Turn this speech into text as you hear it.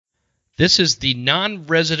This is the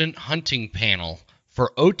non-resident hunting panel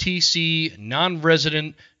for OTC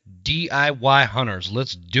non-resident DIY hunters.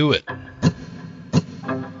 Let's do it.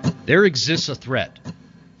 There exists a threat,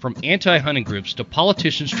 from anti-hunting groups to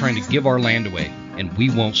politicians trying to give our land away, and we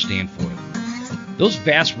won't stand for it. Those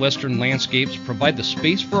vast western landscapes provide the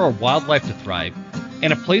space for our wildlife to thrive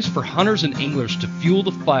and a place for hunters and anglers to fuel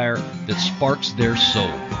the fire that sparks their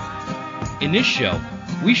soul. In this show,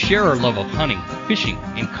 we share our love of hunting, fishing,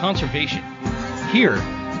 and conservation. Here,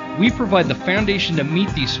 we provide the foundation to meet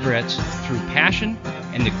these threats through passion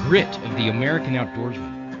and the grit of the American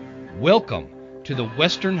outdoorsman. Welcome to the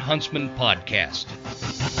Western Huntsman Podcast.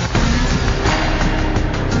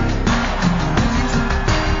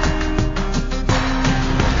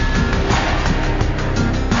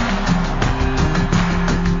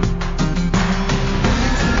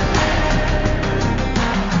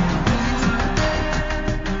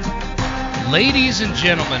 Ladies and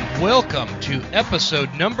gentlemen, welcome to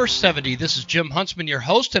episode number 70. This is Jim Huntsman, your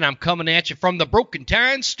host, and I'm coming at you from the Broken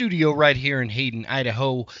Tine studio right here in Hayden,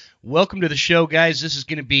 Idaho. Welcome to the show, guys. This is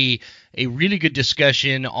going to be a really good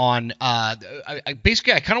discussion on, I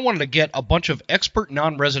kind of wanted to get a bunch of expert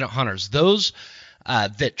non-resident hunters, those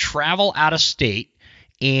that travel out of state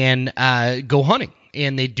and go hunting.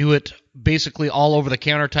 And they do it basically all over the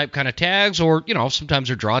counter type kind of tags, or, you know, sometimes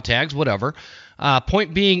they're draw tags, whatever.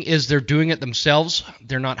 Point being is they're doing it themselves.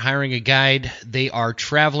 They're not hiring a guide. They are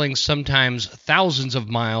traveling sometimes thousands of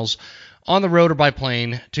miles on the road or by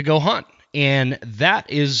plane to go hunt. And that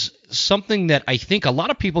is something that I think a lot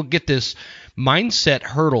of people get this mindset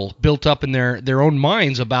hurdle built up in their own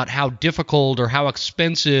minds about how difficult or how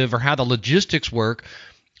expensive or how the logistics work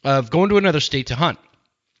of going to another state to hunt.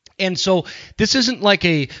 And so this isn't like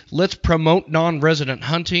a let's promote non-resident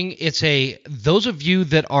hunting. It's those of you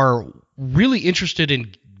that are really interested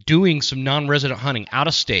in doing some non-resident hunting out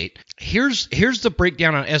of state. Here's the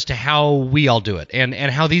breakdown as to how we all do it and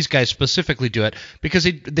how these guys specifically do it, because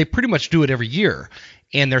they pretty much do it every year.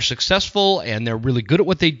 And they're successful, and they're really good at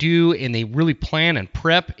what they do, and they really plan and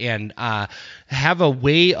prep and have a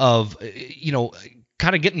way of,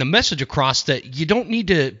 kind of getting the message across that you don't need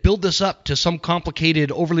to build this up to some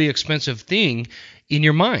complicated, overly expensive thing in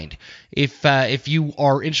your mind. If you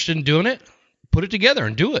are interested in doing it, put it together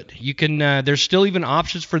and do it. You can. There's still even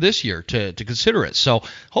options for this year to consider it. So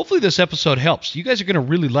hopefully this episode helps. You guys are going to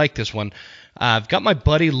really like this one. I've got my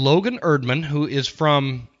buddy Logan Erdman, who is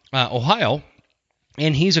from Ohio,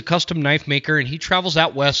 and he's a custom knife maker, and he travels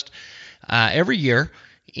out west every year.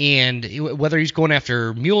 And whether he's going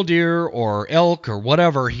after mule deer or elk or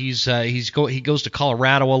whatever, he goes to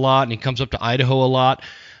Colorado a lot, and he comes up to Idaho a lot,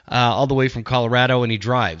 all the way from Colorado, and he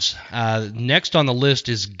drives. Next on the list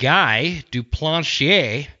is Guy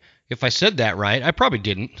Duplantier. If I said that right, I probably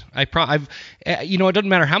didn't. It doesn't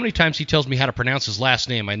matter how many times he tells me how to pronounce his last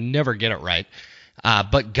name, I never get it right.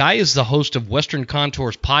 But Guy is the host of Western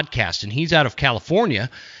Contours Podcast, and he's out of California,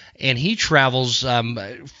 and he travels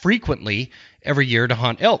frequently every year to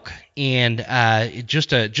hunt elk. And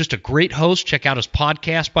just a great host. Check out his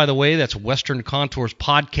podcast, by the way. That's Western Contours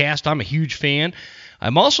Podcast. I'm a huge fan.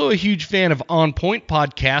 I'm also a huge fan of On Point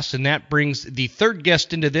Podcast, and that brings the third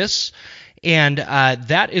guest into this. And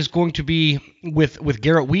that is going to be with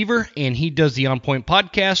Garrett Weaver, and he does the On Point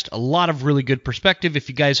Podcast. A lot of really good perspective. If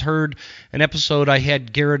you guys heard an episode, I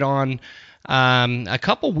had Garrett on a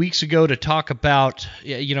couple weeks ago to talk about,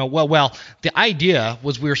 the idea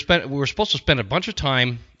was we were supposed to spend a bunch of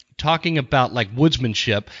time talking about like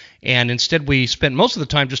woodsmanship, and instead we spent most of the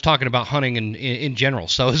time just talking about hunting in general.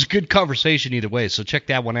 So it was a good conversation either way, so check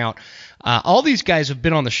that one out. All these guys have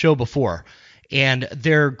been on the show before, and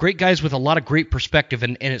they're great guys with a lot of great perspective,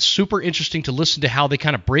 and it's super interesting to listen to how they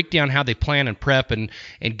kind of break down how they plan and prep and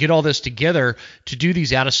get all this together to do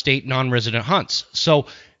these out-of-state non-resident hunts. So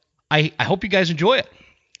I hope you guys enjoy it.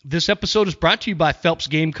 This episode is brought to you by Phelps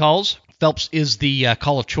Game Calls. Phelps is the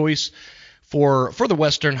call of choice for the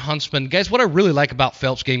Western Huntsman. Guys, what I really like about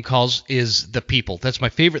Phelps Game Calls is the people. That's my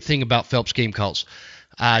favorite thing about Phelps Game Calls.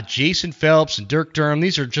 Jason Phelps and Dirk Durham,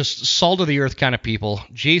 these are just salt-of-the-earth kind of people.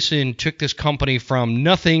 Jason took this company from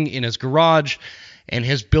nothing in his garage and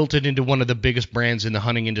has built it into one of the biggest brands in the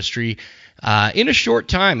hunting industry in a short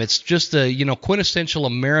time. It's just a quintessential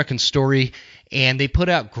American story, and they put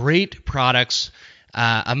out great products,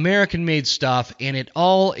 American-made stuff, and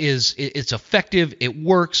it's effective, it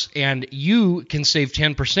works, and you can save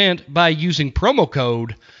 10% by using promo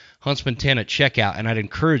code Huntsman10 at checkout, and I'd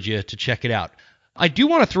encourage you to check it out. I do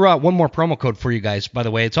want to throw out one more promo code for you guys, by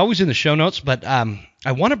the way. It's always in the show notes, but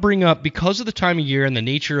I want to bring up, because of the time of year and the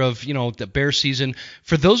nature of, the bear season,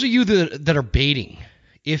 for those of you that are baiting,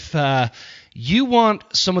 if you want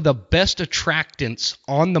some of the best attractants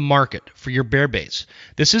on the market for your bear baits.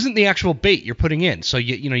 This isn't the actual bait you're putting in. So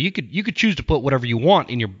you could choose to put whatever you want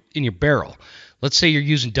in your barrel. Let's say you're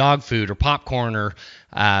using dog food or popcorn or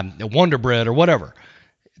Wonder Bread or whatever.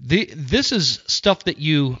 This is stuff that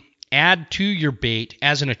you add to your bait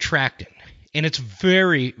as an attractant, and it's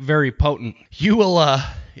very, very potent. You will,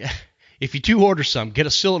 if you do order some, get a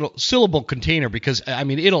sealable container, because I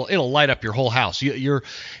mean it'll light up your whole house. You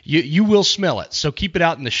will smell it. So keep it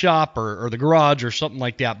out in the shop or the garage or something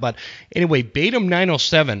like that. But anyway, Batum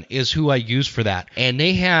 907 is who I use for that, and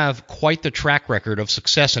they have quite the track record of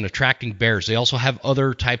success in attracting bears. They also have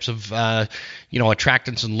other types of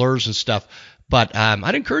attractants and lures and stuff. But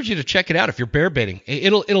I'd encourage you to check it out if you're bear baiting.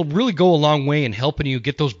 It'll really go a long way in helping you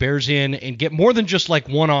get those bears in and get more than just like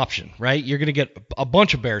one option, right? You're going to get a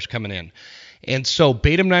bunch of bears coming in. And so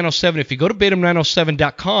Batum 907, if you go to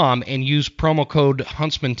Batum907.com and use promo code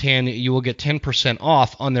Huntsman10, you will get 10%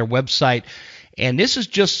 off on their website. And this is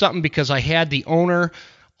just something because I had the owner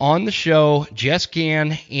on the show, Jess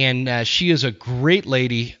Gann, and she is a great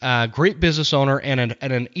lady, great business owner, and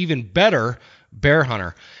an even better bear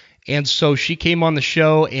hunter. And so she came on the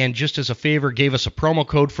show and just as a favor gave us a promo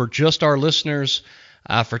code for just our listeners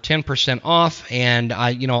for 10% off. And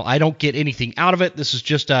I don't get anything out of it. This is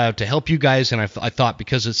just to help you guys. And I thought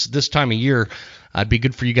because it's this time of year, it'd be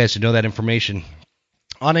good for you guys to know that information.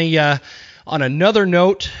 On another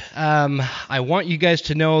note, I want you guys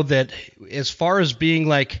to know that as far as being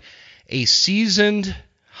like a seasoned,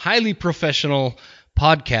 highly professional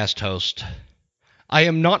podcast host, I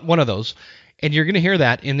am not one of those. And you're going to hear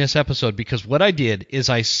that in this episode, because what I did is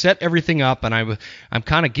I set everything up, and I'm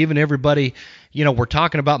kind of giving everybody, we're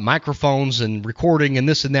talking about microphones and recording and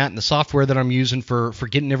this and that and the software that I'm using for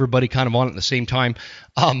getting everybody kind of on at the same time.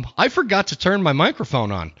 I forgot to turn my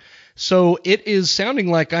microphone on. So it is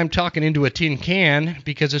sounding like I'm talking into a tin can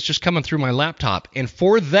because it's just coming through my laptop. And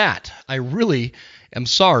for that, I really am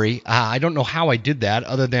sorry. I don't know how I did that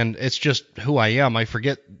other than it's just who I am. I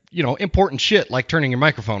forget, important shit like turning your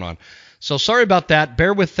microphone on. So sorry about that.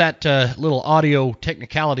 Bear with that little audio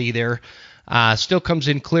technicality there. Still comes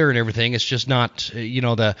in clear and everything. It's just not,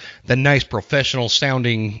 the nice professional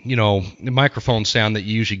sounding, microphone sound that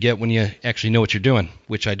you usually get when you actually know what you're doing,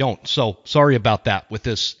 which I don't. So sorry about that with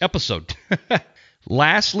this episode.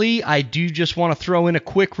 Lastly, I do just want to throw in a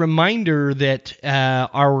quick reminder that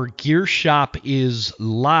our gear shop is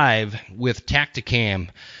live with Tacticam.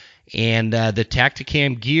 And the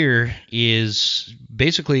Tacticam gear is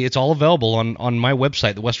basically, it's all available on my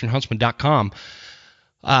website, thewesternhuntsman.com.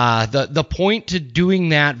 The point to doing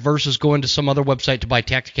that versus going to some other website to buy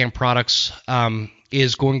Tacticam products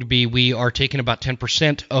is going to be we are taking about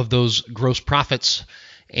 10% of those gross profits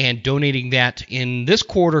and donating that in this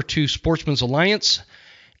quarter to Sportsman's Alliance.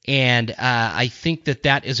 And I think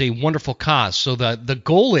that is a wonderful cause. So the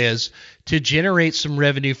goal is to generate some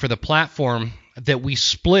revenue for the platform that we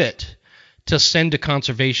split to send to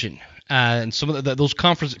conservation. And some of those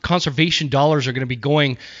conservation dollars are going to be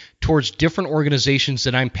going towards different organizations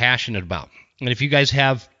that I'm passionate about. And if you guys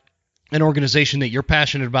have an organization that you're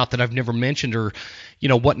passionate about that I've never mentioned or,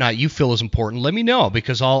 whatnot you feel is important, let me know,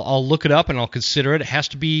 because I'll look it up and I'll consider it. It has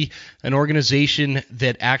to be an organization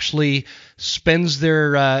that actually spends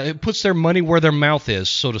puts their money where their mouth is,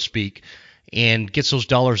 so to speak, and gets those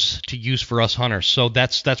dollars to use for us hunters. So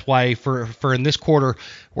that's why for in this quarter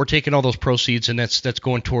we're taking all those proceeds, and that's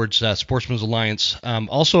going towards Sportsman's Alliance.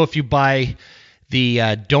 Also, if you buy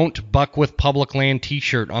the Don't Buck with Public Land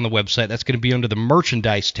t-shirt on the website, that's going to be under the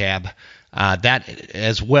merchandise tab. That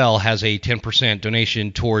as well has a 10%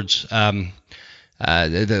 donation towards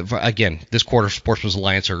again, this quarter Sportsman's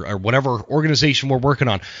Alliance or whatever organization we're working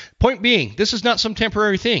on. Point being, this is not some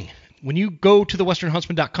temporary thing. When you go to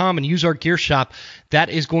thewesternhuntsman.com and use our gear shop, that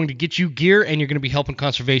is going to get you gear, and you're going to be helping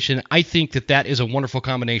conservation. I think that is a wonderful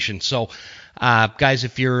combination. So, guys,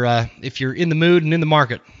 if you're in the mood and in the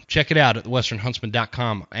market, check it out at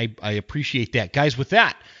thewesternhuntsman.com. I appreciate that. Guys, with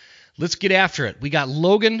that, let's get after it. We got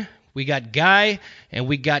Logan, we got Guy, and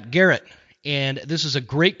we got Garrett. And this is a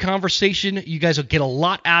great conversation. You guys will get a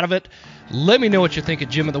lot out of it. Let me know what you think at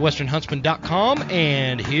Jim at thewesternhuntsman.com.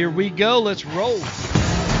 And here we go. Let's roll.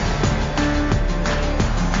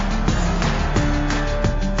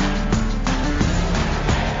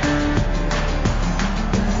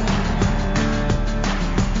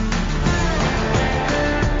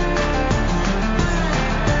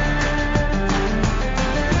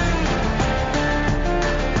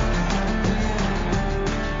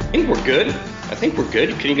 I think we're good.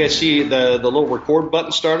 Can you guys see the little record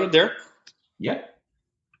button started there? Yep.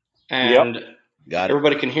 And Got it.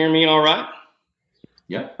 Everybody can hear me all right?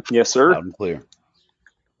 Yep. Yes, sir. Loud and clear.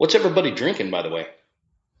 What's everybody drinking, by the way?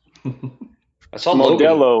 I saw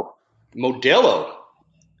Modelo. Logan. Modelo.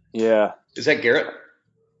 Yeah. Is that Garrett?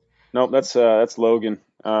 Nope, that's Logan.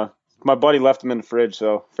 My buddy left him in the fridge,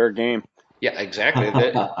 so fair game. Yeah, exactly.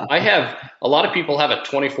 I have a lot of people have a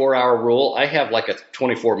 24-hour rule. I have like a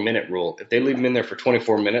 24-minute rule. If they leave them in there for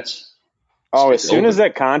 24 minutes. Oh, as soon as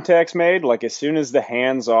that contact's made, like as soon as the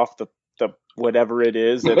hand's off the whatever it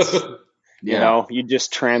is, it's you know, you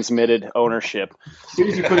just transmitted ownership. As soon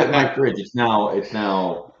as you put it in my fridge, it's now.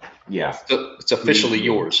 Yeah. It's officially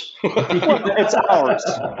yours. It's ours.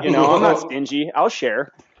 You know, I'm not stingy. I'll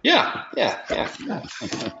share. Yeah.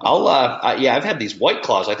 I've had these White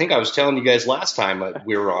Claws. I think I was telling you guys last time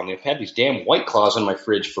we were on. I've had these damn White Claws in my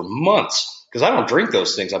fridge for months because I don't drink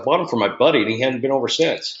those things. I bought them for my buddy, and he hadn't been over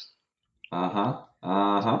since.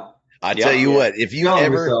 I tell you what, if you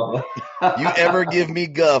ever give me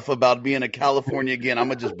guff about being a California again, I'm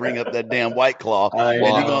gonna just bring up that damn White Claw.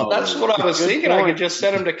 That's what I was thinking. I could just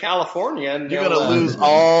send him to California, and you're gonna lose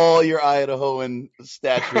all your Idahoan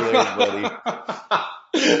stature there, buddy.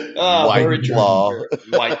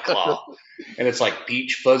 White Claw, and it's like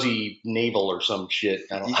beach fuzzy navel or some shit.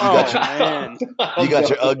 I don't know. You got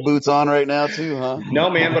your Ugg boots on right now too, huh? No,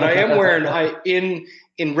 man, but I am wearing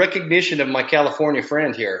in recognition of my California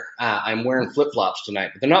friend here, I'm wearing flip-flops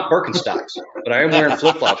tonight. But they're not Birkenstocks, but I am wearing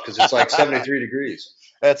flip-flops because it's like 73 degrees.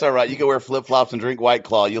 That's all right. You can wear flip-flops and drink White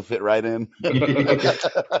Claw. You'll fit right in.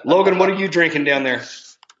 Logan, what are you drinking down there?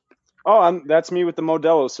 Oh, that's me with the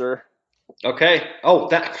Modelo, sir. Okay. Oh,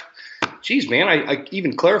 geez, man, I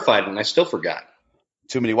even clarified it and I still forgot.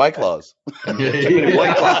 Too many White Claws. Too many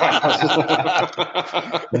White Claws.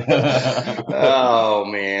 Oh,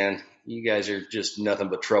 man. You guys are just nothing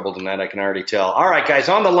but trouble tonight, I can already tell. All right, guys,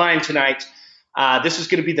 on the line tonight, this is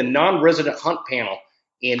going to be the non-resident hunt panel.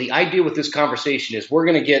 And the idea with this conversation is we're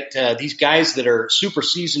going to get these guys that are super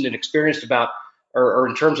seasoned and experienced about or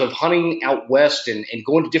in terms of hunting out west and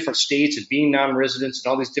going to different states and being non-residents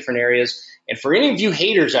and all these different areas. And for any of you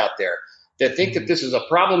haters out there that think that this is a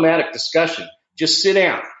problematic discussion, just sit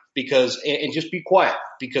down and just be quiet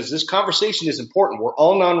because this conversation is important. We're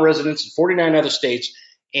all non-residents in 49 other states.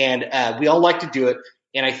 And we all like to do it.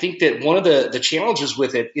 And I think that one of the challenges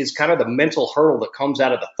with it is kind of the mental hurdle that comes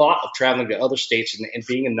out of the thought of traveling to other states and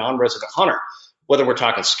being a non-resident hunter, whether we're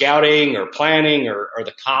talking scouting or planning or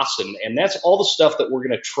the costs. And that's all the stuff that we're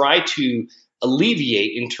going to try to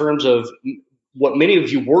alleviate in terms of what many of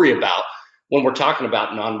you worry about when we're talking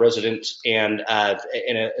about non-residents. And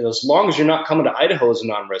as long as you're not coming to Idaho as a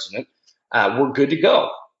non-resident, we're good to go,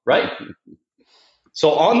 right?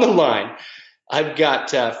 So on the line, I've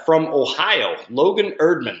got from Ohio, Logan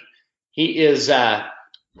Erdman. He is a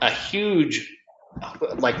huge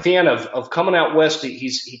fan of coming out west.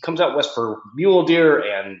 He comes out west for mule deer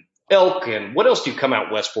and elk. And what else do you come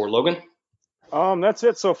out west for, Logan? That's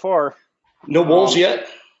it so far. No wolves yet?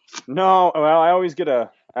 No. Well, I always get a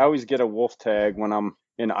wolf tag when I'm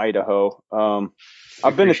in Idaho.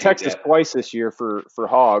 I've been to Texas twice this year for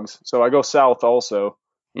hogs, so I go south also.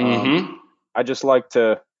 I just like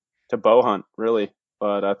to bow hunt, really.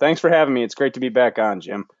 But thanks for having me. It's great to be back on,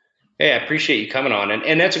 Jim. Hey, I appreciate you coming on.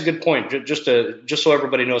 And that's a good point. Just so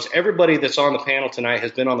everybody knows, everybody that's on the panel tonight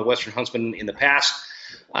has been on the Western Huntsman in the past.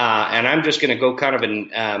 And I'm just going to go kind of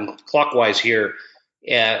in clockwise here.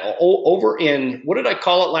 Over in, what did I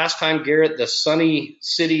call it last time, Garrett? The sunny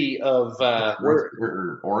city of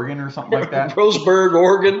Oregon or something like that? Roseburg,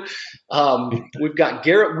 Oregon. We've got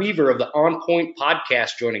Garrett Weaver of the On Point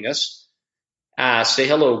Podcast joining us. Say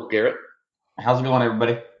hello, Garrett. How's it going,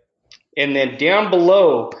 everybody? And then down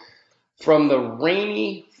below, from the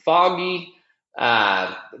rainy, foggy,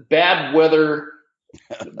 bad weather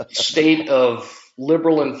state of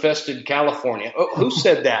liberal-infested California. Oh, who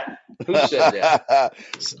said that? The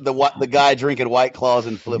guy drinking White Claws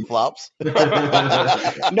and flip-flops. No,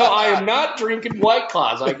 I am not drinking White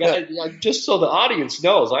Claws. Just so the audience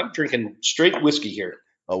knows, I'm drinking straight whiskey here.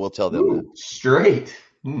 Oh, we'll tell them that. Straight.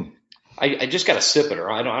 I just got to sip it,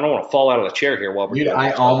 or I don't want to fall out of the chair here while we're doing it.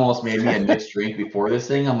 I almost made me a mixed drink before this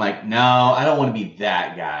thing. I'm like, no, I don't want to be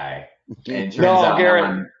that guy. And no,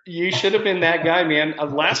 Garrett, you should have been that guy, man.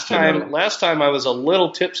 Last time I was a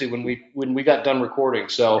little tipsy when we got done recording.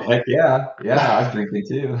 So heck yeah, I was drinking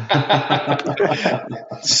too.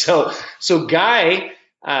 So Guy,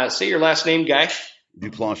 say your last name, Guy.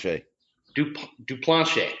 Duplantier.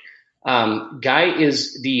 Duplantier. Guy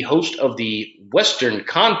is the host of the Western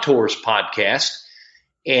Contours podcast,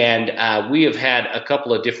 and we have had a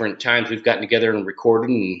couple of different times we've gotten together and recorded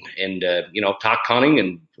and talked hunting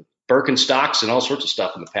and Birkenstocks and all sorts of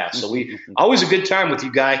stuff in the past. So always a good time with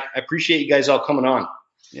you, Guy. I appreciate you guys all coming on.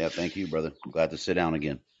 Yeah, thank you, brother. I'm glad to sit down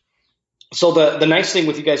again. So the nice thing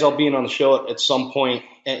with you guys all being on the show at some point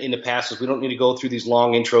in the past is we don't need to go through these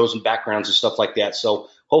long intros and backgrounds and stuff like that. So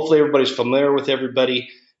hopefully everybody's familiar with everybody.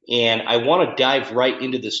 And I want to dive right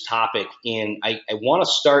into this topic. And I want to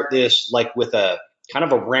start this like with a kind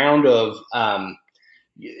of a round of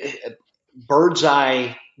bird's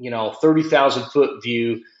eye, 30,000 foot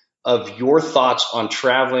view of your thoughts on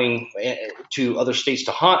traveling to other states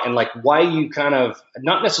to hunt, and like why you kind of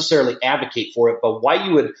not necessarily advocate for it, but why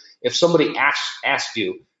you would, if somebody asked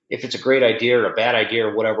you if it's a great idea or a bad idea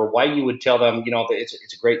or whatever, why you would tell them, that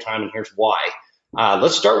it's a great time and here's why.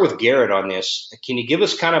 Let's start with Garrett on this. Can you give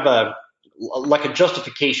us kind of a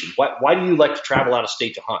justification? Why do you like to travel out of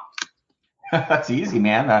state to hunt? That's easy,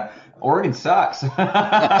 man. Oregon sucks.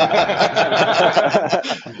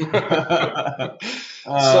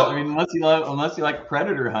 Unless you like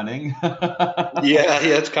predator hunting. yeah,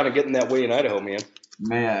 it's kind of getting that way in Idaho, man.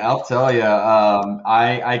 Man, I'll tell you.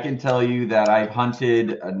 I can tell you that I've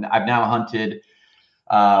now hunted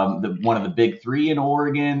one of the big three in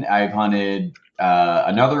Oregon. I've hunted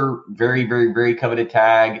another very, very, very coveted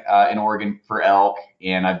tag in Oregon for elk,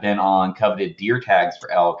 and I've been on coveted deer tags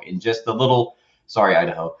for elk. And just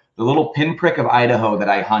Idaho. The little pinprick of Idaho that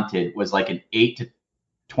I hunted was like an 8 to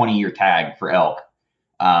 20 year tag for elk,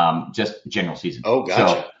 just general season. Oh,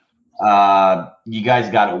 gotcha. So you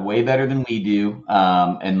guys got it way better than we do,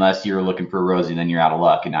 unless you're looking for a Rosie, then you're out of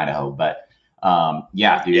luck in Idaho. But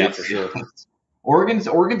yeah, dude, yeah, for sure.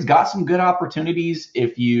 Oregon's got some good opportunities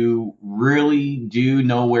if you really do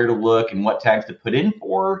know where to look and what tags to put in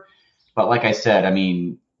for. But like I said, I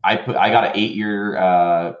mean, I got an 8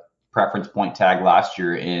 year preference point tag last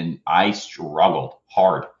year, and I struggled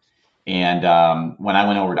hard. And when I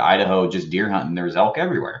went over to Idaho just deer hunting, there was elk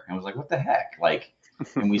everywhere. I was like, what the heck? Like,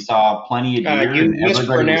 and we saw plenty of deer.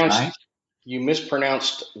 You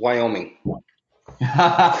mispronounced Wyoming. I've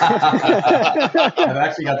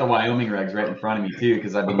actually got the Wyoming regs right in front of me too,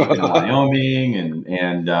 because I've been looking at Wyoming,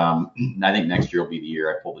 and I think next year will be the year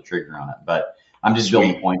I pull the trigger on it. But I'm just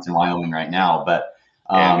building points in Wyoming right now. But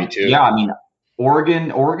me too. Yeah, I mean,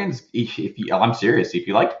 Oregon's. I'm serious. If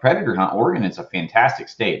you like to predator hunt, Oregon is a fantastic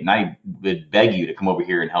state, and I would beg you to come over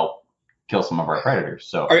here and help kill some of our predators.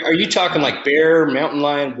 So, are you talking like bear, mountain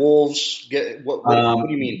lion, wolves? What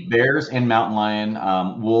do you mean? Bears and mountain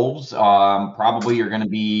lion. Wolves probably are going to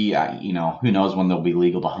be. Who knows when they'll be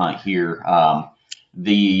legal to hunt here.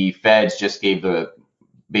 The feds just gave I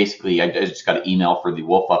just got an email for the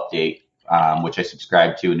wolf update, which I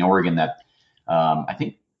subscribed to in Oregon. That I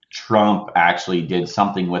think Trump actually did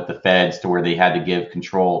something with the feds to where they had to give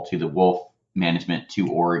control to the wolf management to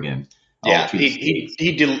Oregon. Yeah, he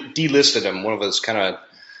delisted him. One of us kind of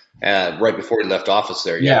right before he left office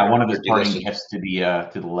there. Yeah, one of his party gets to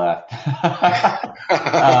the left.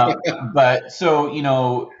 But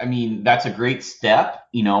so, I mean, that's a great step,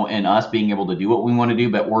 in us being able to do what we want to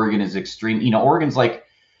do. But Oregon is extreme. Oregon's like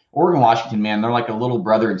Oregon, Washington, man. They're like a little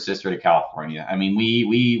brother and sister to California. I mean,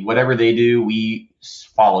 we whatever they do, we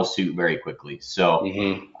follow suit very quickly. So,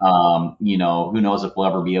 who knows if we'll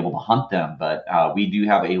ever be able to hunt them, but we do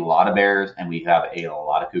have a lot of bears and we have a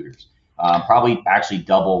lot of cougars. Probably actually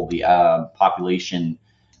double the population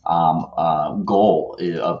goal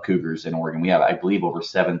of cougars in Oregon. We have, I believe, over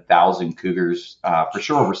 7,000 cougars, for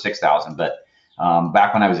sure over 6,000. But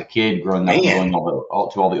back when I was a kid growing up, going to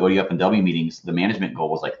all the ODF and W meetings, the management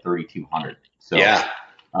goal was like 3,200. So,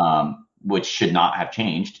 which should not have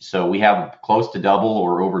changed. So we have close to double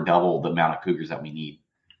or over double the amount of cougars that we need.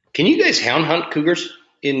 Can you guys hound hunt cougars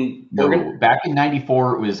in Oregon? Back in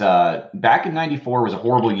 '94, it was a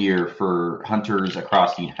horrible year for hunters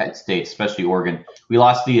across the United States, especially Oregon. We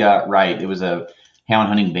lost the right. It was a hound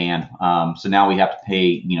hunting ban. So now we have to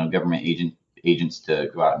pay, government agents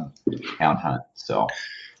to go out and hound hunt. So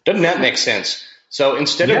doesn't that make sense? So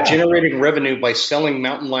instead of generating revenue by selling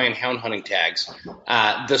mountain lion hound hunting tags,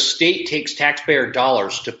 the state takes taxpayer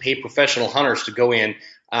dollars to pay professional hunters to go in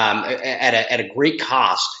at a great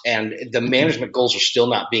cost, and the management goals are still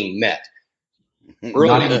not being met.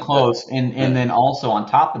 Not even close. And then also on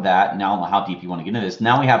top of that, now I don't know how deep you want to get into this.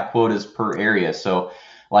 Now we have quotas per area. So,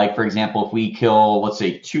 like for example, if we kill, let's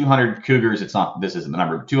say 200 cougars, this isn't the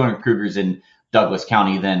number, 200 cougars in Douglas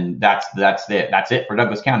County, then that's it. That's it for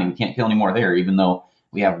Douglas County. We can't kill any more there, even though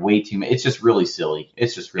we have way too many. It's just really silly.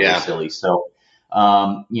 Silly. So,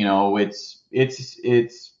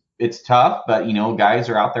 it's tough, but guys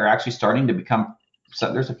are out there actually starting to become.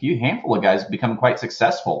 So there's a handful of guys becoming quite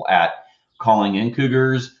successful at calling in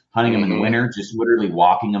cougars, hunting them in the winter, just literally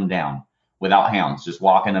walking them down without hounds, just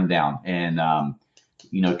walking them down. And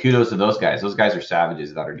kudos to those guys. Those guys are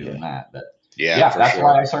savages that are doing that. But Yeah, that's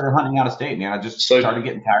why I started hunting out of state, man. I just started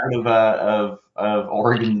getting tired of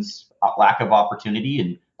Oregon's lack of opportunity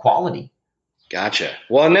and quality. Gotcha.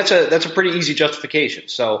 Well, and that's a pretty easy justification.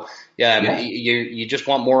 So yeah. You just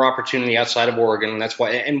want more opportunity outside of Oregon, and that's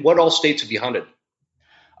why. And what all states have you hunted?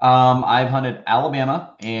 I've hunted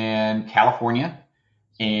Alabama and California,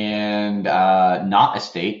 and not a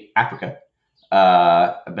state, Africa.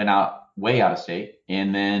 I've been way out of state,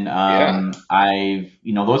 and then I've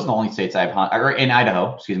those are the only states I've hunted, or in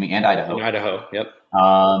Idaho, and Idaho. In Idaho, yep.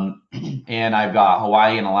 And I've got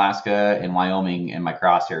Hawaii and Alaska and Wyoming in my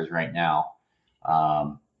crosshairs right now.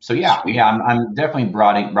 So I'm definitely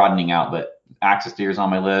broadening out, but axis deer is on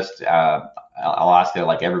my list. Alaska,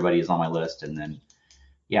 like everybody, is on my list, and then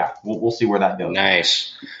we'll see where that goes.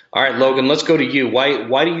 Nice. All right, Logan, let's go to you.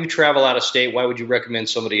 Why do you travel out of state? Why would you recommend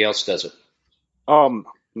somebody else does it?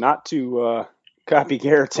 Not to copy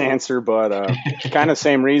Garrett's answer, but kind of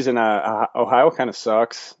same reason. Ohio kind of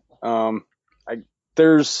sucks.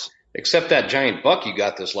 Except that giant buck you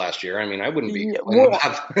got this last year. I mean, I wouldn't be.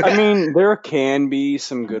 I mean, there can be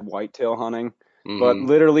some good whitetail hunting, but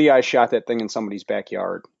literally, I shot that thing in somebody's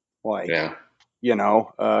backyard.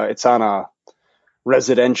 It's on a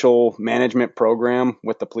residential management program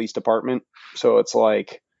with the police department, so it's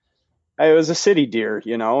like it was a city deer,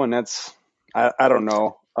 and that's I don't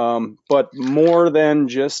know. But more than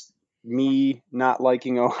just me not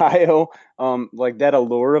liking Ohio, like that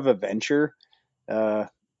allure of adventure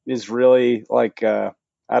is really like, I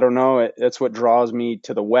don't know. That's what draws me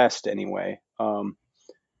to the West anyway. And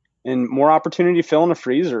more opportunity to fill in a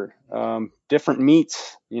freezer, different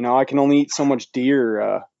meats. I can only eat so much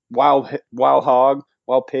deer, wild hog,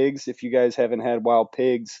 wild pigs. If you guys haven't had wild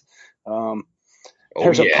pigs,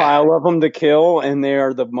 there's a pile of them to kill, and they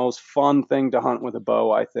are the most fun thing to hunt with a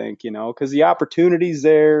bow, I think, because the opportunity's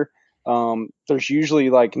there. There's usually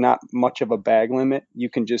like not much of a bag limit. You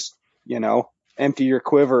can just, empty your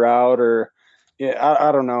quiver out, or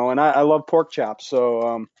I don't know. And I love pork chops.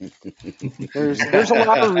 So there's a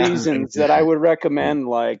lot of reasons that I would recommend,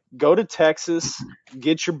 like, go to Texas,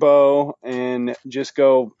 get your bow, and just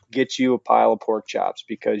go get you a pile of pork chops,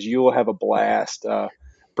 because you will have a blast.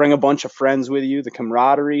 Bring a bunch of friends with you, the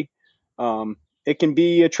camaraderie. It can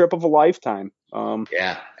be a trip of a lifetime. And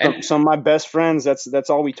some of my best friends, that's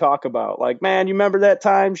all we talk about. Like, man, you remember that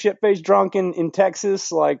time shit-faced drunk in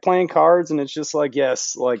Texas, like playing cards? And it's just like,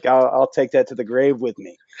 yes, like I'll take that to the grave with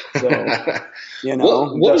me. So,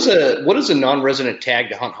 what does a non-resident tag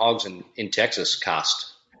to hunt hogs in Texas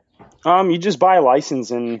cost? You just buy a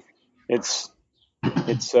license, and it's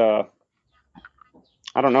I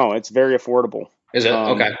don't know, it's very affordable. Is it?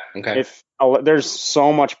 Okay. If there's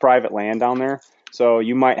so much private land down there, so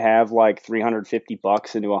you might have like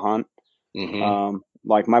 $350 into a hunt.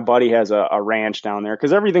 Like my buddy has a ranch down there,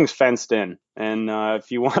 because everything's fenced in. And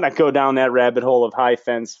if you want to go down that rabbit hole of high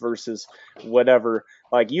fence versus whatever,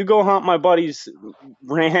 like you go hunt my buddy's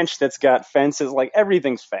ranch that's got fences, like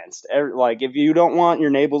everything's fenced. Like if you don't want your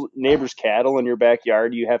neighbor's cattle in your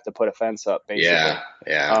backyard, you have to put a fence up, basically.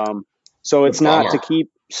 Yeah. So it's not to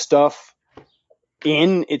keep stuff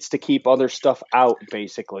in, it's to keep other stuff out,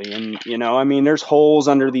 basically. And I mean, there's holes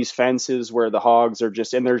under these fences where the hogs are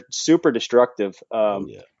just, and they're super destructive.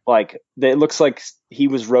 Like it looks like he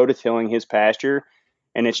was rototilling his pasture,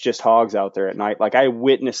 and it's just hogs out there at night. Like I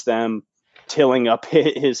witnessed them tilling up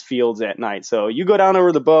his fields at night. So you go down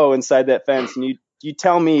over the bow inside that fence, and you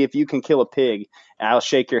tell me if you can kill a pig, and I'll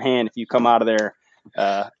shake your hand if you come out of there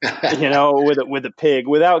with a pig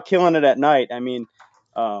without killing it at night. I mean,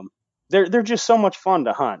 they're just so much fun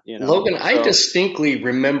to hunt. Logan, I distinctly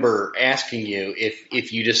remember asking you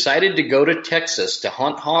if you decided to go to Texas to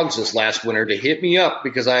hunt hogs this last winter, to hit me up,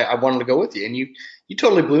 because I wanted to go with you, and you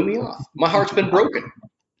totally blew me off. My heart's been broken.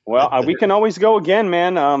 Well, we can always go again,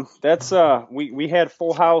 man. That's we had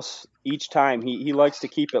full house each time. He likes to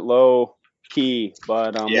keep it low key,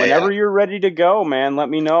 but whenever you're ready to go, man, let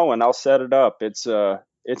me know and I'll set it up. It's a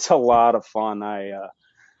lot of fun. I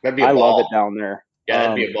love it down there. Yeah,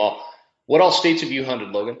 that'd be a ball. What all states have you hunted,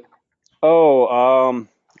 Logan?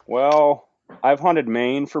 Well, I've hunted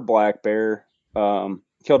Maine for black bear,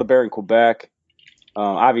 killed a bear in Quebec,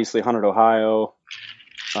 obviously hunted Ohio,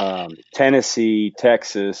 Tennessee,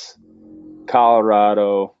 Texas,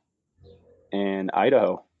 Colorado, and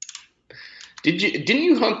Idaho. Didn't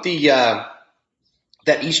you hunt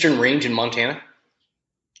that eastern range in Montana?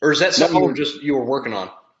 Or is that something you were working on?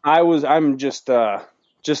 I'm just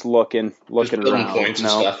looking around. Points and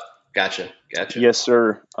stuff. Gotcha. Yes,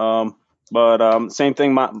 sir. But same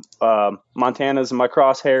thing. Montana's in my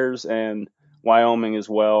crosshairs, and Wyoming as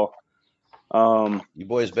well. You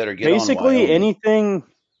boys better get basically on Wyoming.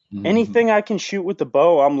 anything I can shoot with the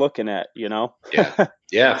bow, I'm looking at,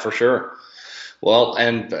 Yeah, for sure. Well,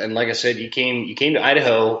 and like I said, you came to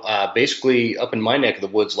Idaho, basically up in my neck of the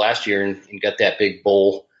woods last year and got that big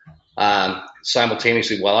bull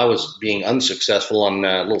simultaneously while I was being unsuccessful on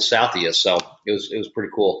a little south of you. So it was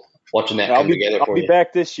pretty cool watching that come together for you. I'll be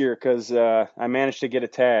back this year because I managed to get a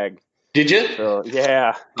tag. Did you? So,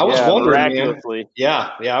 yeah. I was wondering, man. Yeah,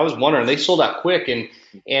 I was wondering. They sold out quick,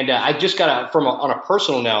 and I just got on a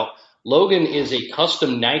personal note. Logan is a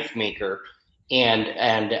custom knife maker,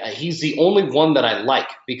 and he's the only one that I like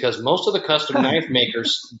because most of the custom knife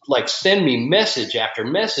makers like send me message after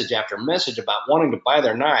message after message about wanting to buy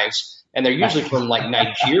their knives. And they're usually from like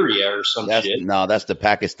Nigeria or some shit. No, that's the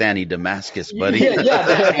Pakistani Damascus, buddy. That's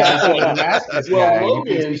the Damascus guy.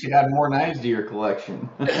 Logan, you should add more knives to your collection.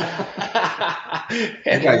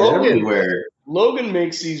 And Logan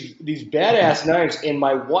makes these badass knives, and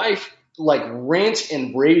my wife like rants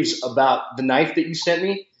and raves about the knife that you sent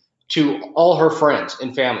me to all her friends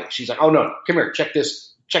and family. She's like, "Oh no, come here, check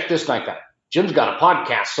this knife out. Jim's got a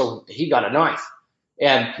podcast, so he got a knife."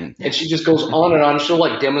 And she just goes on and on. She'll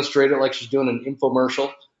like demonstrate it like she's doing an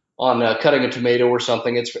infomercial on cutting a tomato or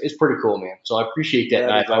something. It's pretty cool, man. So I appreciate that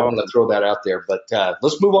knife. I wanted to throw that out there. But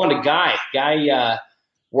let's move on to Guy. Guy,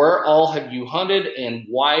 where all have you hunted and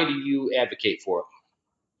why do you advocate for it?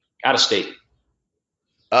 Out of state.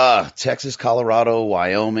 Texas, Colorado,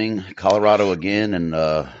 Wyoming, Colorado again,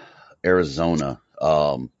 and Arizona.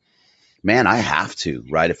 Man, I have to,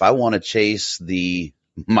 right? If I want to chase the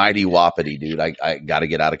mighty wapiti, dude, I got to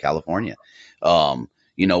get out of California.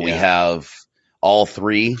 We have all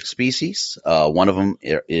three species. One of them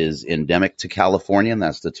is endemic to California, and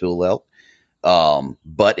that's the tool elk.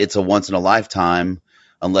 But it's a once in a lifetime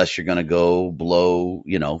unless you're going to go blow,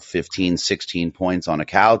 15, 16 points on a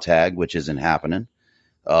cow tag, which isn't happening.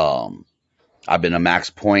 I've been a max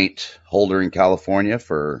point holder in California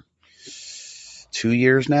for 2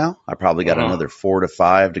 years now. I probably got another 4 to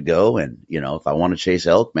 5 to go. And, if I want to chase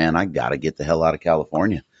elk, man, I got to get the hell out of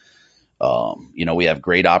California. We have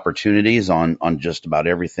great opportunities on just about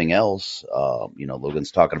everything else.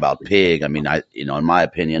 Logan's talking about pig. I mean, in my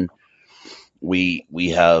opinion, we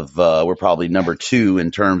have, we're probably number 2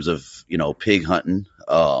 in terms of, pig hunting.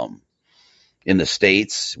 In the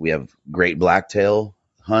States, we have great blacktail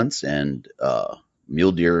hunts, and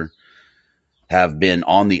mule deer have been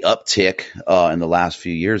on the uptick in the last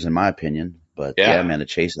few years, in my opinion. But yeah, man, to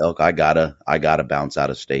chase elk, I gotta bounce out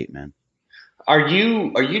of state, man. Are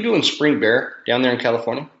you doing spring bear down there in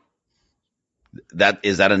California?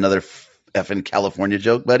 Is that another effing California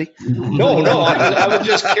joke, buddy? No. I was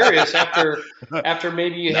just curious. After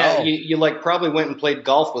maybe you like probably went and played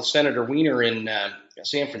golf with Senator Wiener in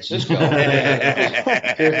San Francisco.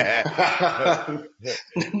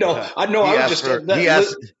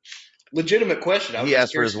 Legitimate question. He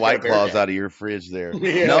asked for his White Claws out of your fridge there.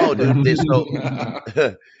 Yeah. No, dude.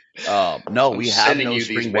 No, we have no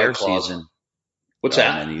spring bear season. What's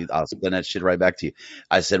that? I'll send that shit right back to you.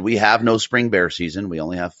 I said we have no spring bear season. We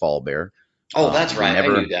only have fall bear. Oh, that's right. I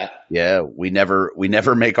knew that. Yeah, we never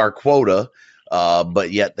make our quota,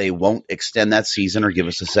 but yet they won't extend that season or give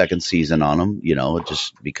us a second season on them.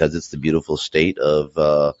 Just because it's the beautiful state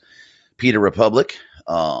of Peter Republic.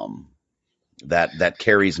 That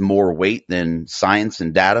carries more weight than science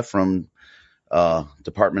and data from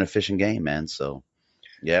Department of Fish and Game, man. So,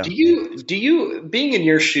 yeah. Do you being in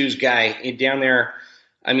your shoes, Guy, down there?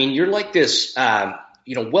 I mean, you're like this,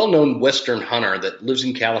 well-known Western hunter that lives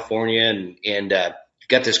in California and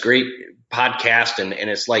got this great podcast, and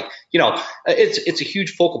it's like, it's a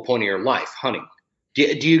huge focal point of your life, hunting.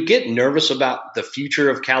 Do you get nervous about the future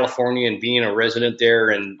of California and being a resident there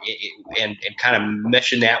and kind of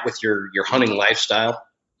meshing that with your hunting lifestyle?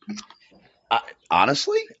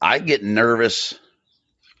 Honestly, I get nervous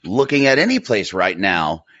looking at any place right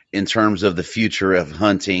now in terms of the future of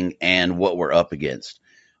hunting and what we're up against.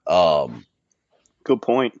 Good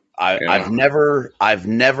point. I've never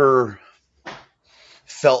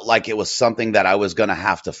felt like it was something that I was going to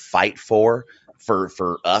have to fight for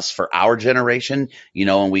us, for our generation,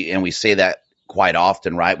 and we say that quite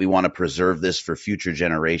often, right? We want to preserve this for future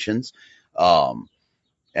generations.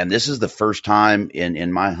 And this is the first time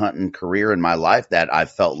in my hunting career in my life that I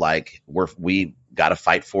felt like we got to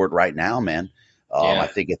fight for it right now, man. I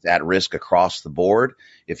think it's at risk across the board.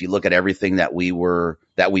 If you look at everything that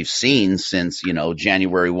we've seen since,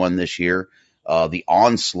 January 1 this year, the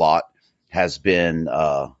onslaught has been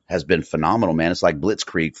phenomenal, man. It's like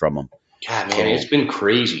blitzkrieg from them. God, man, it's been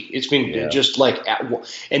crazy. It's been just like,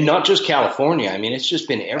 and not just California. I mean, it's just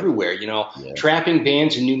been everywhere, trapping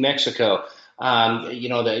bans in New Mexico.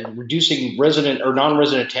 The reducing resident or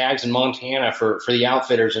non-resident tags in Montana for the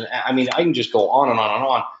outfitters. And I mean, I can just go on and on and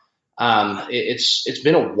on. It's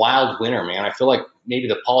been a wild winter, man. I feel like maybe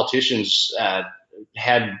the politicians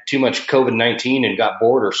had too much COVID-19 and got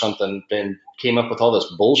bored or something and came up with all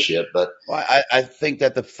this bullshit. But I think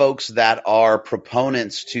that the folks that are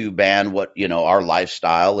proponents to ban our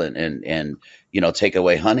lifestyle and take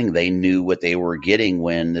away hunting, they knew what they were getting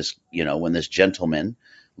when this gentleman,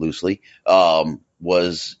 loosely,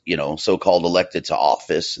 was, so-called elected to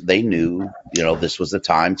office. They knew, this was the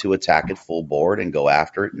time to attack it full board and go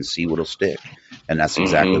after it and see what'll stick. And that's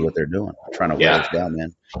exactly what they're doing. They're trying to wear us down,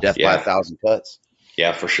 man. Death by 1,000 cuts.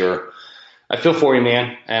 Yeah, for sure. I feel for you,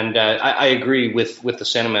 man. And I agree with the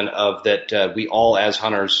sentiment of that we all as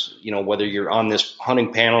hunters, whether you're on this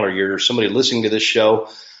hunting panel or you're somebody listening to this show,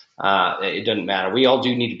 it doesn't matter. We all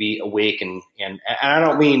do need to be awake and I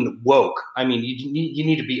don't mean woke. I mean, you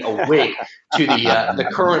need to be awake to the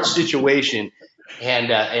current situation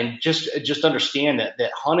and just understand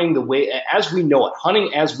that hunting the way as we know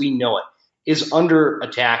it is under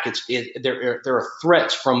attack. There are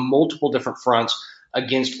threats from multiple different fronts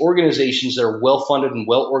against organizations that are well funded and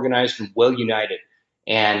well organized and well united.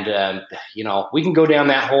 And, we can go down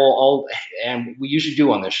that hole and we usually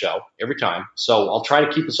do on this show every time. So I'll try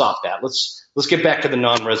to keep us off that. Let's get back to the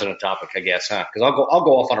non-resident topic, I guess, huh? Cause I'll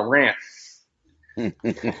go off on a rant.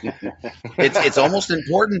 It's almost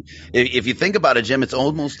important. If you think about it, Jim, it's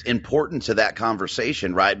almost important to that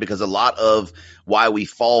conversation, right? Because a lot of why we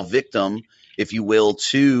fall victim, if you will,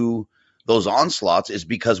 to those onslaughts is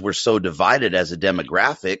because we're so divided as a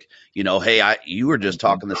demographic. Hey, you were just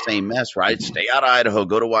talking the same mess, right? Stay out of Idaho,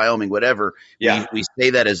 go to Wyoming, whatever. Yeah. We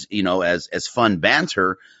say that as, as fun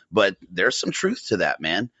banter, but there's some truth to that,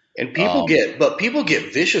 man. And people get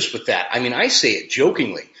vicious with that. I mean, I say it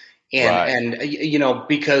jokingly and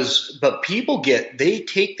but people they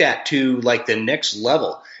take that to like the next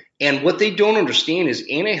level. And what they don't understand is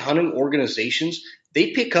anti-hunting organizations,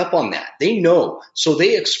 they pick up on that. They know. So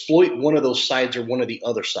they exploit one of those sides or one of the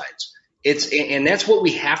other sides. And that's what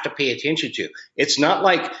we have to pay attention to. It's not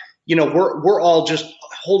like, we're all just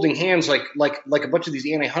holding hands like a bunch of these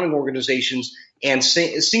anti-hunting organizations and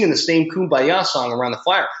singing the same Kumbaya song around the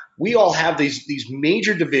fire. We all have these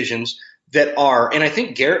major divisions that are, and I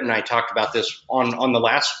think Garrett and I talked about this on the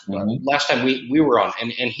last time we were on,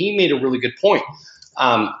 and he made a really good point.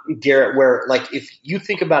 Garrett, where like if you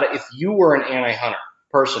think about it, if you were an anti-hunter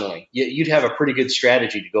personally, you'd have a pretty good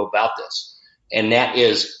strategy to go about this, and that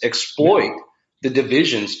is exploit the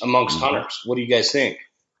divisions amongst hunters. What do you guys think?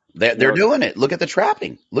 They're doing it. Look at the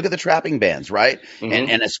trapping. Look at the trapping bans, right?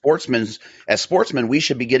 And as sportsmen, we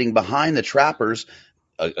should be getting behind the trappers.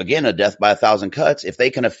 Again, a death by 1,000 cuts. If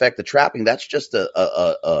they can affect the trapping, that's just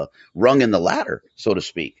a rung in the ladder, so to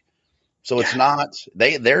speak. So it's not.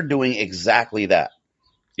 They're doing exactly that.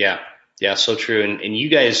 Yeah, so true. And you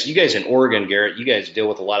guys in Oregon, Garrett, you guys deal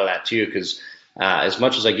with a lot of that too, because as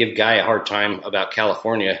much as I give Guy a hard time about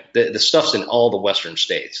California, the stuff's in all the Western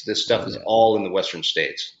states. This stuff is all in the Western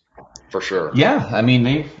states, for sure. Yeah, I mean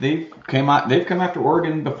they've come after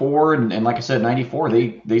Oregon before, and like I said, '94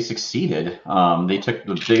 they succeeded. They took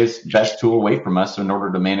the best tool away from us in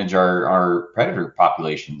order to manage our predator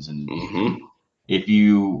populations. And if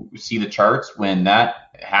you see the charts when that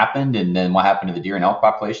happened, and then what happened to the deer and elk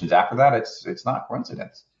populations after that, it's not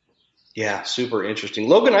coincidence. Yeah, super interesting.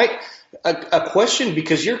 Logan, a question,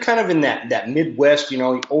 because you're kind of in that Midwest,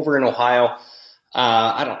 over in Ohio.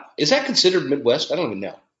 Is that considered Midwest? I don't even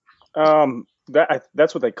know.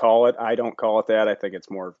 That's what they call it. I don't call it that. I think it's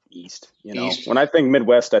more east. East. When I think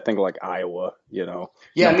Midwest, I think like Iowa. Yeah,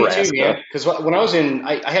 Nebraska. me too. Yeah, because when I was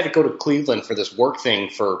I had to go to Cleveland for this work thing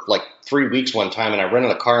for like 3 weeks one time, and I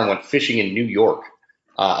rented a car and went fishing in New York,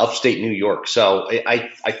 upstate New York. So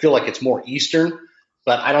I feel like it's more eastern,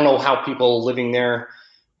 but I don't know how people living there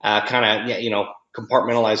kind of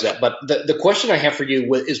compartmentalize that. But the question I have for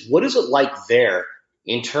you is, what is it like there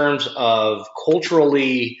in terms of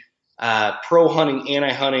culturally? Pro-hunting,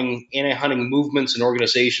 anti-hunting movements and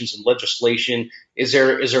organizations and legislation. Is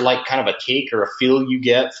there like kind of a take or a feel you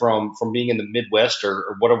get from being in the Midwest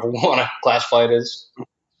or whatever we want to classify it as?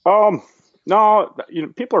 No,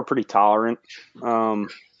 people are pretty tolerant.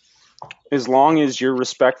 As long as you're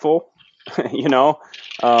respectful,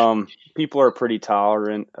 people are pretty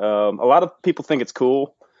tolerant. A lot of people think it's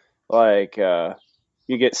cool. Like,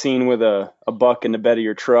 you get seen with a buck in the bed of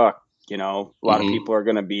your truck. A lot of people are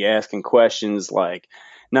going to be asking questions, like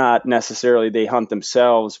not necessarily they hunt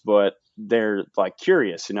themselves, but they're like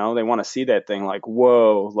curious, they want to see that thing like,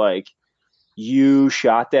 whoa, like you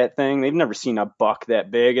shot that thing. They've never seen a buck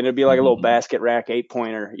that big, and it'd be like a little basket rack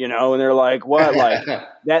 8-pointer, you know, and they're like, what? Like,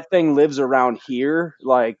 that thing lives around here?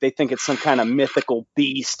 Like, they think it's some kind of mythical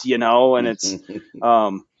beast, you know, and it's,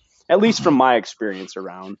 at least from my experience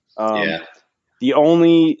around. The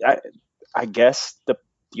only, I guess the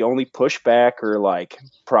only pushback or like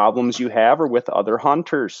problems you have are with other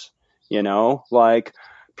hunters, you know, like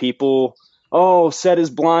people, set his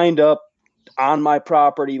blind up on my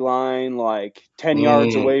property line, like 10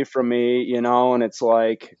 yards away from me, you know, and it's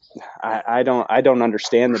like, I don't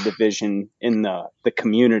understand the division in the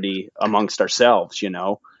community amongst ourselves, you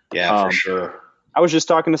know? Yeah, for sure. I was just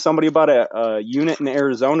talking to somebody about a unit in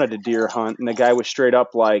Arizona to deer hunt, and the guy was straight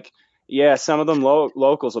up like, yeah, some of them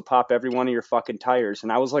locals will pop every one of your fucking tires.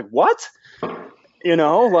 And I was like, what? You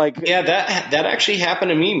know, like, yeah, that actually happened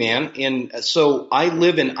to me, man. And so I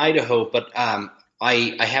live in Idaho, but I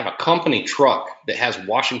have a company truck that has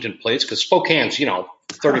Washington plates because Spokane's,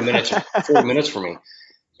 30 minutes, 40 minutes from me.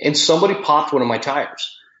 And somebody popped one of my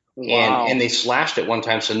tires. Wow. And they slashed it one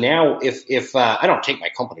time. So now if I don't take my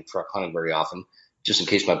company truck hunting very often, just in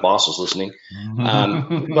case my boss is listening.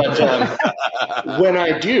 But when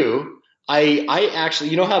I do, I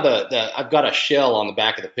actually, you know how I've got a shell on the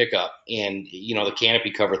back of the pickup and, the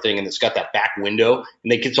canopy cover thing, and it's got that back window,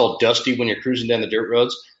 and it gets all dusty when you're cruising down the dirt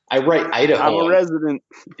roads. I write Idaho. I'm a resident.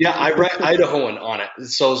 Yeah, I write Idahoan on it,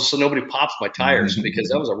 so nobody pops my tires, because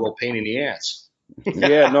that was a real pain in the ass.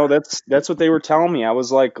 Yeah, no, that's what they were telling me. I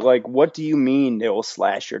was like, what do you mean they will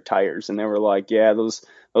slash your tires? And they were like, yeah, those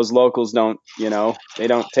locals don't, they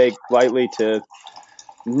don't take lightly to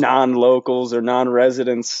non-locals or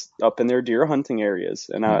non-residents up in their deer hunting areas,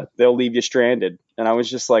 and they'll leave you stranded. And I was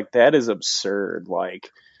just like, that is absurd.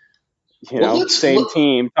 Like, same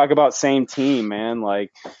team. Talk about same team, man.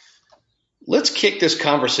 Like, let's kick this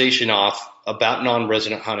conversation off about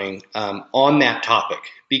non-resident hunting on that topic,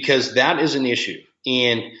 because that is an issue,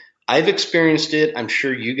 and I've experienced it. I'm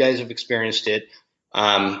sure you guys have experienced it.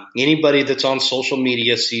 Anybody that's on social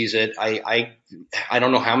media sees it. I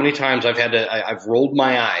don't know how many times I've rolled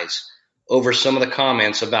my eyes over some of the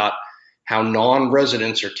comments about how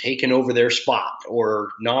non-residents are taking over their spot, or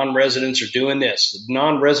non-residents are doing this.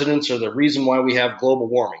 Non-residents are the reason why we have global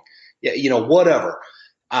warming. Yeah, whatever.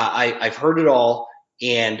 I've heard it all,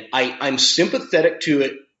 and I'm sympathetic to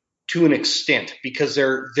it to an extent, because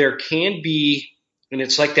there can be, and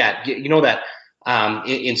it's like that,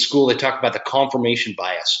 in school they talk about the confirmation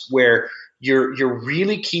bias, where you're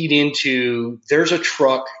really keyed into, there's a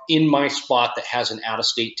truck in my spot that has an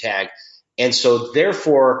out-of-state tag, and so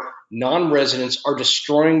therefore non-residents are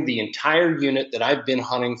destroying the entire unit that I've been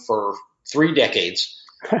hunting for 3 decades.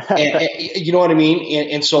 And you know what I mean?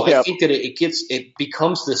 And so I think that it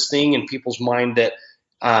becomes this thing in people's mind that,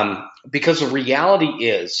 because the reality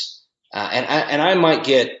is, and I might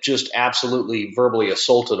get just absolutely verbally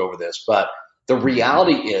assaulted over this, but the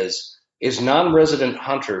reality is non-resident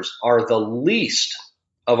hunters are the least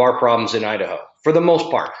of our problems in Idaho for the most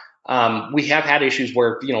part. We have had issues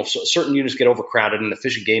where, certain units get overcrowded, and the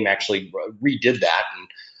Fish and Game actually redid that.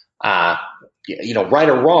 And, right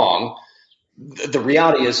or wrong, the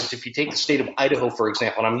reality is if you take the state of Idaho, for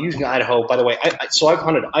example, and I'm using Idaho, by the way, so I've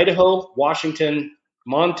hunted Idaho, Washington,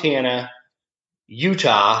 Montana,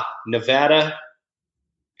 Utah, Nevada,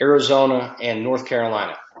 Arizona, and North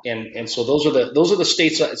Carolina. And so those are the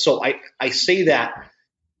states. So I say that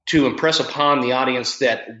to impress upon the audience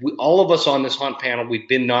that all of us on this hunt panel, we've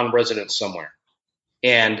been non-residents somewhere.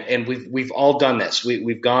 And we've all done this.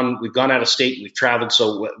 We've gone out of state. We've traveled.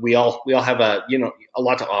 So we all have a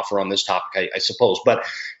lot to offer on this topic, I suppose. But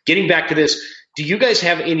getting back to this, do you guys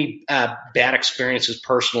have any bad experiences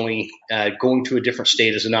personally going to a different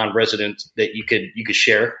state as a non-resident that you could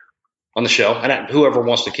share on the show? And whoever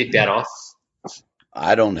wants to kick that off.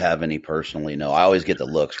 I don't have any personally. No, I always get the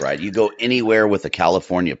looks right. You go anywhere with a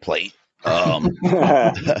California plate, and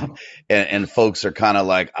folks are kind of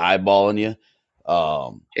like eyeballing you.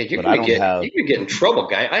 You could get in trouble,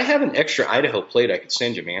 guy. I have an extra Idaho plate I could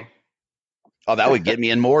send you, man. Oh, that would get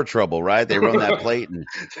me in more trouble, right? They run that plate and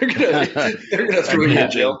they're gonna throw you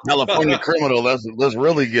in jail. California criminal. Let's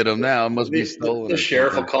really get him now. It must be stolen. The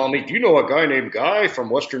sheriff will call me. Do you know a guy named Guy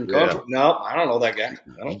from Western Country? No, I don't know that guy.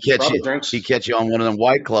 He catch you on one of them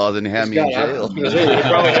White Claws and have me in jail. He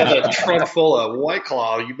probably has a trunk full of White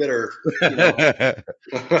Claw. You better.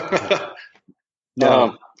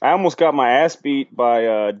 No, I almost got my ass beat by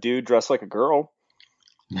a dude dressed like a girl.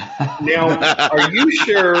 Now, are you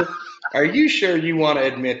sure? Are you sure you want to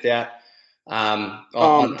admit that?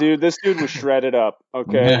 Dude, this dude was shredded up,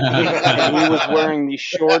 okay? And he was wearing the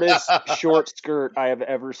shortest short skirt I have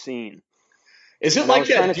ever seen. Is it like that,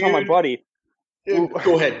 dude? I was trying to tell my buddy,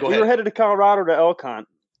 Go ahead. We were headed to Colorado to elk hunt,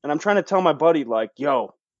 and I'm trying to tell my buddy, like,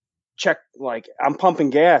 yo, check, like, I'm pumping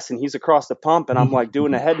gas, and he's across the pump, and I'm like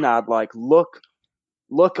doing a head nod, like, look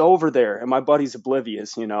over there. And my buddy's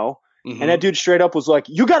oblivious, you know? Mm-hmm. And that dude straight up was like,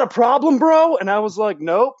 you got a problem, bro? And I was like,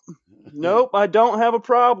 nope, I don't have a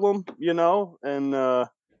problem, you know? And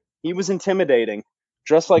he was intimidating.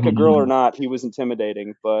 Dressed like a girl or not, he was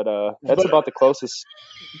intimidating. But that's about the closest.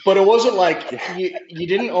 But it wasn't like you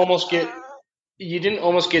didn't almost get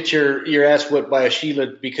your ass whipped by a Sheila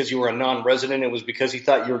because you were a non-resident. It was because he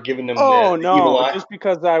thought you were giving him the evil eye. Just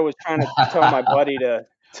because I was trying to tell my buddy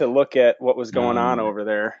to look at what was going on over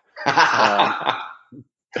there.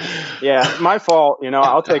 Yeah, my fault. You know,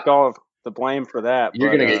 I'll take all of the blame for that.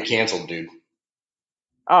 You're gonna get canceled, dude.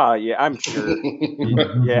 Oh yeah, I'm sure.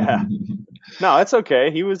 Yeah. No, it's okay.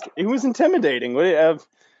 He was intimidating.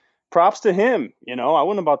 Props to him. You know, I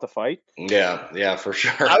wasn't about to fight. Yeah, for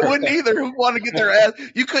sure. I wouldn't either. Who want to get their ass?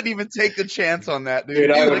 You couldn't even take the chance on that, dude.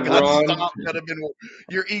 I would have got stopped.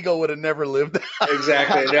 Your ego would have never lived.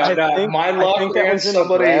 Exactly. My luck, man,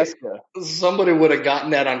 somebody would have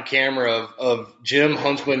gotten that on camera of Jim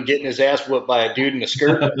Huntsman getting his ass whipped by a dude in a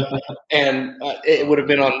skirt, and it would have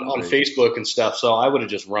been on Facebook and stuff. So I would have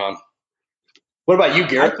just run. What about you,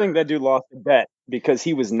 Garrett? I think that dude lost the bet because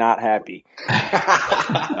he was not happy.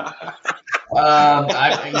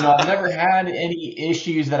 I've never had any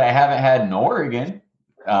issues that I haven't had in Oregon,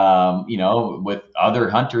 with other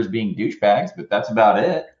hunters being douchebags, but that's about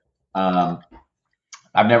it. I've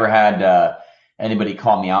never had anybody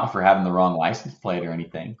call me out for having the wrong license plate or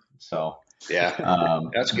anything. So yeah,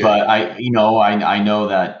 that's good. But I know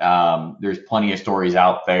that there's plenty of stories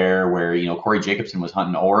out there where, Corey Jacobson was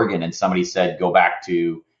hunting Oregon and somebody said,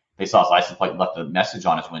 they saw his license plate and left a message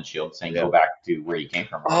on his windshield saying, go back to where you came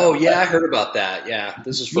from. Oh, yeah, I heard about that. Yeah,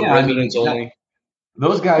 this is for residents only.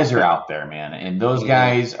 Those guys are out there, man. And those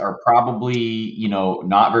guys are probably,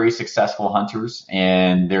 not very successful hunters.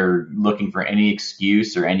 And they're looking for any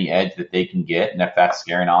excuse or any edge that they can get. And if that's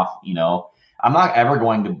scaring off, I'm not ever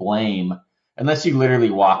going to blame, unless you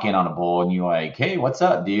literally walk in on a bull and you're like, hey, what's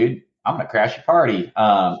up, dude? I'm going to crash your party.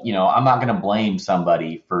 I'm not going to blame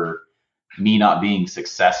somebody for me not being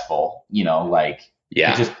successful, my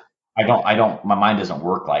mind doesn't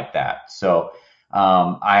work like that. So,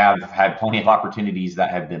 I have had plenty of opportunities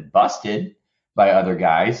that have been busted by other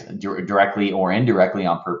guys directly or indirectly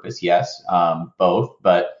on purpose. Yes. Both.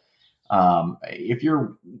 But, if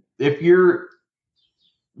you're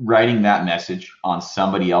writing that message on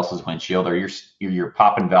somebody else's windshield, or you're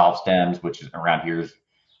popping valve stems, which is around here is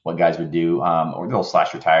what guys would do, or they'll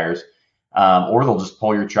slash your tires. Or they'll just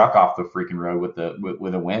pull your truck off the freaking road with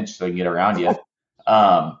a winch so they can get around you.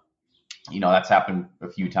 That's happened a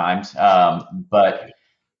few times. But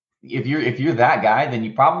if you're that guy, then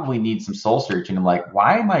you probably need some soul searching. I'm like,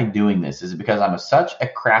 why am I doing this? Is it because I'm such a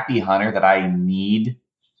crappy hunter that I need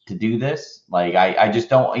to do this? Like, I just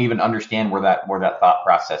don't even understand where that thought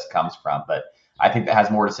process comes from. But I think that has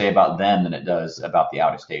more to say about them than it does about the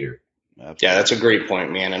out-of-stater. Yeah, that's a great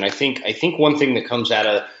point, man. And I think one thing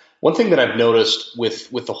that I've noticed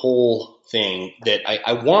with the whole thing that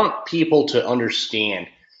I want people to understand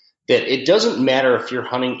that it doesn't matter if you're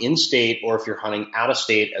hunting in state or if you're hunting out of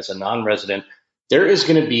state as a non-resident, there is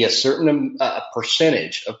going to be a certain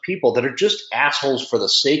percentage of people that are just assholes for the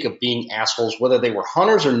sake of being assholes, whether they were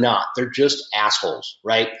hunters or not. They're just assholes,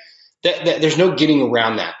 right? There's no getting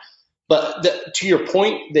around that. But to your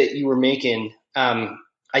point that you were making,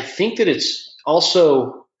 I think that it's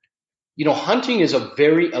also, hunting is a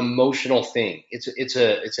very emotional thing. It's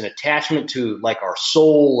an attachment to like our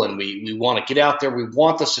soul, and we want to get out there. We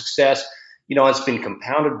want the success. It's been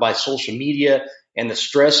compounded by social media and the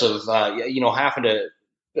stress of having to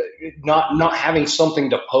not having something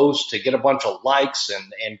to post to get a bunch of likes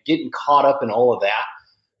and getting caught up in all of that.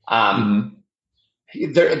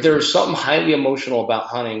 There's something highly emotional about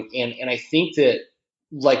hunting, and I think that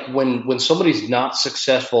like when somebody's not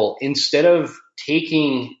successful, instead of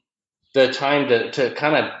taking the time to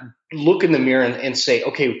kind of look in the mirror and say,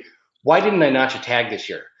 okay, why didn't I notch a tag this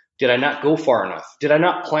year? Did I not go far enough? Did I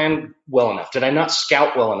not plan well enough? Did I not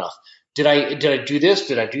scout well enough? Did I do this?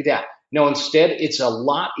 Did I do that? No, instead, it's a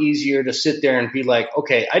lot easier to sit there and be like,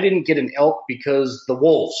 okay, I didn't get an elk because the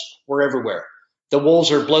wolves were everywhere. The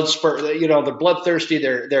wolves are they're bloodthirsty.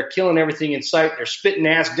 They're killing everything in sight. They're spitting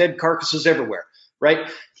ass, dead carcasses everywhere,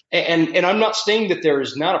 right? And I'm not saying that there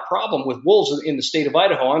is not a problem with wolves in the state of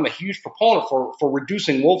Idaho. I'm a huge proponent for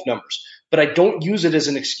reducing wolf numbers, but I don't use it as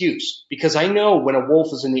an excuse because I know when a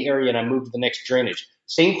wolf is in the area and I move to the next drainage.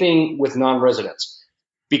 Same thing with non-residents.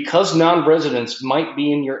 Because non-residents might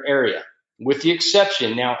be in your area, with the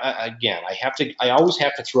exception. Now, again, I always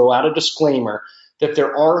have to throw out a disclaimer that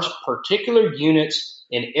there are particular units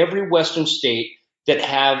in every Western state that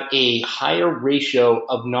have a higher ratio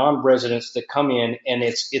of non-residents that come in, and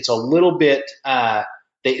it's a little bit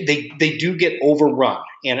they do get overrun,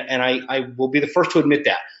 and I will be the first to admit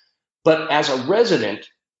that. But as a resident,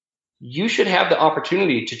 you should have the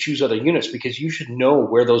opportunity to choose other units because you should know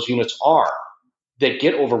where those units are that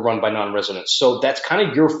get overrun by non-residents. So that's kind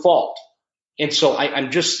of your fault. And so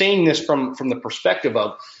I'm just saying this from the perspective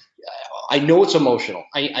of, I know it's emotional.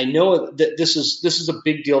 I know that this is a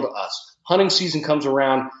big deal to us. Hunting season comes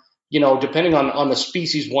around, depending on the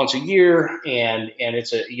species once a year, and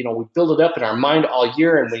it's we build it up in our mind all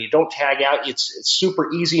year. And when you don't tag out, it's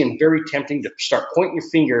super easy and very tempting to start pointing your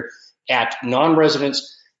finger at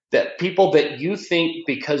non-residents, that people that you think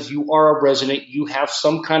because you are a resident, you have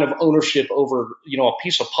some kind of ownership over, a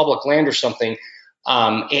piece of public land or something.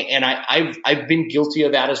 And I've been guilty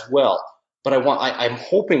of that as well. But I'm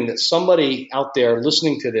hoping that somebody out there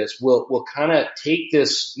listening to this will kind of take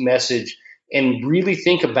this message and really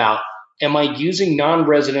think about, am I using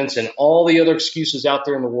non-residents and all the other excuses out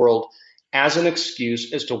there in the world as an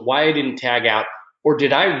excuse as to why I didn't tag out, or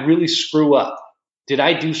did I really screw up? Did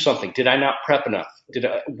I do something? Did I not prep enough?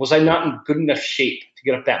 Was I not in good enough shape to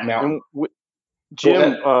get up that mountain?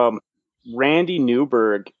 Jim, Randy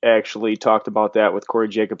Newberg actually talked about that with Corey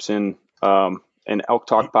Jacobson, an Elk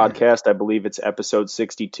Talk podcast. I believe it's episode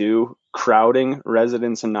 62, crowding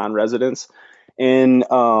residents and non-residents. And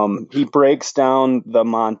he breaks down the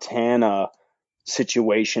Montana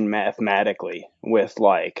situation mathematically with,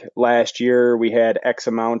 like, last year we had X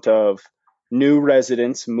amount of new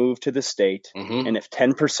residents move to the state. Mm-hmm. And if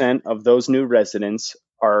 10% of those new residents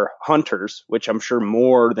are hunters, which I'm sure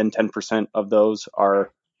more than 10% of those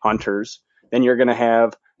are hunters, then you're going to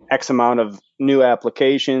have X amount of new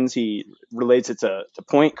applications. He relates it to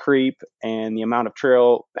point creep and the amount of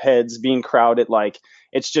trail heads being crowded. Like,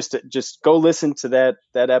 it's just go listen to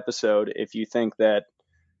that episode if you think that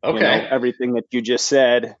everything that you just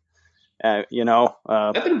said. I've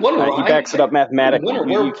been wondering. He backs it up mathematically.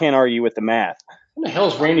 You can't argue with the math. What the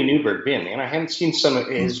hell's Randy Newberg been, man? I haven't seen some of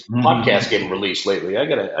his podcasts getting released lately. I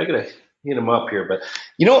gotta hit him up here. But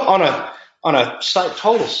on a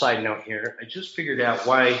total side note here, I just figured out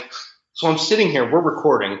why. So I'm sitting here, we're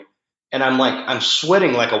recording, and I'm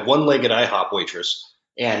sweating like a one-legged IHOP waitress.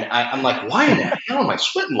 And I'm like, why in the hell am I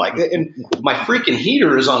sweating like that? And my freaking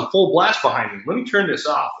heater is on full blast behind me. Let me turn this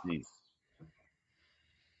off.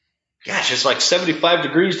 Gosh, it's like 75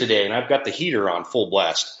 degrees today, and I've got the heater on full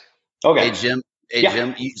blast. Okay. Jim,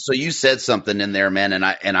 so you said something in there, man, and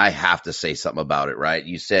I have to say something about it, right?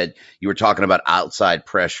 You said you were talking about outside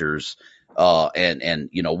pressures and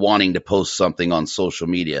wanting to post something on social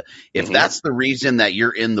media. If that's the reason that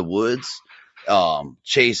you're in the woods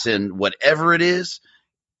chasing whatever it is,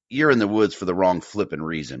 you're in the woods for the wrong flipping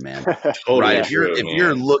reason, man. Totally right? True,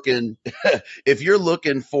 You're looking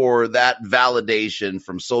for that validation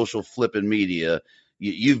from social flipping media,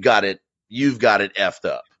 you've got it effed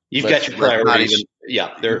up. You've got your priorities.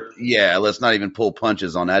 Let's not even pull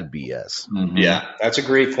punches on that BS. Mm-hmm. Yeah, that's a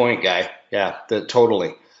great point, guy. Yeah,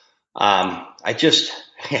 totally.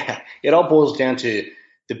 It all boils down to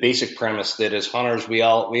the basic premise that as hunters, we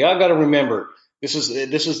all got to remember, this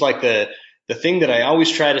is like the thing that I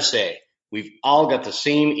always try to say. We've all got the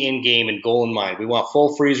same end game and goal in mind. We want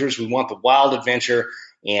full freezers. We want the wild adventure,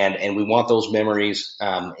 and we want those memories.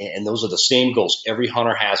 And those are the same goals. Every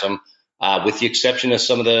hunter has them, with the exception of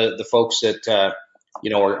some of the folks that are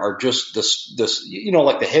just this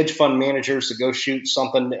like the hedge fund managers that go shoot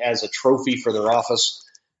something as a trophy for their office.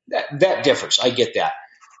 That differs. I get that.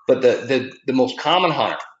 But the most common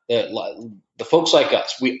hunter, the folks like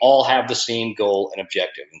us, we all have the same goal and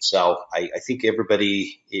objective. And so I think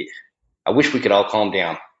everybody, I wish we could all calm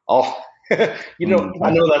down. I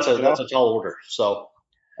know that's a tall order. So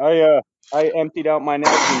I emptied out my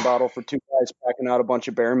Nalgene bottle for two guys packing out a bunch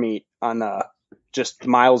of bear meat on just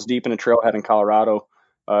miles deep in a trailhead in Colorado.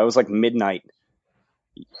 It was like midnight.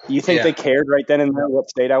 You think they cared right then and there what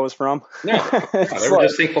state I was from? No, they were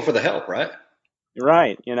just thankful for the help, right?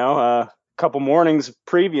 Right. A couple mornings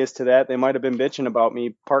previous to that, they might have been bitching about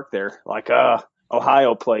me parked there, like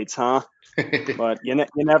Ohio plates, huh? But you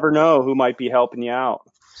never know who might be helping you out.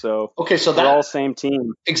 So we're all same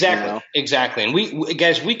team. Exactly, exactly. And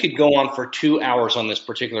we could go on for 2 hours on this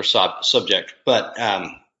particular subject, but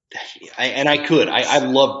I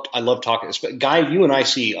love talking. Guy, you and I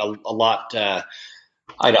see a lot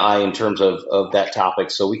eye to eye in terms of that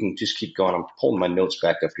topic, so we can just keep going. I'm pulling my notes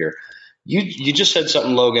back up here. You just said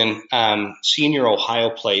something, Logan. Seeing your Ohio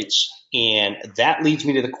plates, And that leads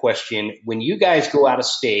me to the question, when you guys go out of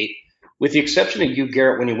state, with the exception of you,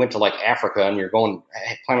 Garrett, when you went to like Africa and you're planning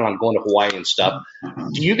on going to Hawaii and stuff,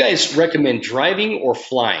 do you guys recommend driving or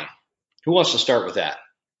flying? Who wants to start with that?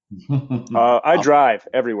 I drive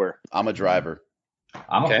everywhere. I'm a driver.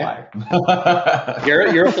 I'm a flyer.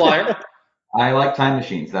 Garrett, you're a flyer. I like time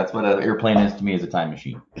machines. That's what an airplane is to me, is a time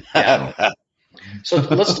machine. Yeah. So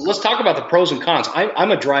let's talk about the pros and cons.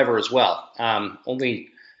 I'm a driver as well. Only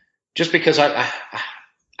just because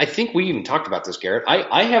I think we even talked about this, Garrett.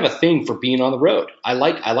 I have a thing for being on the road. I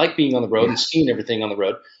like being on the road and seeing everything on the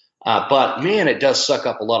road. But man, it does suck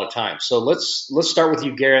up a lot of time. So let's start with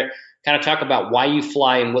you, Garrett. Kind of talk about why you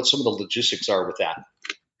fly and what some of the logistics are with that.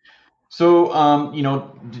 So, I'm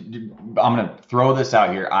going to throw this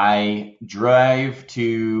out here. I drive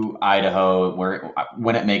to Idaho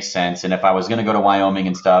when it makes sense. And if I was going to go to Wyoming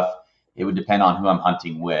and stuff, it would depend on who I'm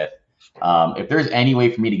hunting with. If there's any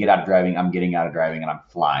way for me to get out of driving, I'm getting out of driving and I'm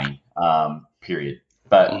flying, period.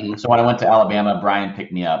 But So when I went to Alabama, Brian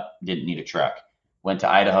picked me up, didn't need a truck. Went to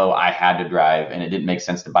Idaho, I had to drive, and it didn't make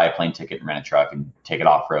sense to buy a plane ticket and rent a truck and take it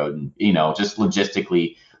off road. And, just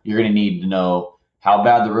logistically, you're going to need to know how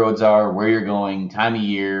bad the roads are, where you're going, time of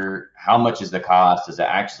year, how much is the cost? Does it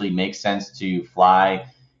actually make sense to fly?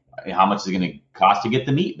 How much is it going to cost to get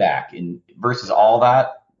the meat back? And versus all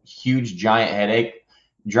that huge, giant headache,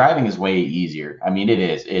 driving is way easier. I mean, it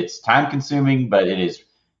is. It's time consuming, but it is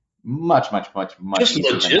much just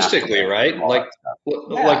logistically, right?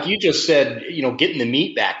 Like you just said, getting the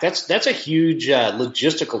meat back. That's a huge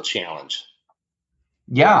logistical challenge.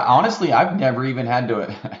 Yeah, honestly, I've never even had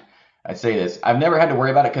to. I say this, I've never had to worry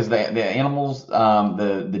about it because the animals,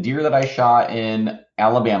 the deer that I shot in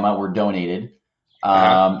Alabama were donated,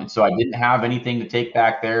 and so I didn't have anything to take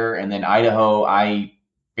back there. And then Idaho, I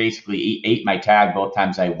basically ate my tag both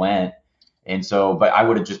times I went. And so, but I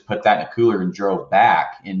would have just put that in a cooler and drove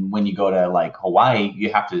back. And when you go to like Hawaii, you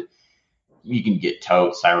can get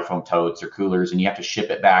totes, styrofoam totes or coolers, and you have to ship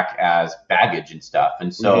it back as baggage and stuff.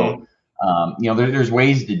 And so, there's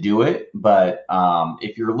ways to do it, but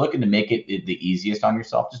if you're looking to make it the easiest on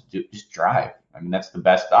yourself, just drive. I mean, that's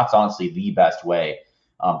honestly the best way.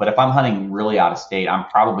 But if I'm hunting really out of state, I'm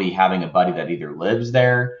probably having a buddy that either lives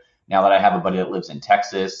there. Now that I have a buddy that lives in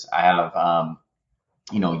Texas, I have,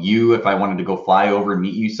 if I wanted to go fly over and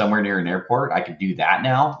meet you somewhere near an airport, I could do that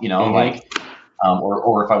now,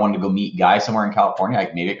 or if I wanted to go meet Guy somewhere in California,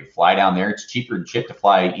 maybe I could fly down there. It's cheaper than shit to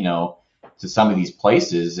fly, to some of these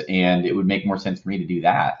places, and it would make more sense for me to do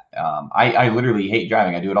that. I literally hate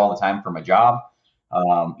driving. I do it all the time for my job. A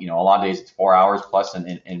lot of days it's 4 hours plus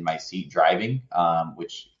in my seat driving,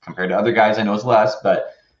 which compared to other guys I know is less,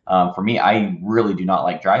 but for me, I really do not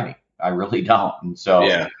like driving. I really don't. And so,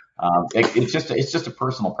 it's just a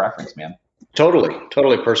personal preference, man. Totally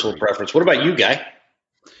personal preference. What about you, Guy?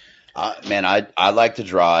 Man, I like to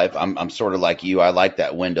drive. I'm sort of like you. I like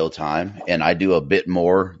that window time, and I do a bit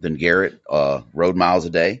more than Garrett, road miles a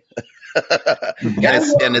day.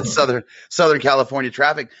 and it's Southern California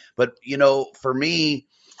traffic. But for me,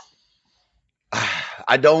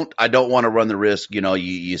 I don't want to run the risk.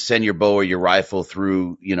 You send your bow or your rifle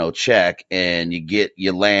through, check, and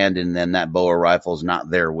you land, and then that bow or rifle is not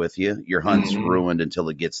there with you. Your hunt's ruined until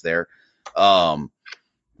it gets there.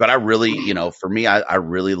 But I really, for me, I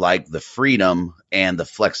really like the freedom and the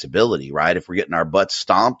flexibility, right? If we're getting our butts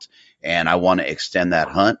stomped and I want to extend that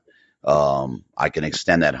hunt, I can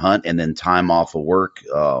extend that hunt, and then time off of work.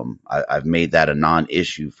 I've made that a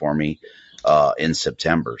non-issue for me in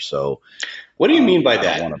September. So what do you mean by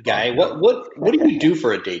that, Guy? What do you do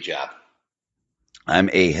for a day job? I'm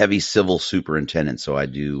a heavy civil superintendent, so I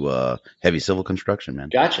do heavy civil construction, man.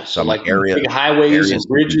 Gotcha. So like big highways and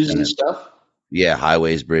bridges and stuff? Yeah,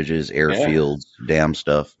 highways, bridges, airfields, dam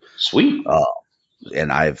stuff. Sweet. And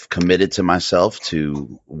I've committed to myself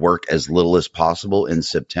to work as little as possible in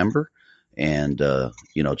September and,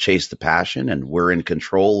 chase the passion. And we're in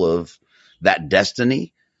control of that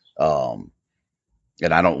destiny. And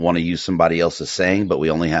I don't want to use somebody else's saying, but we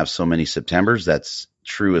only have so many Septembers. That's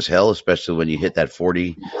true as hell, especially when you hit that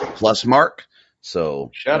 40 plus mark. So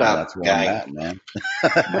shut up, that's where Guy. I'm at,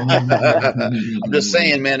 man. I'm just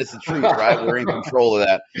saying, man, it's the truth, right? We're in control of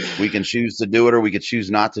that. We can choose to do it or we could choose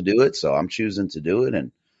not to do it. So I'm choosing to do it.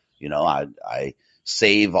 And, I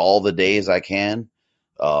save all the days I can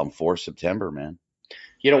for September, man.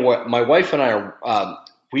 You know what? My wife and I are,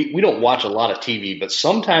 we don't watch a lot of TV, but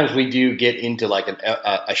sometimes we do get into like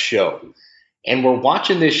a show. And we're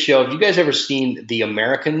watching this show. Have you guys ever seen The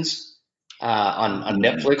Americans? On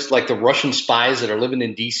Netflix, like the Russian spies that are living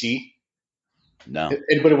in DC. No.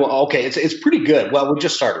 Anybody? Okay, it's pretty good. Well, we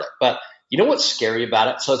just started it, but You know what's scary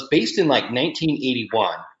about it? So it's based in like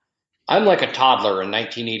 1981. I'm like a toddler in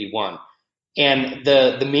 1981. And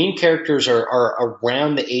the main characters are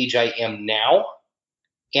around the age I am now.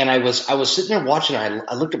 And I was sitting there watching.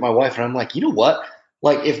 I looked at my wife and I'm like, you know what?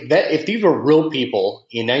 Like if these were real people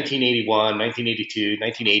in 1981, 1982,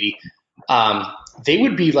 1980, they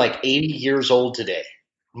would be like 80 years old today.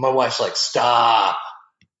 My wife's like, stop.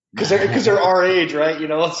 Because they're our age, right? You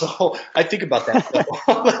know, so I think about that stuff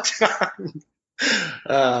all the time.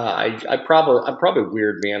 I'm probably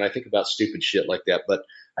weird, man. I think about stupid shit like that. But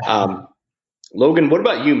Logan, what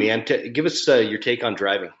about you, man? Give us your take on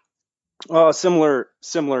driving. Similar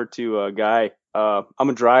to Guy. I'm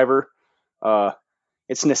a driver.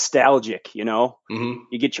 It's nostalgic, you know. Mm-hmm.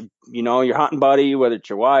 You get your hunting buddy, whether it's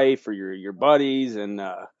your wife or your buddies, and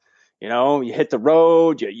you hit the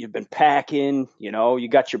road. You've been packing. You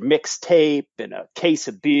got your mixtape and a case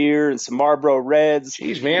of beer and some Marlboro Reds.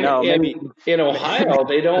 Jeez, man. In Ohio,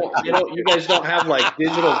 they don't. You guys don't have like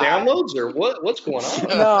digital downloads or what's going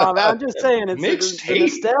on? No, I'm just saying it's the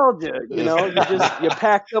nostalgia. You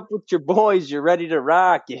packed up with your boys. You're ready to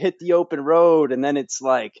rock. You hit the open road, and then it's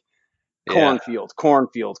like cornfield.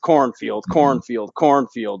 It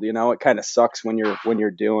kind of sucks when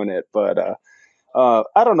you're doing it, but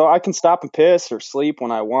I don't know. I can stop and piss or sleep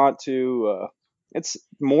when I want to. It's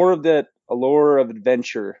more of that allure of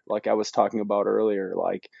adventure, like I was talking about earlier.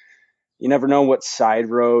 Like, you never know what side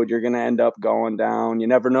road you're gonna end up going down. You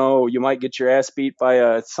never know. You might get your ass beat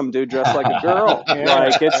by some dude dressed like a girl.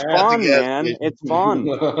 Like, it's fun, man. It's fun.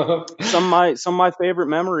 Some of my favorite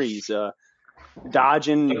memories.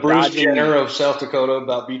 Dodging Jenner of South Dakota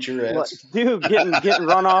about beat your ass. Dude, getting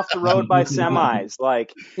run off the road by semis.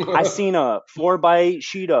 Like, I seen a 4x8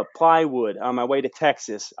 sheet of plywood on my way to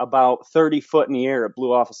Texas, about 30 foot in the air. It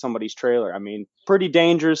blew off of somebody's trailer. I mean, pretty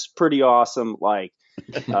dangerous, pretty awesome. Like,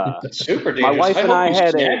 super dangerous. My wife and I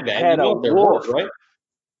had a wolf. Right?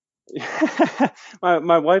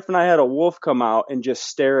 my wife and I had a wolf come out and just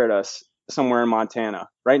stare at us somewhere in Montana,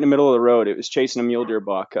 right in the middle of the road. It was chasing a mule deer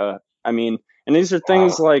buck. And these are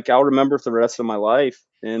things like I'll remember for the rest of my life.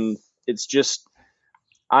 And it's just,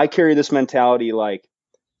 I carry this mentality, like,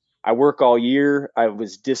 I work all year. I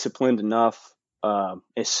was disciplined enough.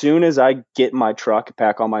 As soon as I get in my truck,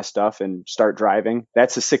 pack all my stuff and start driving,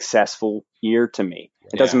 that's a successful year to me.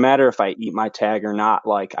 It doesn't matter if I eat my tag or not.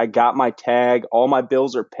 Like, I got my tag, all my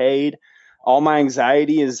bills are paid. All my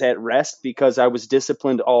anxiety is at rest because I was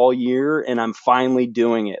disciplined all year and I'm finally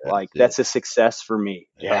doing it. That's a success for me.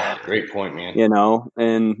 Yeah, great point, man.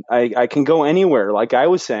 And I can go anywhere. Like I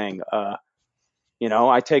was saying,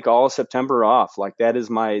 I take all of September off. Like, that is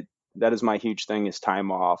my huge thing, is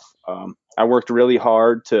time off. I worked really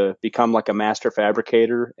hard to become like a master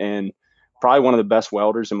fabricator and probably one of the best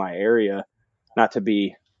welders in my area. Not to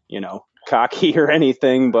be, cocky or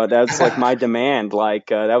anything, but that's like my demand. Like,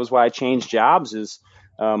 that was why I changed jobs. Is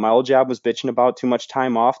my old job was bitching about too much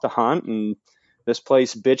time off to hunt, and this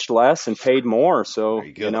place bitched less and paid more. So,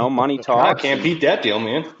 money talks. I can't beat that deal,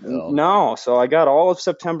 man. No. So I got all of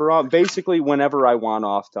September off, basically whenever I want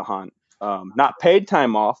off to hunt. Not paid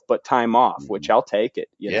time off, but time off, which I'll take it.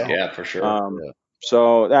 Yeah, for sure.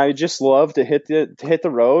 So I just love to hit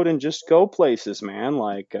the road and just go places, man.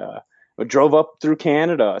 Like, I drove up through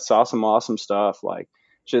Canada, saw some awesome stuff. Like,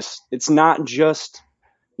 it's not just,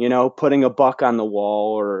 putting a buck on the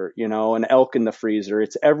wall or, an elk in the freezer.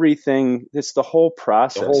 It's everything. It's the whole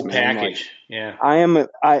process. The whole man. package.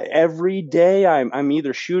 Every day I'm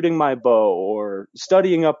either shooting my bow or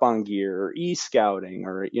studying up on gear or eScouting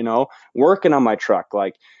or, working on my truck.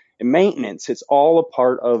 Like, maintenance, it's all a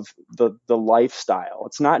part of the lifestyle.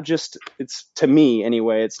 It's not just, to me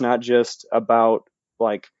anyway, it's not just about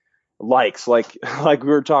likes, like we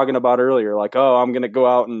were talking about earlier, like, oh, I'm gonna go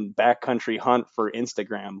out and backcountry hunt for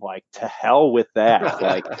Instagram. Like, to hell with that.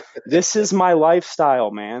 Like, this is my lifestyle,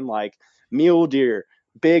 man. Like, mule deer,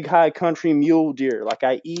 big high country mule deer. Like,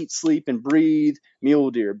 I eat, sleep, and breathe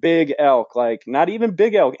mule deer. Big elk, like, not even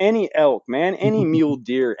big elk, any elk, man, any mule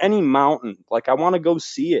deer, any mountain. Like, I want to go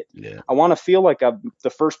see it. I want to feel like I'm the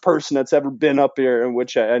first person that's ever been up here,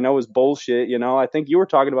 which I know is bullshit. I think you were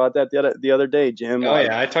talking about that the other day, Jim. Oh,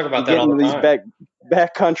 yeah, I talk about that all the time. These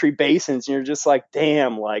backcountry basins, and you're just like,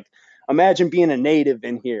 damn, like, imagine being a native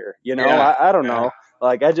in here. I don't know.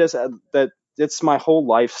 Like, it's my whole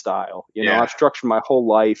lifestyle. I've structured my whole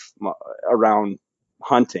life around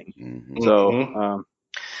hunting. Mm-hmm. So,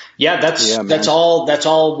 that's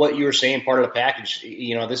all what you were saying. Part of the package.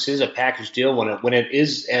 This is a package deal. When hunting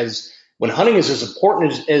is as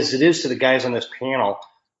important as it is to the guys on this panel.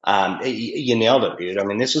 You nailed it, dude. I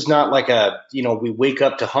mean, this is not like we wake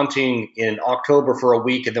up to hunting in October for a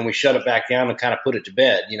week and then we shut it back down and kind of put it to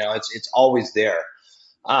bed. It's always there.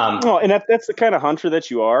 And that's the kind of hunter that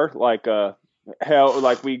you are. Like,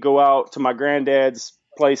 like we go out to my granddad's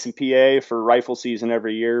place in PA for rifle season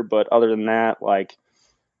every year. But other than that, like,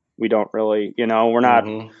 we don't really, we're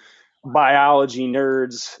not biology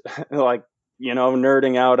nerds, like,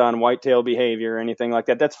 nerding out on whitetail behavior or anything like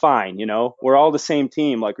that. That's fine. We're all the same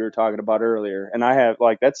team, like we were talking about earlier. And I have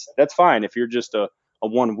that's fine if you're just a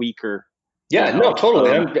 1 weeker. Yeah, no,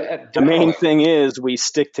 totally. The main thing is we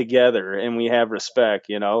stick together and we have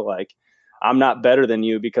respect, like I'm not better than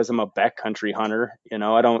you because I'm a backcountry hunter.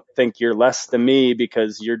 I don't think you're less than me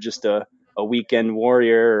because you're just a weekend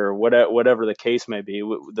warrior or whatever the case may be.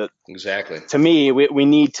 Exactly. To me, we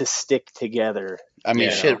need to stick together. I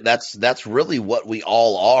mean, shit, that's really what we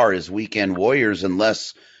all are, is weekend warriors,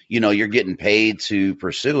 unless, you're getting paid to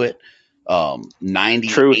pursue it.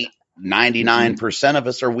 99% of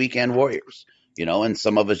us are weekend warriors, and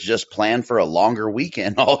some of us just plan for a longer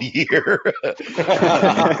weekend all year.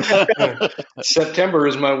 September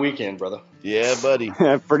is my weekend, brother. Yeah, buddy.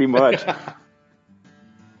 Pretty much.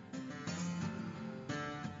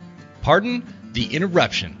 Pardon the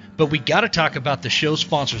interruption, but we got to talk about the show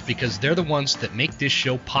sponsors because they're the ones that make this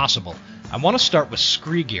show possible. I want to start with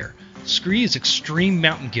Scree Gear. Scree is extreme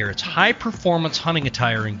mountain gear. It's high-performance hunting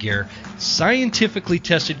attire and gear, scientifically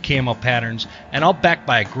tested camo patterns, and all backed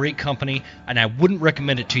by a great company, and I wouldn't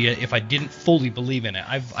recommend it to you if I didn't fully believe in it.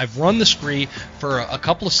 I've run the Scree for a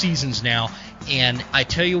couple of seasons now, and I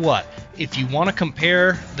tell you what, if you want to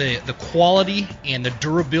compare the quality and the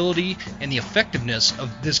durability and the effectiveness of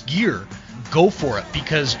this gear, go for it,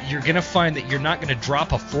 because you're going to find that you're not going to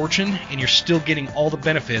drop a fortune and you're still getting all the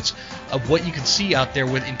benefits of what you can see out there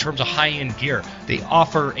in terms of high-end gear. They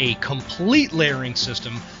offer a complete layering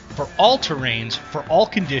system for all terrains, for all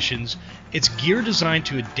conditions. It's gear designed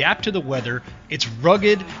to adapt to the weather. It's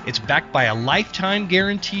rugged. It's backed by a lifetime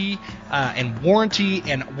guarantee and warranty.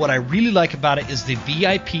 And what I really like about it is the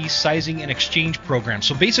VIP sizing and exchange program.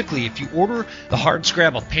 So basically, if you order the hard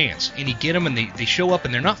scrabble pants and you get them and they show up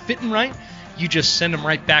and they're not fitting right, you just send them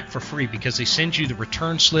right back for free, because they send you the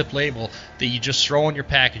return slip label that you just throw on your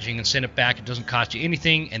packaging and send it back. It doesn't cost you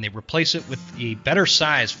anything, and they replace it with a better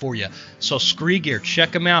size for you. So Scree Gear,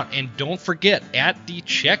 check them out. And don't forget, at the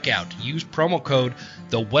checkout, use promo code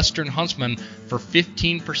The Western Huntsman for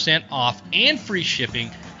 15% off and free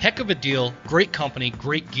shipping. Heck of a deal. Great company,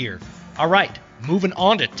 great gear. All right, moving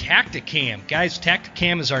on to Tacticam. Guys,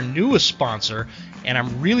 Tacticam is our newest sponsor, and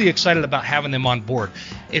I'm really excited about having them on board.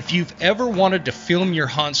 If you've ever wanted to film your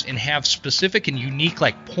hunts and have specific and unique,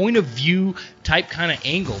 like, point of view type kind of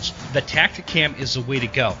angles, the Tacticam is the way to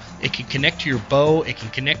go. It can connect to your bow, it can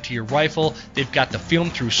connect to your rifle. They've got the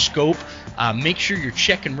film through scope. Make sure you're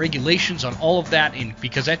checking regulations on all of that,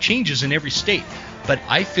 because that changes in every state. But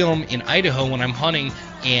I film in Idaho when I'm hunting,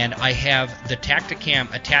 and I have the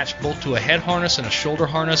Tacticam attached both to a head harness and a shoulder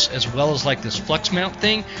harness, as well as like this flex mount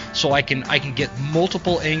thing, so I can get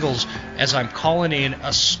multiple angles as I'm calling in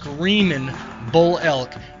a screaming bull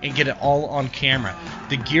elk and get it all on camera.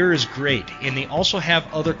 The gear is great, and they also have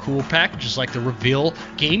other cool packages like the Reveal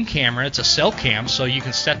game camera. It's a cell cam, so you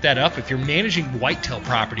can set that up if you're managing whitetail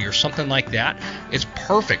property or something like that. It's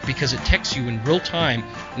perfect because it texts you in real time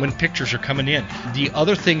when pictures are coming in. The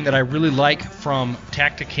other thing that I really like from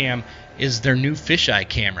Tacticam is their new fisheye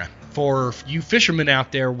camera. For you fishermen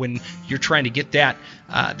out there, when you're trying to get that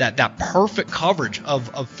perfect coverage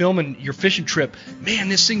of filming your fishing trip, man,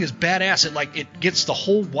 this thing is badass. It gets the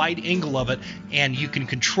whole wide angle of it, and you can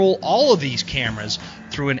control all of these cameras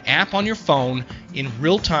through an app on your phone in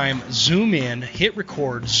real time. Zoom in, hit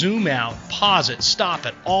record, zoom out, pause it, stop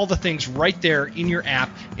it, all the things right there in your app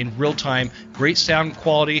in real time. Great sound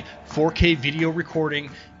quality, 4K video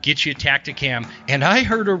recording. Get you a Tacticam. And I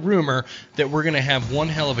heard a rumor that we're going to have one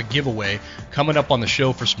hell of a giveaway coming up on the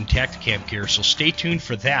show for some Tacticam gear, so stay tuned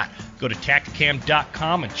for that. Go to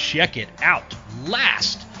Tacticam.com and check it out.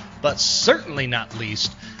 Last, but certainly not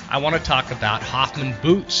least, I want to talk about Hoffman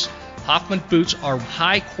boots. Hoffman boots are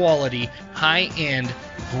high-quality, high-end,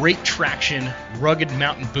 great traction, rugged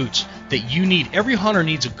mountain boots that you need. Every hunter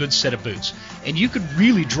needs a good set of boots, and you could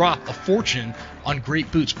really drop a fortune on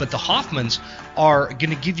great boots, but the Hoffmans are going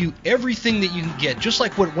to give you everything that you can get, just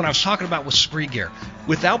like when I was talking about with Scree Gear,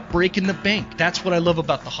 without breaking the bank. That's what I love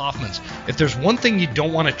about the Hoffmans. If there's one thing you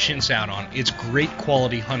don't want to chintz out on, it's great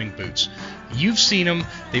quality hunting boots. You've seen them.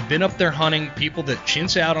 They've been up there hunting, people that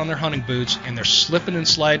chintz out on their hunting boots, and they're slipping and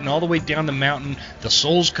sliding all the way down the mountain. The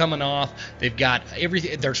sole's coming off. They've got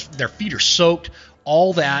everything. Their feet are soaked.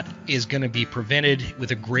 All that is going to be prevented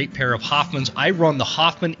with a great pair of Hoffmans. I run the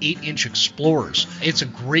Hoffman 8-inch Explorers. It's a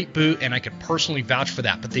great boot, and I could personally vouch for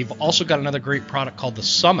that. But they've also got another great product called the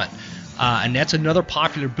Summit, and that's another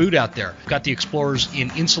popular boot out there. We've got the Explorers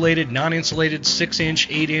in insulated, non-insulated, 6-inch,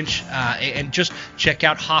 8-inch, and just check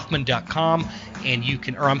out Hoffman.com, and you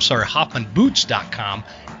can, Hoffmanboots.com.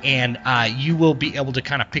 And you will be able to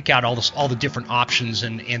kind of pick out all the different options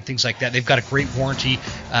and things like that. They've got a great warranty,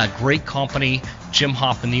 great company. Jim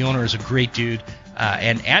Hoffman, the owner, is a great dude.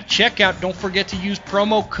 And at checkout, don't forget to use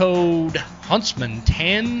promo code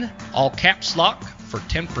Huntsman10, all caps lock, for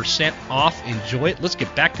 10% off. Enjoy it. Let's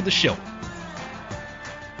get back to the show.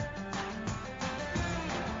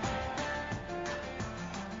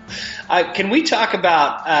 Can we talk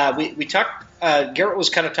about we talked. Garrett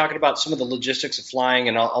was kind of talking about some of the logistics of flying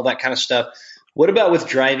and all that kind of stuff. What about with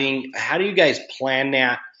driving? How do you guys plan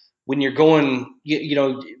that when you're going?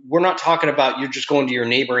 We're not talking about you're just going to your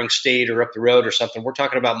neighboring state or up the road or something. We're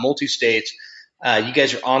talking about multi-states. You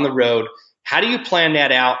guys are on the road. How do you plan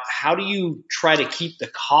that out? How do you try to keep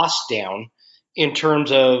the cost down in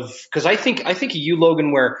terms of, because I think of you,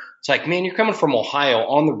 Logan, where it's like, man, you're coming from Ohio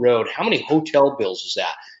on the road. How many hotel bills is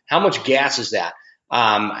that? How much gas is that?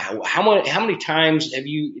 How many times did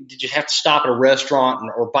you have to stop at a restaurant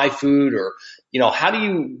or buy food, or how do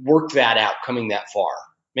you work that out coming that far?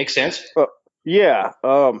 Make sense? Yeah.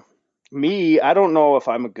 Me, I don't know if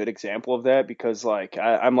I'm a good example of that because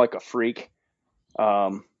I'm like a freak.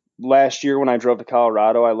 Last year when I drove to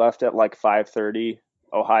Colorado, I left at like 5:30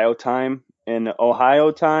 Ohio time. In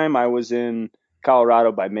Ohio time, I was in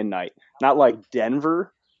Colorado by midnight. Not like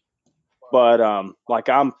Denver. But I'm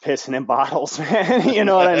pissing in bottles, man. You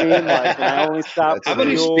know what I mean? I only stopped. How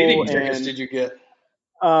many speeding tickets did you get?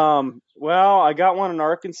 Well, I got one in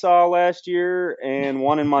Arkansas last year and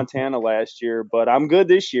one in Montana last year, but I'm good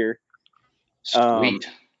this year. Sweet.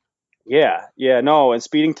 No, and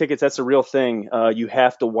speeding tickets, that's a real thing. You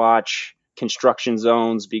have to watch construction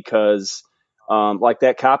zones because,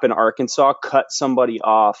 that cop in Arkansas cut somebody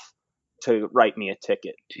off to write me a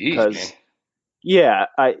ticket. Jeez, man. Yeah,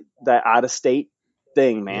 that out of state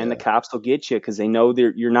thing, man. Yeah. The cops will get you because they know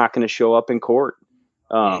you're not going to show up in court.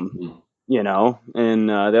 So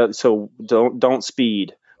don't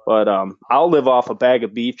speed. But I'll live off a bag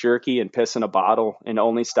of beef jerky and piss in a bottle and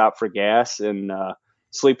only stop for gas and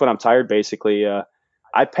sleep when I'm tired. Basically,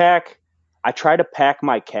 I try to pack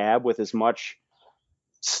my cab with as much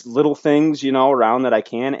little things around that I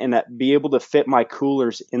can, and that be able to fit my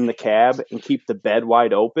coolers in the cab and keep the bed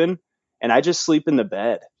wide open. And I just sleep in the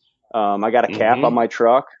bed. I got a cap on my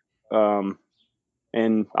truck,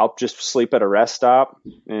 and I'll just sleep at a rest stop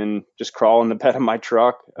and just crawl in the bed of my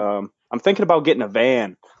truck. I'm thinking about getting a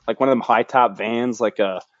van, like one of them high top vans, like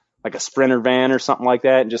a Sprinter van or something like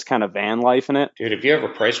that, and just kind of van life in it. Dude, have you ever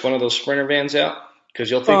priced one of those Sprinter vans out?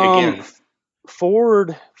 Because you'll think again.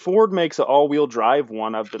 Ford makes an all-wheel drive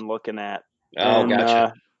one I've been looking at. Oh,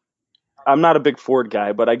 gotcha. I'm not a big Ford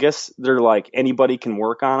guy, but I guess they're like anybody can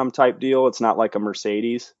work on them type deal. It's not like a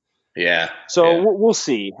Mercedes. Yeah. So we'll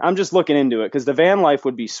see. I'm just looking into it because the van life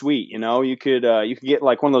would be sweet. You could get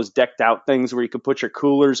like one of those decked out things where you could put your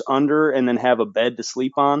coolers under and then have a bed to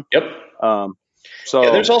sleep on. Yep.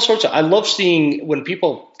 So there's all sorts of. I love seeing when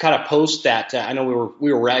people kind of post that. I know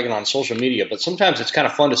we were ragging on social media, but sometimes it's kind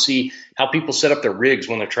of fun to see how people set up their rigs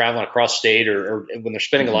when they're traveling across state or when they're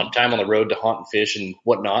spending a lot of time on the road to hunt and fish and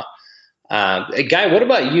whatnot. Guy, what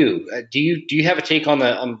about you? Do you have a take on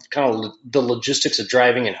kind of the logistics of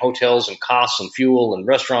driving and hotels and costs and fuel and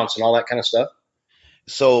restaurants and all that kind of stuff?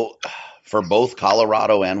 So for both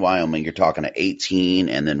Colorado and Wyoming, you're talking an 18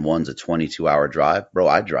 and then one's a 22-hour drive. Bro,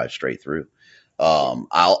 I drive straight through.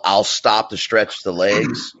 I'll stop to stretch the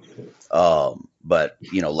legs. But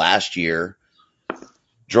last year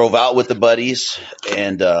drove out with the buddies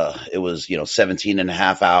and, it was, 17 and a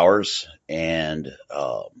half hours and,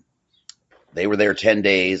 they were there 10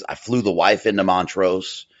 days. I flew the wife into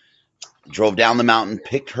Montrose, drove down the mountain,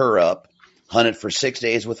 picked her up, hunted for 6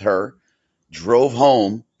 days with her, drove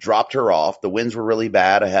home, dropped her off. The winds were really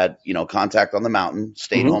bad. I had, contact on the mountain,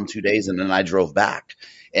 stayed home 2 days, and then I drove back.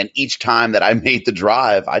 And each time that I made the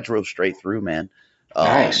drive, I drove straight through, man.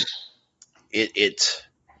 Nice.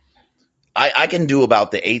 I can do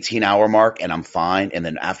about the 18-hour mark, and I'm fine. And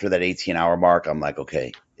then after that 18-hour mark, I'm like,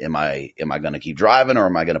 okay, am I going to keep driving, or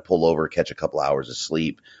am I going to pull over, catch a couple hours of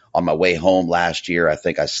sleep? On my way home last year, I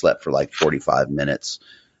think I slept for like 45 minutes.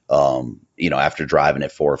 After driving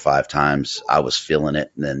it 4 or 5 times, I was feeling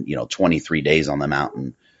it. And then, 23 days on the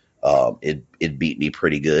mountain, it beat me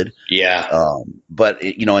pretty good. Yeah. But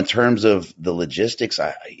in terms of the logistics,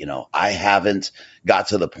 I haven't got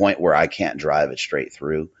to the point where I can't drive it straight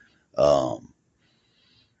through.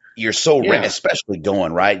 You're so, especially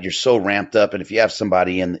going, right? You're so ramped up. And if you have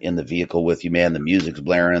somebody in the vehicle with you, man, the music's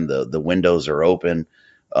blaring, the windows are open.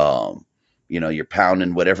 You're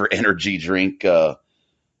pounding whatever energy drink,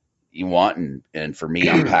 you want. And for me,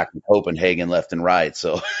 I'm packing Copenhagen left and right.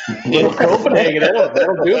 So Copenhagen,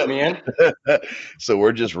 that'll do it, man. So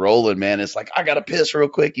we're just rolling, man. It's like, I got to piss real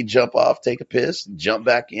quick. You jump off, take a piss, jump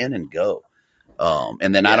back in and go.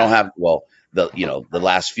 And then I don't have, the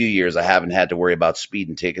last few years I haven't had to worry about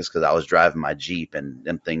speeding tickets because I was driving my Jeep and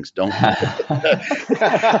them things don't.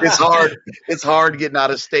 It's hard getting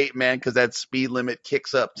out of state, man, because that speed limit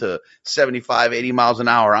kicks up to 75, 80 miles an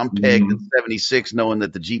hour. I'm pegged at 76, knowing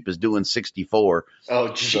that the Jeep is doing 64. Oh,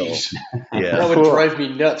 jeez. So, yeah. That would drive me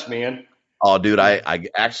nuts, man. Oh, dude, I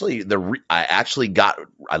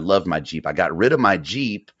love my Jeep. I got rid of my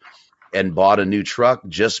Jeep and bought a new truck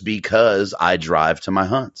just because I drive to my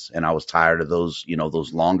hunts, and I was tired of those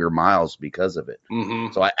longer miles because of it.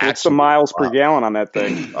 Mm-hmm. So What's some miles per gallon on that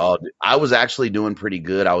thing? Oh, I was actually doing pretty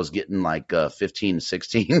good. I was getting like 15 to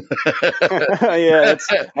 16. Yeah,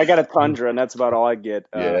 I got a Tundra, and that's about all I get.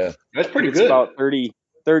 Yeah, that's pretty it's good. About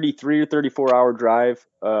 33 or 34 hour drive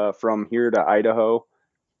from here to Idaho.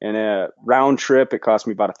 And a round trip, it cost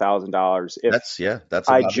me about $1,000. That's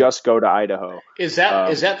I just go to Idaho. Is that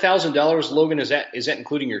 $1,000, Logan? Is that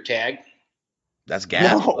including your tag? That's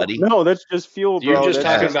gas, buddy. No, that's just fuel, bro. You're just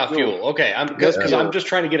talking about fuel. Okay, because I'm just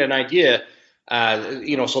trying to get an idea,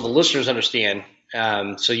 so the listeners understand.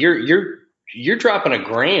 So you're dropping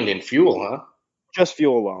 $1,000 in fuel, huh? Just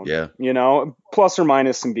fuel alone. Yeah. Plus or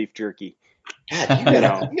minus some beef jerky. God, you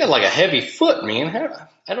got like a heavy foot, man.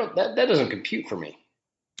 That doesn't compute for me.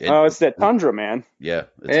 It's that Tundra, man. Yeah,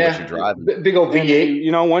 it's what you're driving. Big old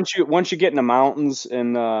V8. And, once you get in the mountains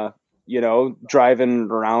and driving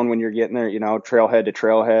around when you're getting there, trailhead to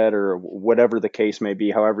trailhead or whatever the case may be,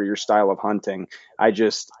 however your style of hunting, I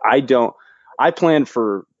plan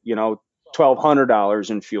for $1,200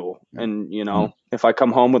 in fuel, and if I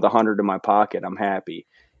come home with $100 in my pocket, I'm happy.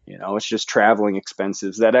 It's just traveling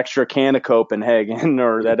expenses. That extra can of Copenhagen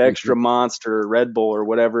or that extra Monster, Red Bull, or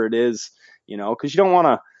whatever it is. Because you don't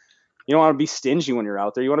want to be stingy when you're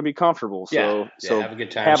out there. You want to be comfortable. So have a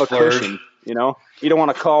good time. Have a cushion. You don't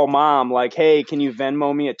want to call mom like, hey, can you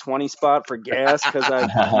Venmo me a 20 spot for gas because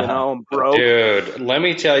I'm broke. Dude, let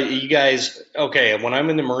me tell you guys. Okay, when I'm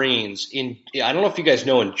in the Marines, I don't know if you guys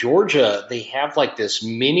know, in Georgia they have like this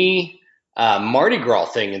mini Mardi Gras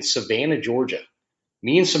thing in Savannah, Georgia.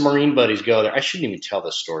 Me and some Marine buddies go there. I shouldn't even tell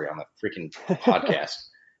this story on the freaking podcast.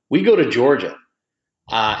 We go to Georgia.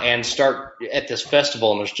 And start at this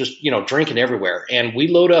festival, and there's just, drinking everywhere. And we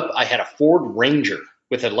load up. I had a Ford Ranger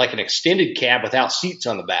with an extended cab without seats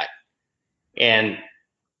on the back. And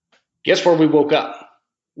guess where we woke up?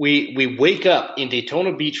 We wake up in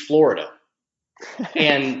Daytona Beach, Florida.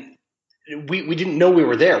 And we didn't know we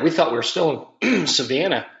were there. We thought we were still in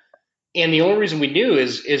Savannah. And the only reason we knew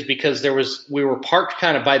is because we were parked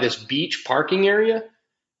kind of by this beach parking area.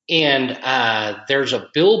 And there's a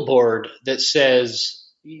billboard that says,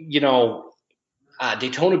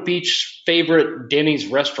 Daytona Beach favorite Denny's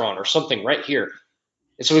restaurant or something right here.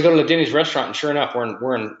 And so we go to the Denny's restaurant, and sure enough,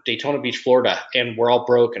 we're in Daytona Beach, Florida, and we're all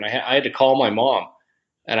broke. And I had to call my mom,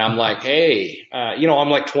 and I'm like, hey, I'm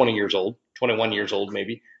like 21 years old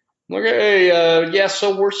maybe. I'm like, hey,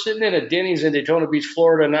 so we're sitting in a Denny's in Daytona Beach,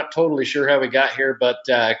 Florida. Not totally sure how we got here, but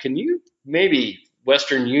can you maybe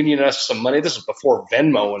Western Union us some money? This is before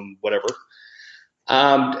Venmo and whatever.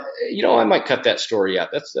 I might cut that story out.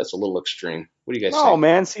 That's a little extreme. What do you guys think? Oh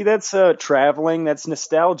man, see, that's traveling. That's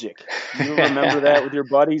nostalgic. You remember that with your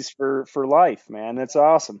buddies for life, man. That's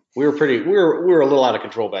awesome. We were a little out of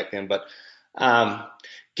control back then, but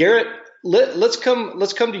Garrett, let's come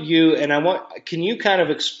to you, and can you kind of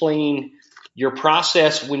explain your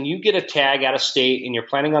process when you get a tag out of state and you're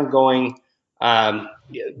planning on going?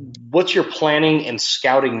 What's your planning and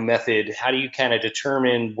scouting method? How do you kind of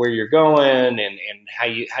determine where you're going, and how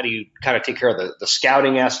do you kind of take care of the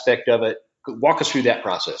scouting aspect of it? Walk us through that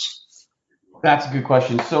process. That's a good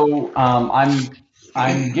question. So I'm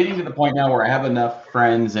getting to the point now where I have enough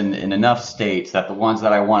friends in enough states that the ones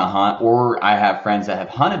that I want to hunt, or I have friends that have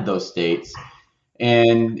hunted those states,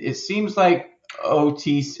 and it seems like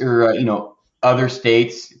OTs or other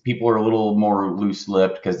states, people are a little more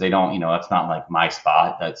loose-lipped because they don't, that's not like my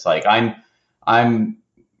spot. That's like I'm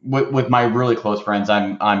with my really close friends.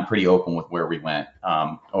 I'm pretty open with where we went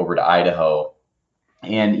over to Idaho,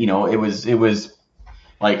 and it was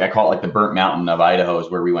like I call it like the burnt mountain of Idaho is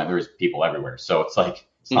where we went. There was people everywhere. So it's like,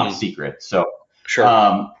 it's not a secret. So, Sure.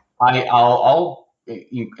 I'll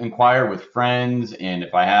inquire with friends. And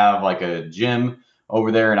if I have like a gym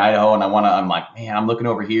over there in Idaho and I'm like, man, I'm looking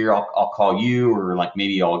over here, I'll call you, or like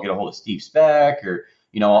maybe I'll get a hold of Steve Speck, or,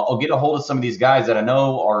 I'll get a hold of some of these guys that I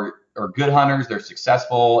know are good hunters. They're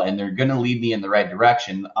successful and they're going to lead me in the right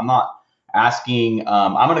direction. I'm not asking,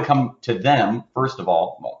 I'm going to come to them. First of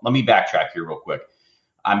all, well, let me backtrack here real quick.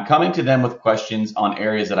 I'm coming to them with questions on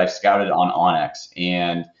areas that I've scouted on onX,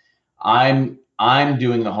 and I'm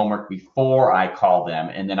doing the homework before I call them,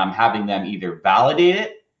 and then I'm having them either validate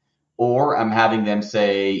it or I'm having them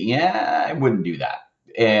say, yeah, I wouldn't do that.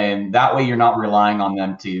 And that way you're not relying on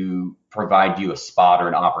them to provide you a spot or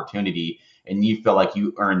an opportunity, and you feel like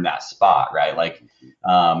you earned that spot, right? Like,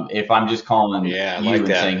 if I'm just calling you and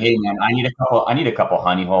saying, hey man, I need a couple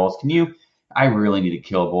honey holes. I really need a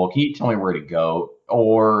kill bull. Can you tell me where to go?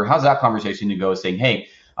 Or how's that conversation to go, saying, hey,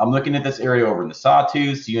 I'm looking at this area over in the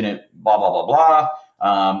Sawtooth unit, blah, blah, blah, blah.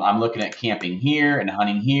 I'm looking at camping here and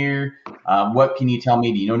hunting here. What can you tell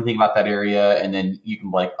me? Do you know anything about that area? And then you can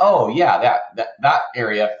be like, oh yeah, that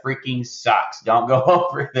area freaking sucks. Don't go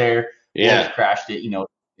over there. Yeah. Wolves crashed it.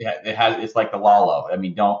 It's like the Lalo. I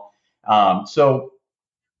mean, don't. So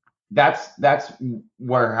that's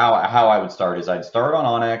where how I would start is I'd start on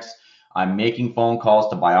onX. I'm making phone calls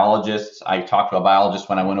to biologists. I talked to a biologist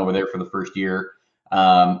when I went over there for the first year.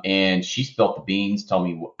 And she spilled the beans, told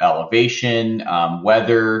me elevation,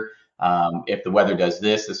 weather. If the weather does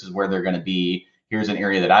this is where they're going to be. Here's an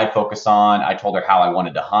area that I'd focus on. I told her how I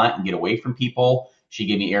wanted to hunt and get away from people. She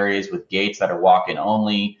gave me areas with gates that are walk-in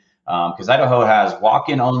only. Because Idaho has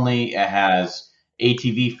walk-in only. It has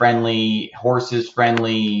ATV friendly, horses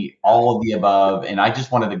friendly, all of the above. And I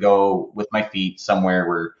just wanted to go with my feet somewhere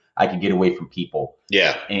where I could get away from people.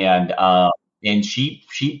 Yeah. And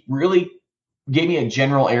she really gave me a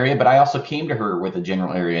general area, but I also came to her with a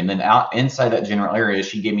general area. And then out inside that general area,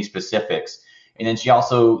 she gave me specifics. And then she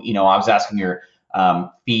also, I was asking her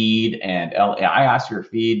feed, and I asked her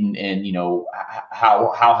feed and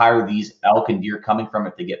how high are these elk and deer coming from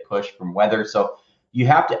if they get pushed from weather. So you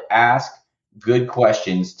have to ask good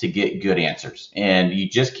questions to get good answers. And you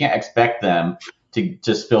just can't expect them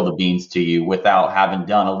to spill the beans to you without having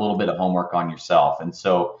done a little bit of homework on yourself. And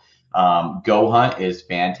so Go Hunt is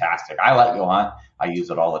fantastic. I like Go Hunt. I use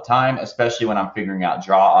it all the time, especially when I'm figuring out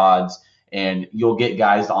draw odds. And you'll get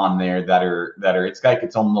guys on there that are it's like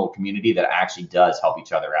its own little community that actually does help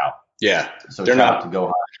each other out. Yeah. So they're not to Go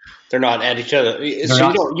Hunt. They're not at each other.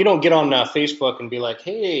 So you don't get on Facebook and be like,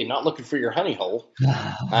 hey, not looking for your honey hole.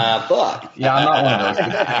 But yeah, I'm not one of those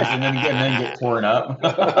guys. and then get torn up.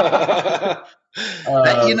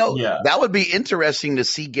 That would be interesting to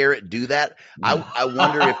see Garrett do that. I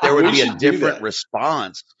wonder if there would be a different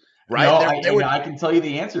response, right? No, I can tell you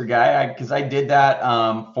the answer, guy, because I did that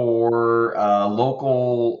for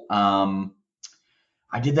local.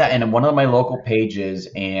 I did that in one of my local pages,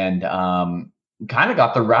 and kind of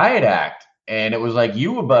got the riot act. And it was like,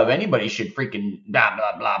 you above anybody should freaking blah,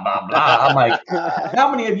 blah, blah, blah, blah. I'm like, how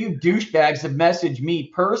many of you douchebags have messaged me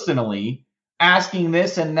personally asking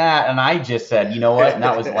this and that? And I just said, you know what? And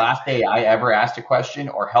that was the last day I ever asked a question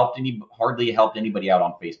or hardly helped anybody out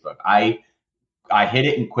on Facebook. I hit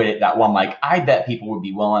it and quit it. That one, like, I bet people would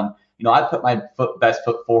be willing. I put my best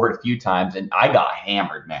foot forward a few times, and I got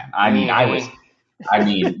hammered, man. I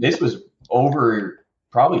mean, this was over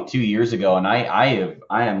probably 2 years ago, and I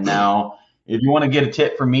am now. If you want to get a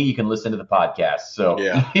tip from me, you can listen to the podcast. So,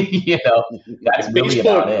 that's really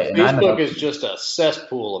about it. Facebook is just a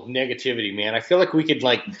cesspool of negativity, man. I feel like we could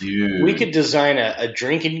design a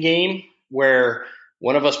drinking game where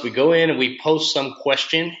one of us, we go in and we post some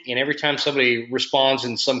question, and every time somebody responds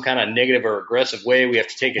in some kind of negative or aggressive way, we have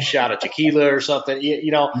to take a shot of tequila or something. You'd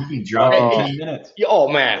be drunk in 10 minutes. Oh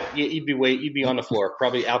man, you'd be on the floor,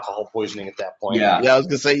 probably alcohol poisoning at that point. Yeah, I was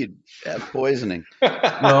gonna say you'd have poisoning.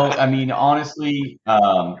 Well, I mean, honestly,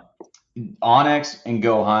 onX and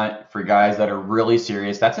Go Hunt, for guys that are really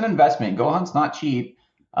serious, that's an investment. Go Hunt's not cheap,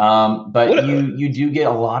 but you do get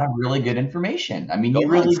a lot of really good information. I mean, you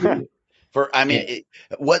really do.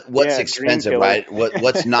 What's expensive, right?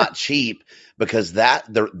 What's not cheap, because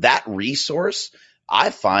that resource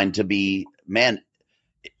I find to be, man,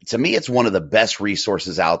 to me, it's one of the best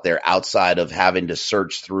resources out there outside of having to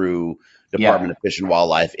search through Department of Fish and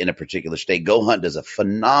Wildlife in a particular state. Go Hunt does a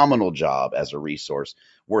phenomenal job as a resource,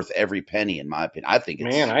 worth every penny, in my opinion. I think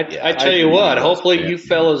it's, man, I tell you what, hopefully you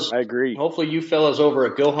fellas, I agree. Hopefully you fellas over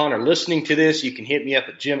at Go Hunt are listening to this. You can hit me up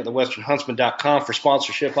at jim@thewesternhuntsman.com for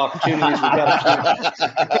sponsorship opportunities. We've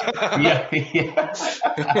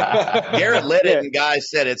got Garrett led it and Guy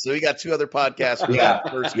said it, so we got 2 other podcasts. So,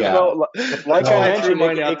 like I mentioned,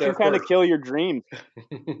 it can kind of kill your dreams.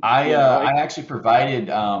 I actually provided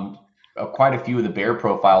quite a few of the bear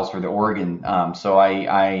profiles for the Oregon. So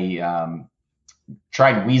I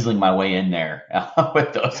tried weaseling my way in there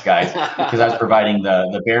with those guys because I was providing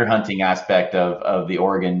the bear hunting aspect of the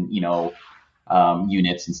Oregon,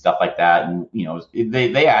 units and stuff like that. And,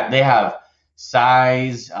 they have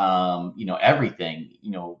size, everything,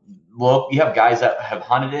 look, you have guys that have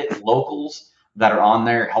hunted it, locals that are on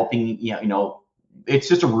there helping, it's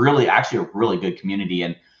just a really good community.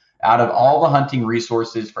 And out of all the hunting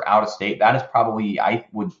resources for out of state, that is I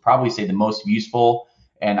would probably say the most useful.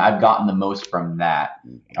 And I've gotten the most from that.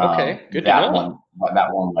 Okay, good that to know.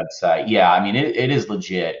 That one website. Yeah, I mean, it is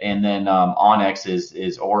legit. And then Onyx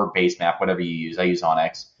is or Basemap, whatever you use. I use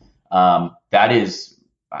Onyx. That is,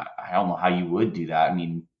 I don't know how you would do that. I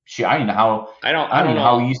mean, I don't know how. I don't know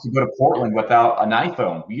how we used to go to Portland without an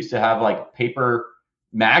iPhone. We used to have like paper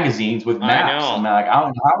magazines with maps. I don't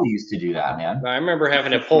know how we used to do that, man. I remember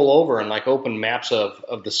having to pull over and like open maps of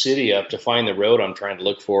the city up to find the road I'm trying to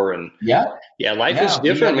look for. And life is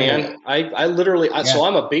different, man. I literally, so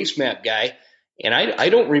I'm a base map guy, and I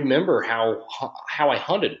don't remember how I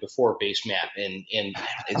hunted before base map, and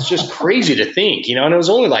it's just crazy to think, and it was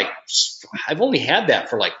only like, I've only had that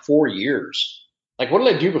for like 4 years. Like, what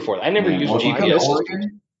did I do before that? I never used GPS.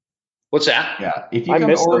 What's that? Yeah, if you come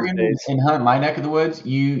to Oregon and hunt my neck of the woods,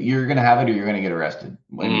 you're gonna have it or you're gonna get arrested.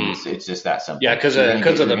 I mean, it's just that simple. Yeah, because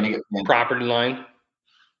of the property line.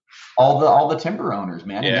 All the timber owners,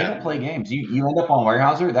 man, and they don't play games. You end up on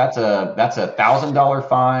Weyerhaeuser, that's a $1,000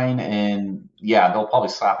 fine, and they'll probably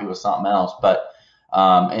slap you with something else. But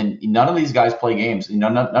and none of these guys play games.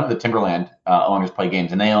 None of the timberland owners play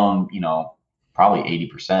games, and they own probably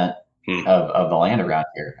 80% of the land around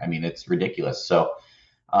here. I mean, it's ridiculous. So.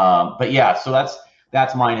 So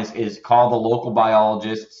that's mine is call the local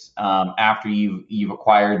biologists after you've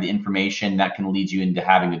acquired the information that can lead you into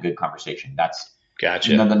having a good conversation. That's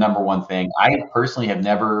the number one thing. I personally have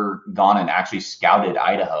never gone and actually scouted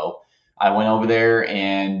Idaho. I went over there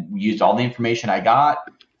and used all the information I got,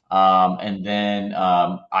 and then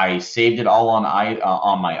I saved it all on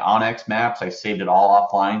my Onyx maps. I saved it all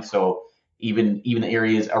offline, so. Even the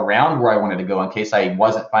areas around where I wanted to go in case I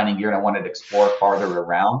wasn't finding gear and I wanted to explore farther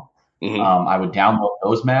around, I would download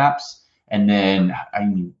those maps. And then,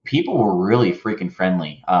 people were really freaking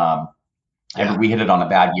friendly. We hit it on a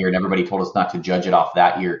bad year and everybody told us not to judge it off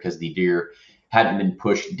that year because the deer hadn't been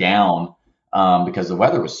pushed down because the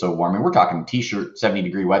weather was so warm. And we're talking t-shirt,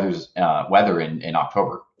 70-degree weather in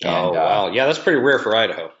October. And, wow. Yeah, that's pretty rare for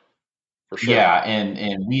Idaho. For sure. Yeah,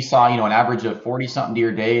 and we saw, an average of 40-something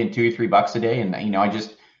deer a day and 2 or 3 bucks a day. And,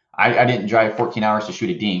 I didn't drive 14 hours to shoot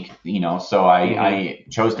a dink, so I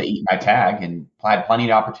chose to eat my tag and had plenty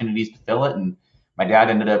of opportunities to fill it. And my dad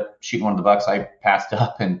ended up shooting one of the bucks I passed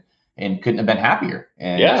up and couldn't have been happier.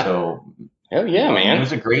 And so, hell yeah, man. It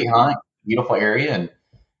was a great hunt, beautiful area. And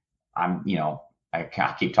I'm, I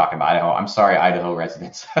keep talking about Idaho. I'm sorry, Idaho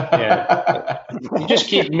residents. You just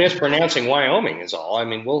keep mispronouncing Wyoming is all. I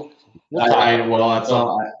mean, that's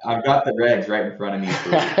all. I've got the regs right in front of me.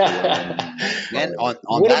 And on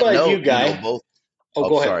what that about note, you, Guy? Both.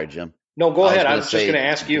 Go ahead. Sorry, Jim. No, go ahead. I was just going to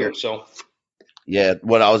ask you. So. Yeah,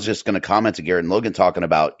 what I was just going to comment to Garrett and Logan talking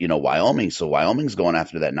about, Wyoming. So Wyoming's going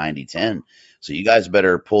after that 90-10. So you guys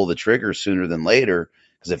better pull the trigger sooner than later.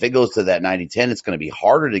 Because if it goes to that 90-10, it's going to be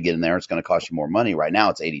harder to get in there. It's going to cost you more money. Right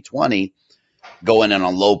now, it's 80-20. Going in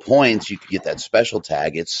on low points, you could get that special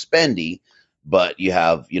tag. It's spendy, but you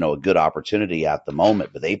have, a good opportunity at the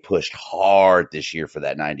moment. But they pushed hard this year for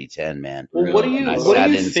that 90-10, man. Well, what do you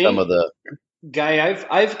think? Some of the Guy,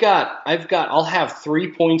 I'll have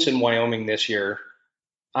 3 points in Wyoming this year.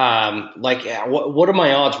 What are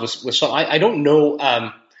my odds with some? I don't know.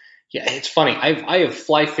 Yeah, it's funny. I have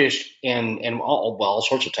fly fished and all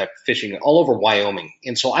sorts of type of fishing all over Wyoming,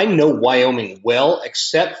 and so I know Wyoming well,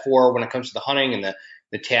 except for when it comes to the hunting and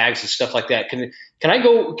the tags and stuff like that. Can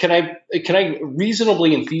I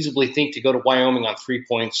reasonably and feasibly think to go to Wyoming on 3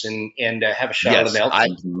 points and have a shot at an elk?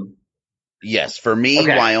 Yes, for me,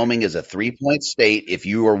 Wyoming is a 3-point state if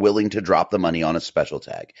you are willing to drop the money on a special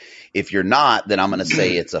tag. If you're not, then I'm going to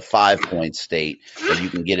say it's a 5-point state and you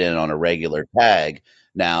can get in on a regular tag.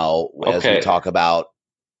 Now, as we talk about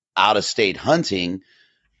out-of-state hunting,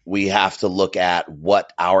 we have to look at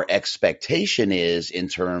what our expectation is in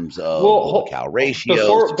terms of Well, the cow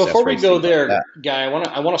ratio. before we rates, go things like there, that. Guy,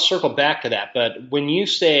 I want to circle back to that. But when you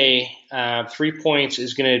say 3 points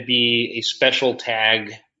is going to be a special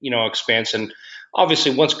tag, expense, and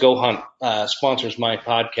obviously once Go Hunt sponsors my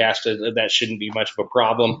podcast, that shouldn't be much of a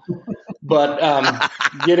problem. But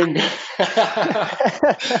getting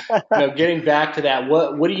getting back to that,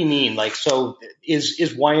 what do you mean? Like, so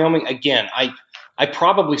is Wyoming again? I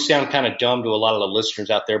probably sound kind of dumb to a lot of the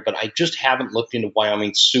listeners out there, but I just haven't looked into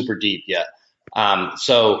Wyoming super deep yet.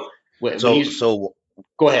 So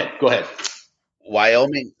go ahead.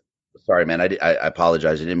 Wyoming. Sorry, man. I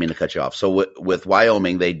apologize. I didn't mean to cut you off. So with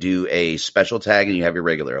Wyoming, they do a special tag and you have your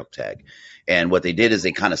regular elk tag. And what they did is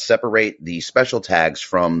they kind of separate the special tags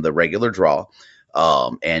from the regular draw,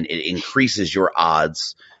 and it increases your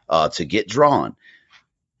odds to get drawn.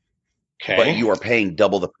 Okay. But you are paying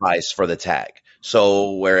double the price for the tag.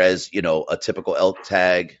 So whereas, a typical elk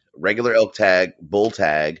tag, regular elk tag, bull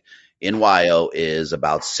tag in WYO is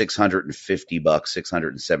about $650,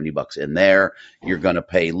 $670 in there, you're going to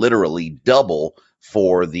pay literally double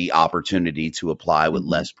for the opportunity to apply with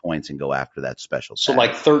less points and go after that special tag. So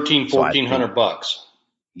like $1,400.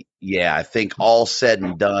 Yeah, I think all said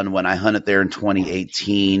and done, when I hunted there in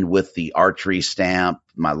 2018 with the archery stamp,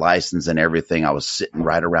 my license and everything, I was sitting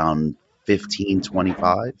right around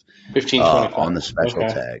 $1,525 on the special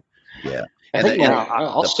tag. Yeah. I think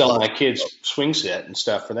I'll sell my kids swing set and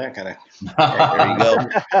stuff for that kind of. There you go.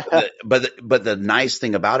 But the nice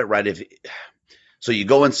thing about it, right? So you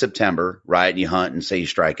go in September, right, and you hunt and say you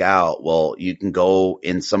strike out. Well, you can go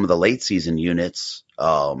in some of the late season units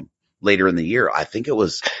later in the year. I think it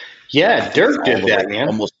was. Yeah, Dirk did that, man.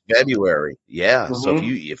 Almost February. Yeah. Mm-hmm. So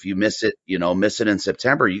if you miss it, miss it in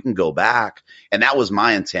September, you can go back. And that was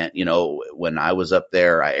my intent. When I was up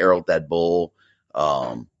there, I arrowed that bull.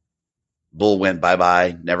 Bull went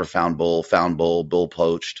bye-bye, never found bull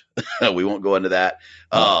poached. We won't go into that.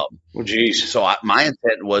 Geez. So my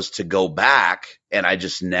intent was to go back, and I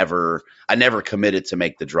never committed to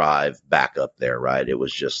make the drive back up there, right? It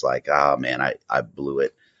was just like, man, I blew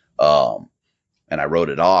it. And I wrote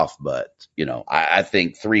it off, but I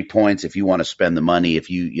think 3 points, if you want to spend the money, if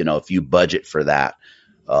you budget for that,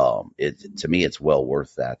 to me, it's well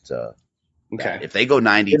worth that. Okay. If they go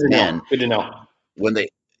 90-10, good to know. When they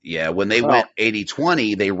went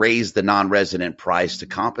 80-20, they raised the non-resident price to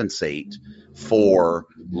compensate for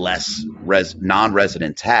less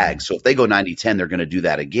non-resident tags. So if they go 90-10, they're going to do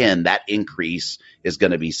that again. That increase is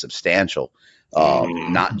going to be substantial,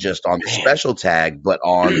 not just on the special tag, but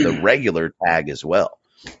on the regular tag as well.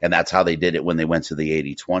 And that's how they did it when they went to the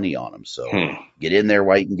 80-20 on them. So get in there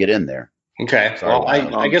while you can get in there. Okay. Well,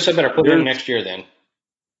 I guess I better put it in next year then.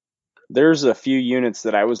 There's a few units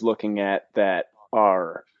that I was looking at that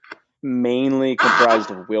are mainly comprised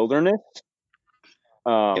of wilderness.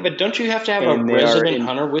 But don't you have to have a resident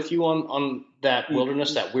hunter with you on that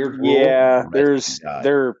wilderness, that weird rule? Yeah,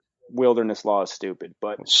 their wilderness law is stupid,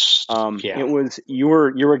 but it was you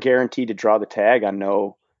were guaranteed to draw the tag on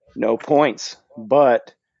no points,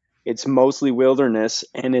 but it's mostly wilderness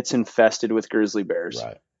and it's infested with grizzly bears.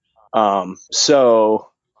 Right. So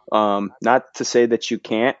not to say that you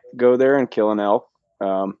can't go there and kill an elk.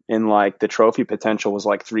 And like the trophy potential was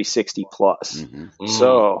like 360 plus. Mm-hmm.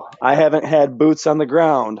 So I haven't had boots on the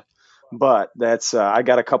ground, but that's I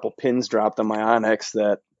got a couple pins dropped on my Onyx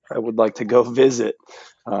that I would like to go visit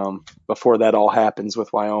before that all happens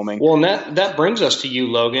with Wyoming. Well, and that brings us to you,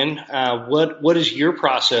 Logan. What is your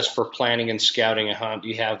process for planning and scouting a hunt? Do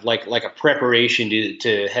you have like a preparation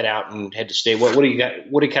to head out and head to state? What do you got?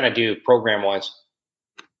 What do you kind of do program wise?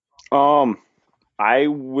 I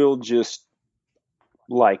will just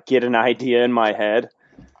get an idea in my head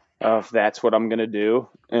of that's what I'm going to do.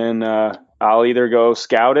 And I'll either go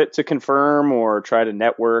scout it to confirm or try to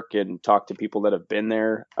network and talk to people that have been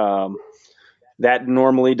there. That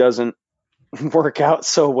normally doesn't work out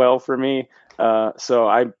so well for me. So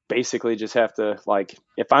I basically just have to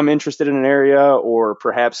if I'm interested in an area or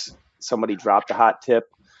perhaps somebody dropped a hot tip,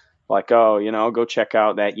 go check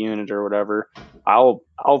out that unit or whatever. I'll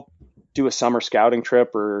do a summer scouting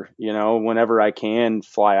trip or, whenever I can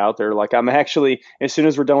fly out there. I'm actually, as soon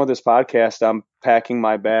as we're done with this podcast, I'm packing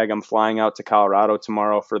my bag. I'm flying out to Colorado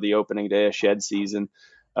tomorrow for the opening day of shed season.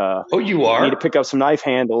 You are? I need to pick up some knife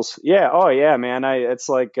handles. Yeah. Oh yeah, man. I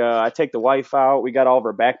take the wife out. We got all of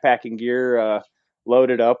our backpacking gear,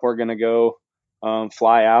 loaded up. We're going to go,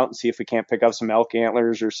 fly out and see if we can't pick up some elk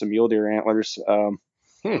antlers or some mule deer antlers. Do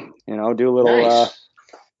a little, nice.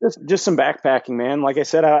 Just some backpacking, man. Like I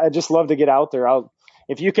said, I just love to get out there.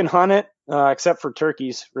 If you can hunt it, Except for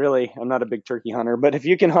turkeys, really. I'm not a big turkey hunter, but if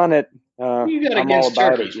you can hunt it, You got I'm against all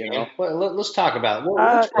about turkeys, it. man. Well, let's talk about it.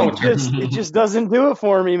 What's wrong with turkeys? It just doesn't do it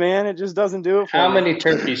for me, man. It just doesn't do it for me. How many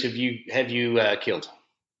turkeys have you killed?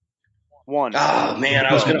 One. Oh man,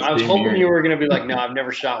 I was hoping you were gonna be like, no, I've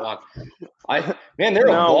never shot one. They're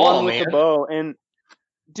a ball, one with man. the bow. And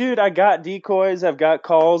dude, I got decoys, I've got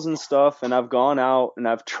calls and stuff, and I've gone out and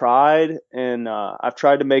I've tried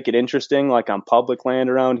to make it interesting, like on public land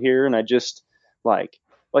around here, and I just like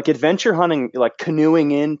adventure hunting, like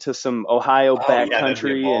canoeing into some Ohio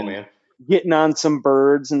backcountry and getting on some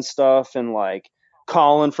birds and stuff, and like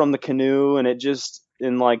calling from the canoe, and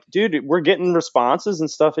dude, we're getting responses and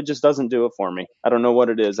stuff. It just doesn't do it for me. I don't know what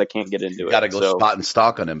it is. I can't get into it. Got to go spot and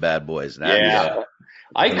stalk on them bad boys. Yeah.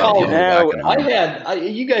 You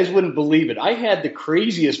guys wouldn't believe it. I had the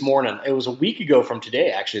craziest morning. It was a week ago from today,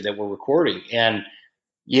 actually, that we're recording. And,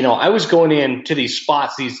 I was going into these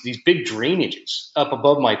spots, these big drainages up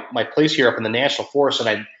above my place here up in the National Forest.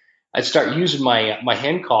 And I'd start using my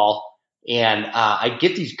hen call, and I'd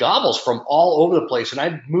get these gobbles from all over the place. And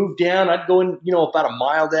I'd move down. I'd go in, about a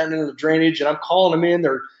mile down into the drainage, and I'm calling them in.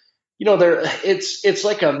 It's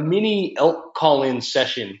like a mini elk call-in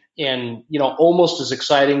session, and almost as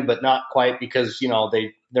exciting, but not quite, because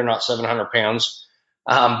they're not 700 pounds.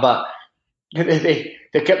 But they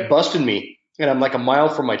kept busting me, and I'm like a mile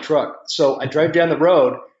from my truck. So I drive down the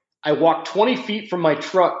road. I walk 20 feet from my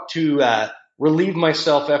truck to relieve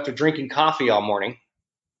myself after drinking coffee all morning,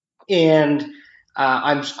 and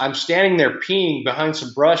I'm standing there peeing behind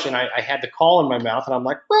some brush, and I had the call in my mouth, and I'm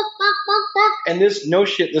like, bark, bark, bark, bark. And this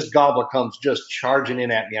gobbler comes just charging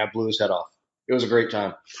in at me. I blew his head off. It was a great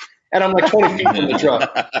time. And I'm like 20 feet from the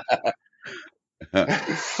truck.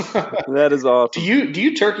 That is awesome. Do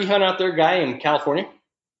you turkey hunt out there, Guy, in California?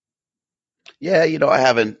 Yeah, I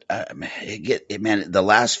haven't. Man, the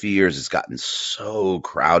last few years it's gotten so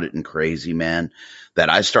crowded and crazy, man, that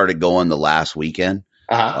I started going the last weekend.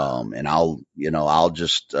 And I'll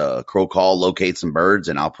just crow call, locate some birds,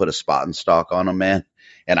 and I'll put a spot and stalk on them, man.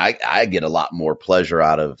 And I get a lot more pleasure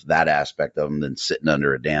out of that aspect of them than sitting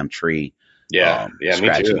under a damn tree.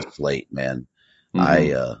 Scratching me too. a slate, man.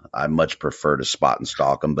 Mm-hmm. I much prefer to spot and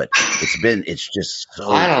stalk them, but it's just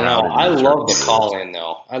so. I don't know. I love the call in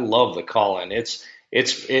though. I love the call in. If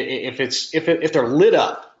they're lit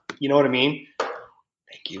up, you know what I mean?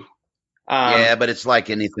 Thank you. Yeah, but it's like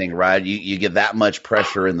anything, right? You get that much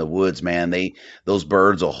pressure in the woods, man. Those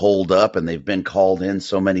birds will hold up, and they've been called in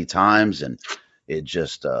so many times, and it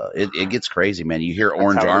just it gets crazy, man. You hear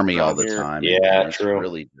Orange Army all the time. Yeah, true.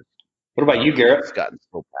 Really, what about you, Garrett? It's gotten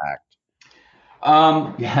so packed.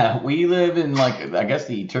 Yeah, we live in I guess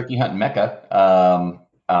the turkey hunting mecca.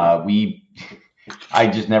 I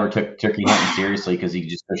just never took turkey hunting seriously, because you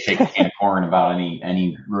just go shake a can of corn about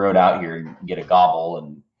any road out here and get a gobble,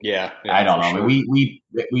 and yeah I don't know. Sure. We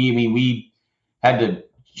had to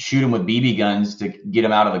shoot them with BB guns to get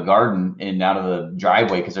them out of the garden and out of the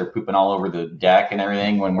driveway, because they're pooping all over the deck and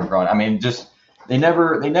everything when we're growing. I mean, just they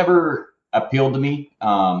never appealed to me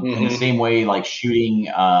in the same way like shooting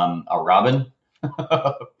a robin.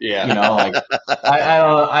 Yeah.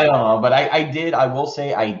 I don't know, but I will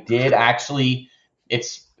say I did actually.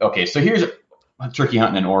 It's okay. So here's turkey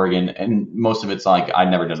hunting in Oregon, and most of it's like I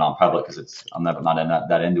never did it on public, because I'm not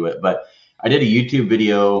that into it. But I did a YouTube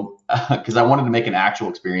video because I wanted to make an actual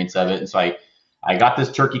experience of it, and so I got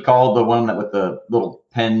this turkey call, the one that with the little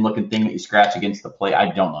pen looking thing that you scratch against the plate.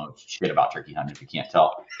 I don't know shit about turkey hunting if you can't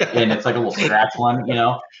tell, and it's like a little scratch one,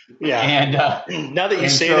 Yeah. And now that you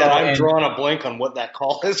say that, I'm drawing a blank on what that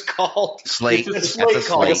call is called. Slate. It's a slate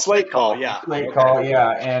call. Like a slate call. Yeah. Slate call. Yeah.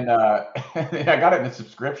 And I got it in the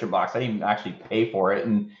subscription box. I didn't even actually pay for it.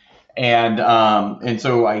 And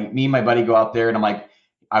so me and my buddy go out there, and I'm like,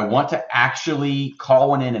 I want to actually call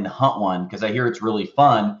one in and hunt one, because I hear it's really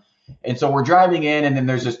fun. And so we're driving in, and then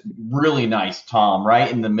there's this really nice tom right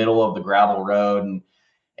in the middle of the gravel road.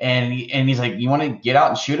 And he's like, you want to get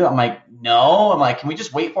out and shoot it? I'm like, no. I'm like, can we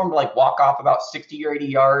just wait for him to like walk off about 60 or 80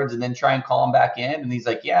 yards and then try and call him back in? And he's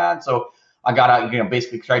like, yeah. And so I got out,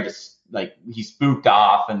 basically tried to he spooked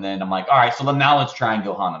off. And then I'm like, all right, so then now let's try and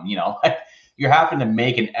go hunt him. You're having to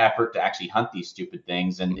make an effort to actually hunt these stupid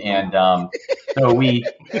things. And so we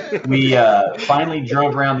finally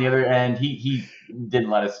drove around the other end. He didn't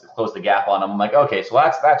let us close the gap on him. I'm like, okay, so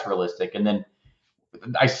that's realistic. And then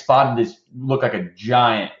I spotted this look like a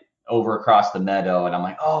giant over across the meadow, and I'm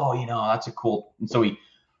like, oh, that's a cool. And so we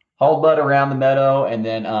hauled butt around the meadow, and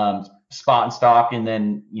then spot and stalk, and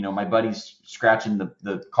then my buddy's scratching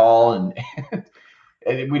the call, and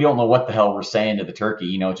we don't know what the hell we're saying to the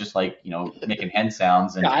turkey, just like making hen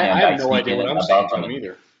sounds. And I have no idea what I'm saying to him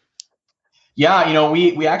either. Yeah,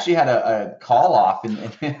 we actually had a call off in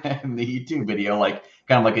the YouTube video, like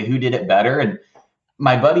kind of like a who did it better. And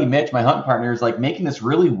my buddy Mitch, my hunting partner, is like making this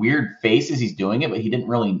really weird face as he's doing it, but he didn't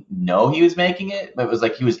really know he was making it. But it was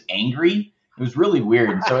like he was angry. It was really weird.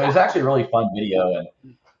 And so it was actually a really fun video.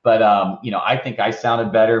 But I think I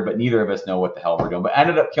sounded better, but neither of us know what the hell we're doing. But I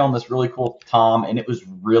ended up killing this really cool tom, and it was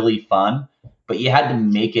really fun. But you had to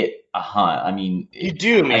make it a hunt. I mean, you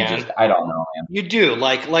do, man. I don't know, man. You do.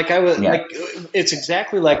 Like I was, like it's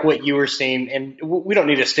exactly like what you were saying. And we don't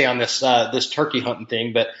need to stay on this this turkey hunting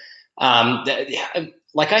thing, but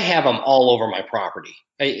like I have them all over my property.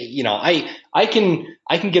 I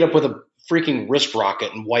can get up with a freaking wrist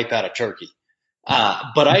rocket and wipe out a turkey.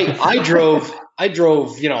 But I drove a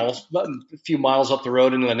few miles up the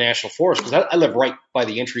road into the national forest because I live right by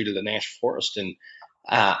the entry to the national forest, and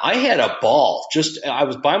I had a ball. I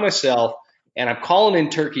was by myself, and I'm calling in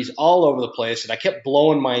turkeys all over the place, and I kept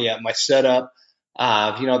blowing my my setup.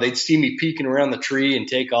 They'd see me peeking around the tree and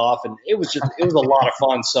take off, and it was a lot of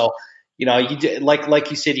fun. So, like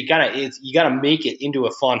you said, you gotta make it into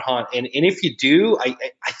a fun hunt, and if you do, I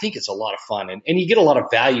think it's a lot of fun, and you get a lot of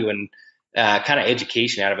value and kind of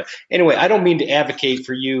education out of it. Anyway, I don't mean to advocate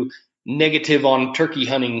for you negative on turkey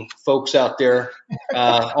hunting folks out there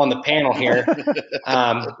on the panel here.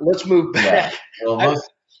 Let's move back. Yeah.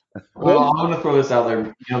 Well, I'm going to throw this out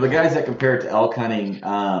there. The guys that compare it to elk hunting,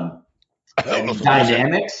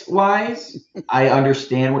 dynamics wise, I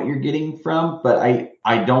understand what you're getting from, but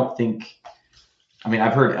I don't think. I mean,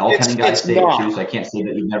 I've heard elk hunting guys say it too, so I can't say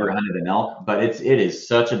that you've never hunted an elk, but it is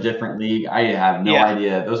such a different league. I have no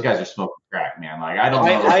idea. Those guys are smoking crack, man. Like, I don't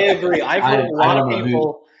know. I agree. I've heard a lot of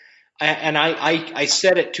people, and I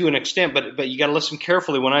said it to an extent, but you got to listen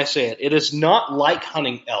carefully when I say it. It is not like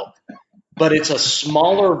hunting elk, but it's a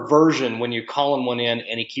smaller version when you're calling one in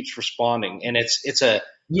and he keeps responding, and it's a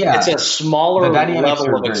smaller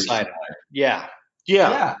level of excitement. Yeah.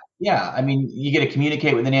 I mean, you get to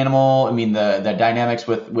communicate with an animal. I mean, the dynamics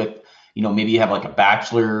with maybe you have like a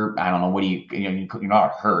bachelor. I don't know. What do you're not a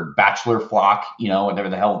herd, bachelor flock, whatever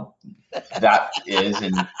the hell that is.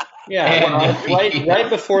 And right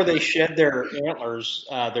before they shed their antlers,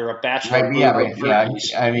 they're a bachelor. I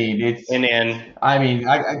mean,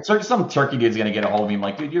 some turkey dude's gonna get a hold of me. I'm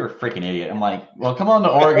like, dude, you're a freaking idiot. I'm like, well, come on to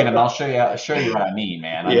Oregon and I'll show you what I mean,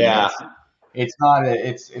 man. It's not.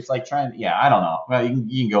 It's like trying. Yeah, I don't know. Well,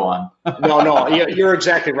 you can go on. No. You're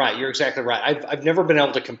exactly right. I've never been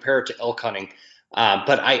able to compare it to elk hunting,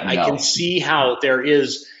 but I can see how there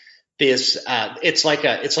is this. It's like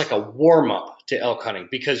a warm up to elk hunting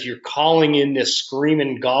because you're calling in this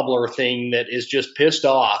screaming gobbler thing that is just pissed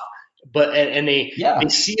off. But and they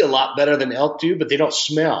see a lot better than elk do, but they don't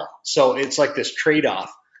smell. So it's like this trade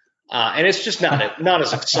off. And it's just not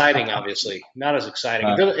as exciting, obviously. Not as exciting.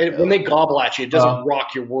 When they gobble at you, it doesn't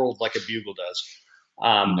rock your world like a bugle does.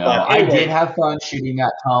 No, I did have fun shooting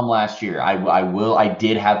that tom last year. I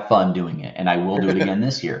did have fun doing it, and I will do it again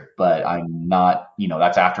this year. But I'm not,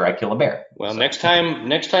 that's after I kill a bear. Well, next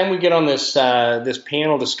time we get on this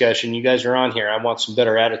panel discussion, you guys are on here. I want some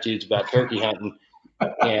better attitudes about turkey hunting.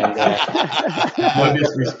 And no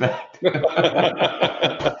disrespect.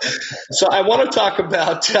 So I want to talk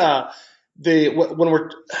about I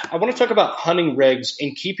want to talk about hunting regs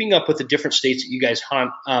and keeping up with the different states that you guys hunt,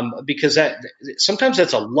 because sometimes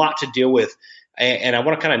that's a lot to deal with, and I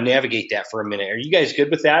want to kind of navigate that for a minute. Are you guys good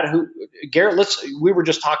with that? Garrett, we were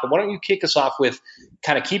just talking. Why don't you kick us off with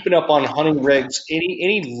kind of keeping up on hunting regs?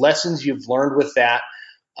 Any lessons you've learned with that?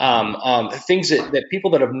 Things that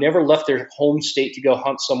people that have never left their home state to go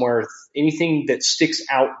hunt somewhere, anything that sticks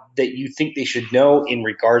out that you think they should know in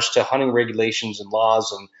regards to hunting regulations and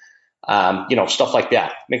laws and stuff like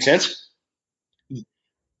that. Make sense?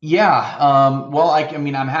 Yeah. Well, I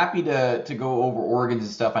mean, I'm happy to go over Oregons and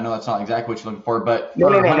stuff. I know that's not exactly what you're looking for, but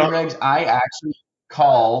for hunting regs, I actually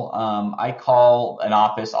call an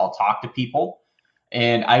office. I'll talk to people.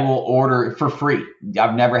 And I will order for free.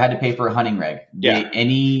 I've never had to pay for a hunting reg.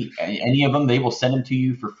 Any of them, they will send them to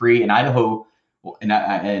you for free. In Idaho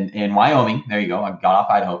and Wyoming, there you go. I got off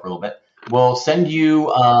Idaho for a little bit. We'll send you,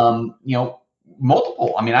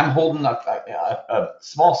 multiple. I mean, I'm holding a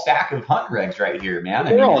small stack of hunting regs right here, man.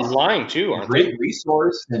 They're online too, aren't they? Great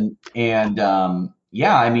resource. And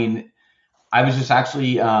I mean, I was just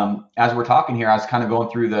actually, as we're talking here, I was kind of going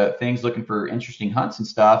through the things, looking for interesting hunts and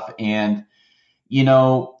stuff. And you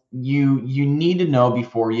need to know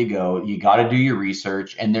before you go. You got to do your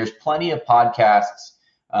research, and there's plenty of podcasts.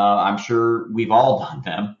 I'm sure we've all done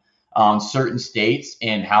them on certain states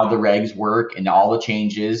and how the regs work and all the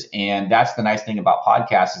changes. And that's the nice thing about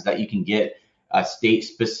podcasts is that you can get a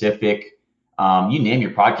state-specific you name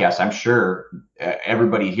your podcast, I'm sure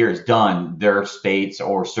everybody here has done their states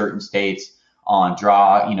or certain states on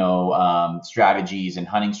draw, strategies and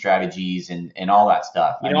hunting strategies and all that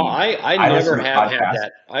stuff. I never have had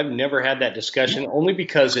that. I've never had that discussion only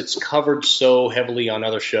because it's covered so heavily on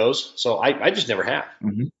other shows. So I just never have.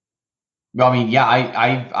 Mm-hmm. Well,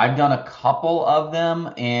 I've done a couple of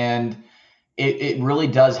them, and it really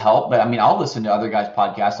does help. But I'll listen to other guys'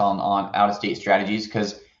 podcasts on out of state strategies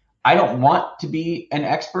because I don't want to be an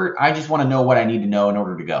expert. I just want to know what I need to know in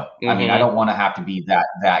order to go. I don't want to have to be that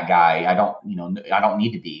guy. I don't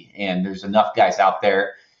need to be. And there's enough guys out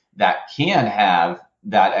there that can have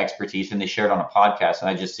that expertise, and they share it on a podcast. And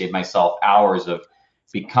I just saved myself hours of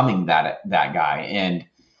becoming that guy. And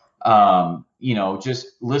just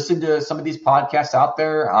listen to some of these podcasts out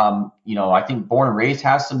there. I think Born and Raised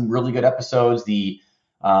has some really good episodes. The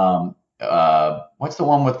what's the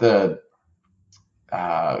one with the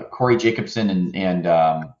Corey Jacobson and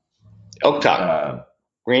Elk Talk.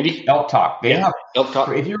 Randy? Elk Talk. They have Elk Talk.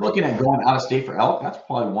 If you're looking at going out of state for elk, that's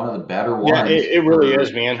probably one of the better ones. Yeah, it really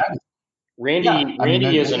is, man.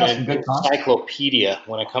 Randy is an encyclopedia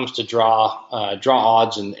when it comes to draw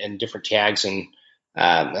odds and different tags and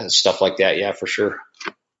stuff like that. Yeah, for sure.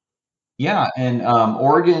 Yeah, and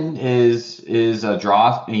Oregon is a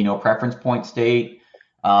draw, preference point state.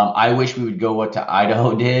 I wish we would go what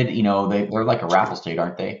Idaho did. They're like a raffle state,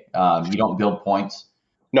 aren't they? You don't build points.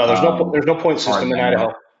 No, there's no point system in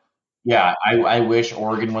Idaho. Yeah, I wish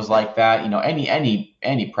Oregon was like that.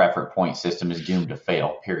 Any preferred point system is doomed to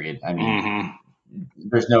fail. Period.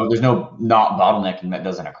 There's no not bottlenecking that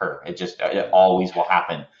doesn't occur. It always will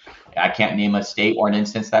happen. I can't name a state or an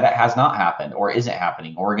instance that it has not happened or isn't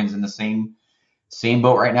happening. Oregon's in the same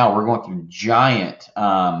boat right now. We're going through giant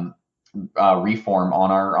reform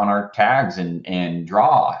on our tags and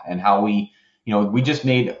draw and how we just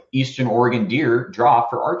made Eastern Oregon deer draw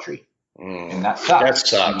for archery. And that sucks. That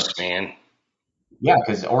sucks, man. Yeah,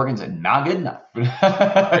 because Oregon's not good enough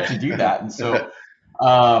to do that. And so,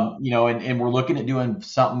 and we're looking at doing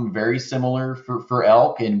something very similar for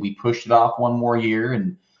elk, and we pushed it off one more year,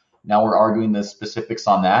 and now we're arguing the specifics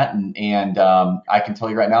on that. And I can tell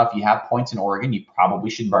you right now, if you have points in Oregon, you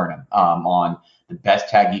probably should burn them on the best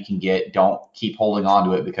tag you can get. Don't keep holding on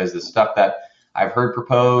to it, because the stuff that I've heard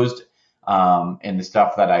proposed and the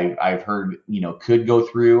stuff that I've heard, could go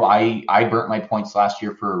through. I burnt my points last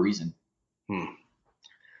year for a reason.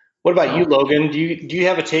 What about you, Logan? Do you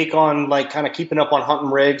have a take on kind of keeping up on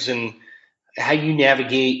hunting rigs and how you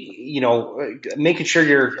navigate, making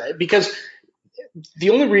sure because the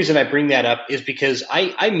only reason I bring that up is because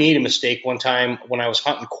I made a mistake one time when I was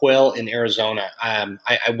hunting quail in Arizona. I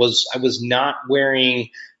was not wearing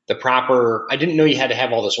the proper. I didn't know you had to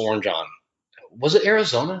have all this orange on. Was it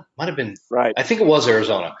Arizona? Might have been. Right. I think it was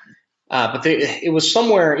Arizona. But it was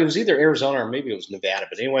somewhere. It was either Arizona or maybe it was Nevada.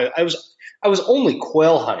 But anyway, I was only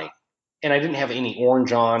quail hunting, and I didn't have any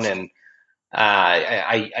orange on, and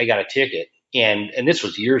I got a ticket, and this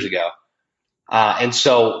was years ago, and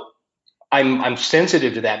so I'm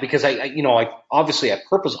sensitive to that because I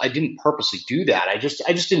didn't purposely do that. I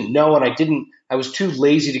just didn't know, and I was too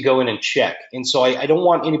lazy to go in and check, and so I don't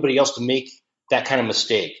want anybody else to make that kind of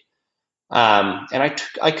mistake. And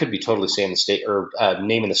I could be totally saying the state or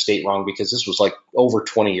naming the state wrong because this was over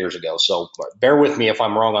 20 years ago. So bear with me if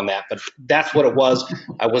I'm wrong on that, but that's what it was.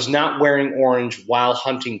 I was not wearing orange while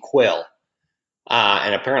hunting quail.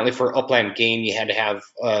 And apparently for upland game, you had to have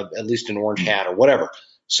at least an orange hat or whatever.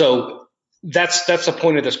 So that's the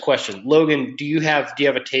point of this question. Logan, do you have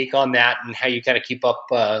a take on that and how you kind of keep up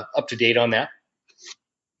to date on that?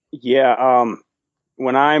 Yeah.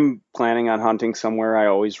 When I'm planning on hunting somewhere, I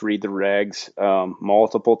always read the regs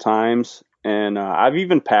multiple times, and I've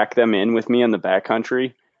even packed them in with me in the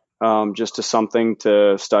backcountry just to something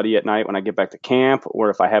to study at night when I get back to camp, or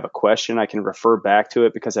if I have a question, I can refer back to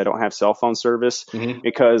it because I don't have cell phone service,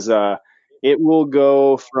 because it will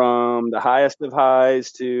go from the highest of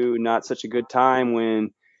highs to not such a good time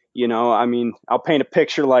when, I'll paint a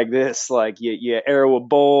picture like this, you arrow a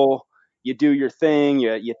bull, you do your thing,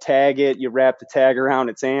 you tag it, you wrap the tag around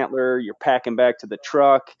its antler, you're packing back to the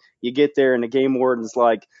truck, you get there and the game warden's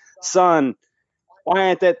like, son, why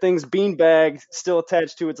aren't that thing's beanbag still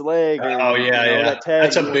attached to its leg? That tag,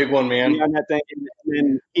 that's a big one, man. On that thing,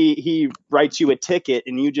 and he writes you a ticket,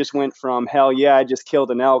 and you just went from, hell yeah, I just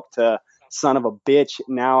killed an elk, to son of a bitch,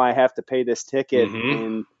 now I have to pay this ticket.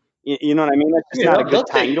 And you know what I mean? That's just not a good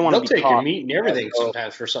time. You don't want to be take your meat and everything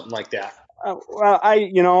sometimes for something like that. Well,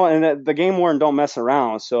 and the game warden don't mess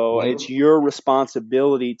around. So it's your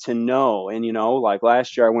responsibility to know. And, like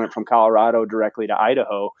last year I went from Colorado directly to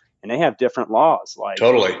Idaho, and they have different laws. Like,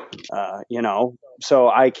 Totally. So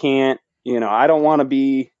I can't, I don't want to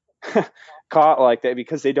be caught like that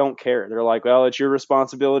because they don't care. They're like, well, it's your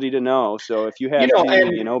responsibility to know. So if you have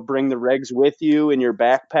to, bring the regs with you in your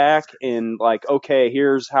backpack and like, okay,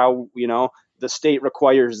 here's how, the state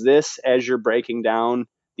requires this as you're breaking down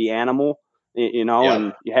the animal,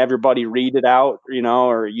 and you have your buddy read it out,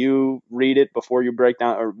 or you read it before you break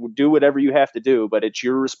down, or do whatever you have to do, but it's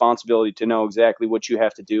your responsibility to know exactly what you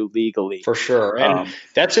have to do legally. For sure. And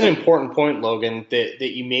that's an important point, Logan, that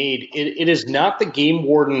you made. It is not the game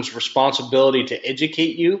warden's responsibility to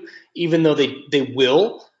educate you, even though they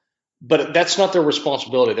will, but that's not their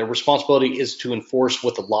responsibility. Their responsibility is to enforce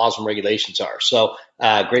what the laws and regulations are. So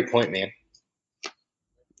great point, man.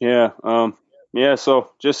 Yeah.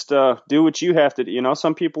 So just do what you have to do.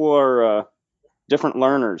 Some people are different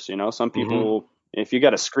learners. Some people, if you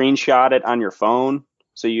got to screenshot it on your phone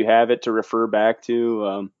so you have it to refer back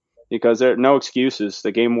to, because there are no excuses.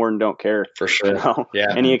 The game warden don't care. For sure.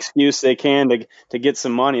 Yeah. Any excuse they can to get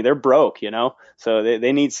some money. They're broke, so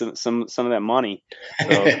they need some of that money.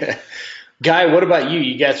 So. Guy, what about you?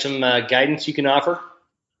 You got some guidance you can offer?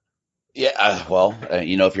 Yeah, well,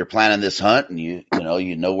 if you're planning this hunt and you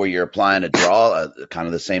know where you're applying to draw, kind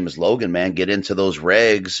of the same as Logan, man, get into those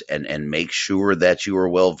regs and make sure that you are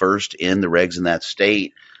well versed in the regs in that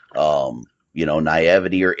state.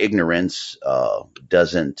 Naivety or ignorance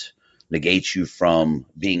doesn't negate you from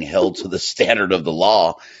being held to the standard of the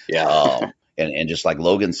law. Yeah. And just like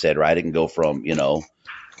Logan said, right, it can go from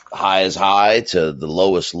high as high to the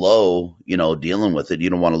lowest low. Dealing with it, you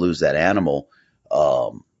don't want to lose that animal.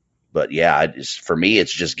 But yeah, for me,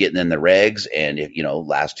 it's just getting in the regs. And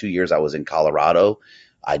last 2 years I was in Colorado,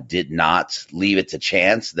 I did not leave it to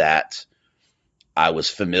chance that I was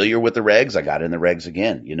familiar with the regs. I got in the regs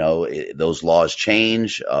again. Those laws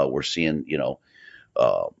change. We're seeing,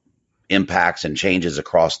 impacts and changes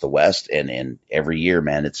across the West. And every year,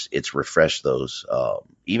 man, it's refreshed those,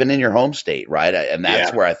 even in your home state. Right. And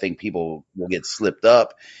that's where I think people will get slipped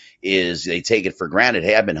up is they take it for granted.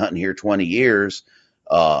 Hey, I've been hunting here 20 years.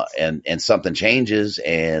 And something changes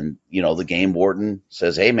and, the game warden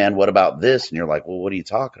says, hey man, what about this? And you're like, well, what are you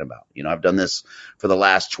talking about? I've done this for the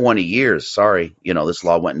last 20 years. Sorry. This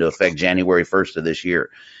law went into effect January 1st of this year.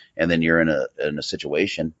 And then you're in a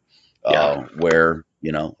situation, where,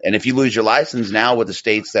 and if you lose your license now with the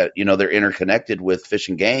states that, they're interconnected with Fish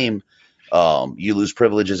and Game, you lose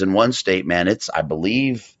privileges in one state, man.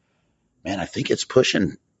 I think it's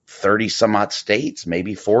pushing 30 some odd states,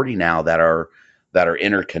 maybe 40 now that are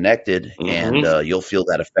interconnected, and you'll feel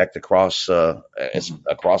that effect across the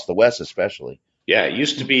West, especially. Yeah, it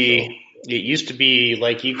used to be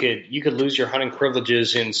like you could lose your hunting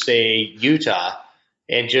privileges in, say, Utah,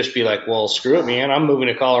 and just be like, well, screw it, man, I'm moving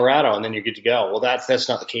to Colorado, and then you're good to go. Well, that's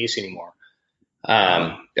not the case anymore.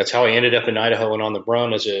 That's how I ended up in Idaho and on the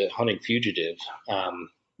run as a hunting fugitive.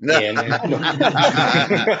 Hanging out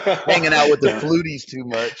with the fluties too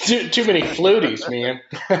much. Too many fluties, man.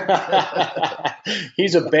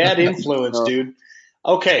 He's a bad influence, dude.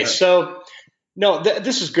 Okay, so no,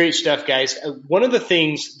 this is great stuff, guys. One of the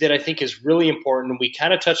things that I think is really important, and we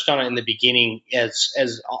kind of touched on it in the beginning, as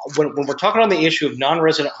when we're talking on the issue of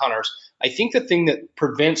non-resident hunters, I think the thing that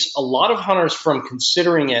prevents a lot of hunters from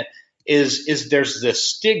considering it is there's this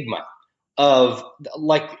stigma of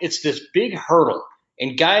like it's this big hurdle.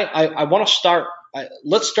 And Guy, I want to start.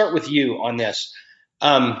 Let's start with you on this.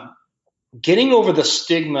 Getting over the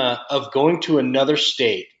stigma of going to another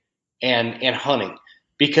state and hunting,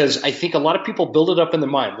 because I think a lot of people build it up in their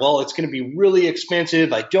mind. Well, it's going to be really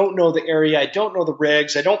expensive. I don't know the area. I don't know the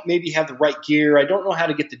regs. I don't maybe have the right gear. I don't know how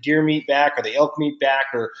to get the deer meat back or the elk meat back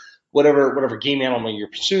or whatever game animal you're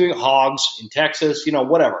pursuing, hogs in Texas,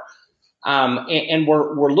 whatever. And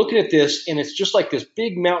we're looking at this, and it's just like this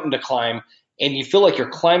big mountain to climb. And you feel like you're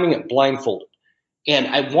climbing it blindfolded. And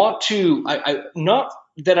I want to, not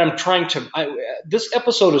that I'm trying to, this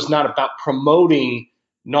episode is not about promoting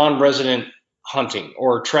non-resident hunting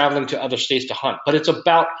or traveling to other states to hunt, but it's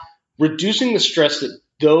about reducing the stress that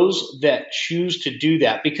those that choose to do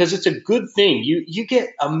that, because it's a good thing. You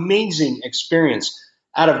get amazing experience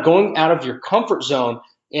out of going out of your comfort zone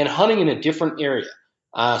and hunting in a different area,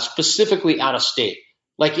 specifically out of state.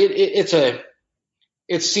 Like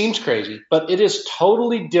it seems crazy, but it is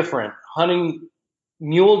totally different hunting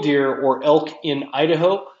mule deer or elk in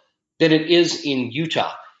Idaho than it is in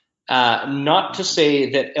Utah. Not to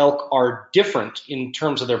say that elk are different in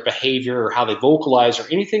terms of their behavior or how they vocalize or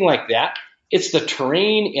anything like that. It's the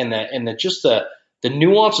terrain and the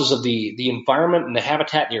nuances of the environment and the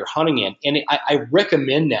habitat that you're hunting in. And I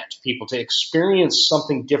recommend that to people to experience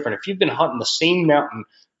something different. If you've been hunting the same mountain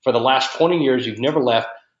for the last 20 years, you've never left.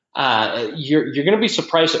 You're going to be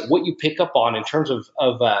surprised at what you pick up on in terms of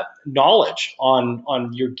knowledge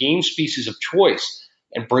on your game species of choice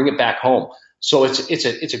and bring it back home. So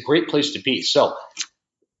it's a great place to be. So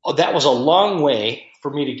that was a long way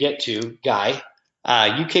for me to get to, Guy.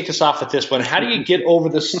 You kick us off with this one. How do you get over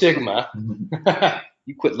the stigma?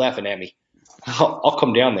 You quit laughing at me. I'll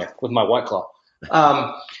come down there with my White Claw.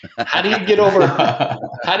 How do you get over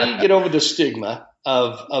the stigma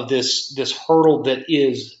of this hurdle that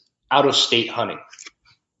is out of state hunting?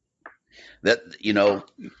 That,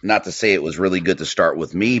 not to say it was really good to start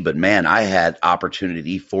with me, but man, I had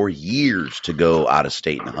opportunity for years to go out of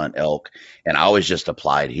state and hunt elk, and I always just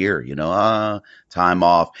applied here, time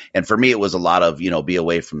off. And for me, it was a lot of, be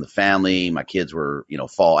away from the family. My kids were,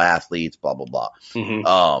 fall athletes, blah, blah, blah.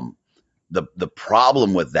 Mm-hmm. The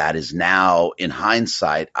problem with that is now in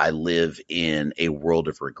hindsight, I live in a world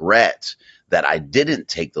of regret that I didn't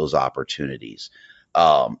take those opportunities.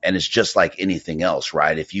 And it's just like anything else,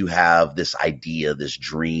 right? If you have this idea, this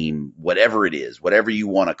dream, whatever it is, whatever you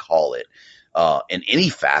want to call it, in any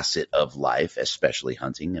facet of life, especially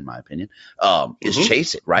hunting, in my opinion, is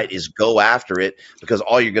chase it, right? Is go after it, because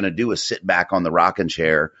all you're going to do is sit back on the rocking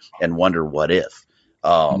chair and wonder what if.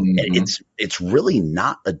 And it's really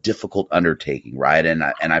not a difficult undertaking, right? And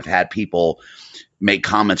I've had people make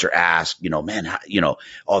comments or ask, man,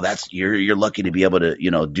 that's you're lucky to be able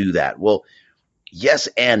to, do that. Well, yes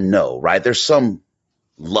and no, right? There's some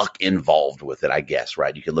luck involved with it, I guess,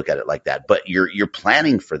 right? You could look at it like that, but you're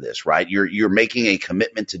planning for this, right? You're making a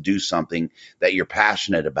commitment to do something that you're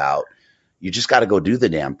passionate about. You just got to go do the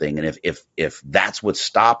damn thing. And if that's what's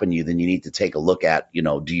stopping you, then you need to take a look at,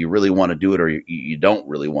 do you really want to do it, or you don't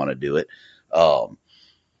really want to do it?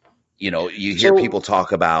 You hear people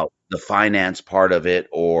talk about the finance part of it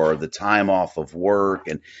or the time off of work.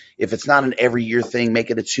 And if it's not an every year thing,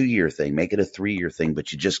 make it a 2-year thing, make it a 3-year thing,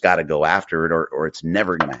 but you just got to go after it or it's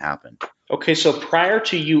never going to happen. Okay. So prior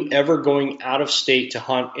to you ever going out of state to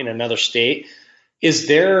hunt in another state, was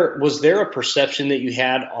there a perception that you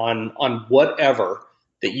had on whatever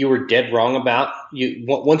that you were dead wrong about?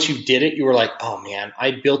 Once you did it, you were like, oh man,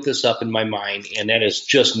 I built this up in my mind and that is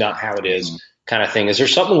just not how it is, kind of thing. Is there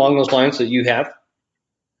something along those lines that you have?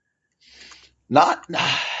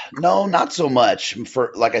 No, not so much.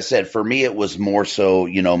 Like I said, for me, it was more so,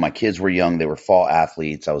 my kids were young. They were fall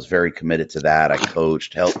athletes. I was very committed to that. I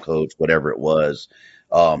coached, helped coach, whatever it was.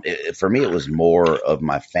 For me, it was more of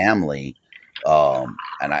my family. And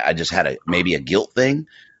I just had maybe a guilt thing.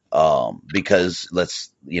 Because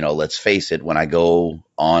let's face it, when I go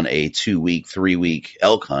on a 2-week, 3-week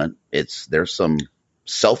elk hunt, there's some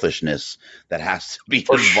selfishness that has to be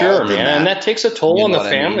for sure, man. That. And that takes a toll on the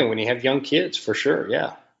family when you have young kids, for sure.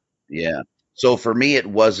 Yeah. Yeah. So for me, it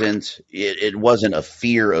wasn't a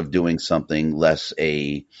fear of doing something, less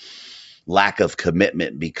a lack of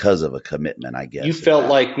commitment because of a commitment, I guess. You felt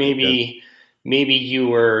like maybe you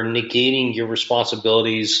were negating your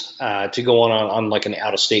responsibilities to go on like an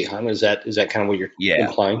out of state hunt. Is that kind of what you're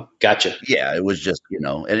implying? Gotcha. Yeah, it was just,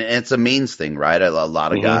 and it's a means thing, right? A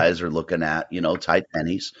lot of guys are looking at, tight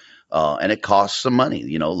pennies, and it costs some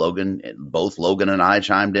money. Both Logan and I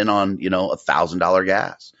chimed in on, $1,000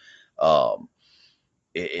 gas.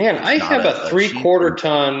 Man, I have a 3/4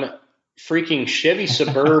 ton freaking Chevy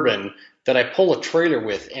Suburban that I pull a trailer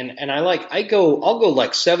with, and I'll go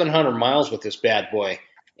like 700 miles with this bad boy,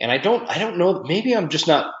 and I don't know, maybe I'm just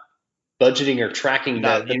not budgeting or tracking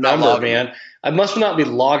the number, man. I must not be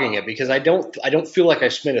logging it because I don't feel like I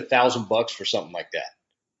spent $1,000 for something like that.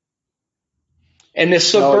 And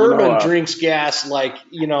this Suburban drinks gas like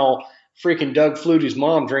freaking Doug Flutie's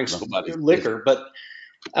mom drinks liquor, but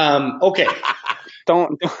okay.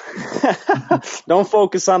 Don't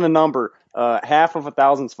focus on the number. Half of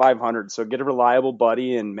 1,000 is 500. So get a reliable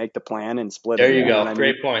buddy and make the plan and split it. There you go.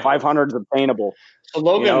 Great point. 500 is obtainable. So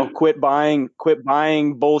Logan, quit buying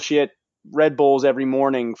bullshit Red Bulls every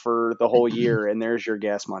morning for the whole year, and there's your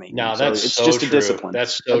gas money. No, it's just true. a discipline.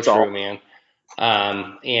 That's true, all. Man.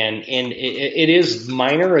 And it is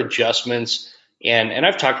minor adjustments, and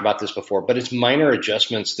I've talked about this before, but it's minor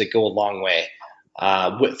adjustments that go a long way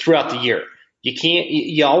throughout the year. You can't,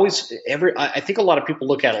 I think a lot of people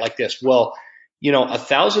look at it like this. Well,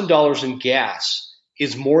 $1,000 in gas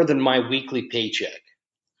is more than my weekly paycheck.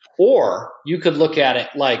 Or you could look at it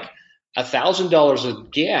like $1,000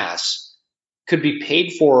 of gas could be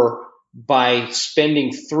paid for by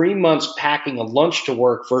spending 3 months packing a lunch to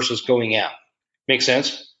work versus going out. Make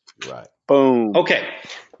sense? Right. Boom. Okay.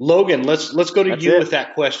 Logan, let's go to you with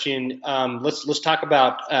that question. Let's talk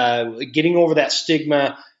about getting over that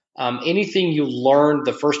stigma anything you learned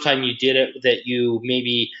the first time you did it that you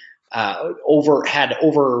maybe how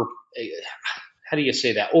do you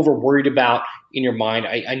say that? Over worried about in your mind.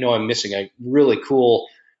 I know I'm missing a really cool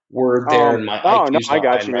word there in my IQ's I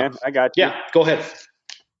got you, man. I got you. Yeah, go ahead.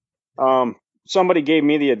 Somebody gave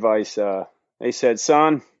me the advice. They said,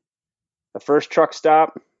 son, the first truck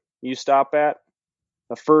stop you stop at,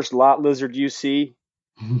 the first lot lizard you see,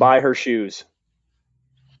 buy her shoes.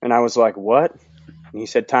 And I was like, what? And he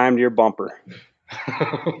said, time to your bumper.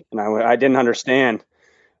 And I didn't understand,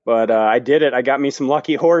 but I did it. I got me some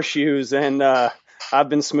Lucky horseshoes, and I've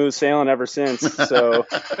been smooth sailing ever since. So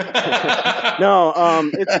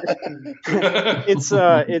no,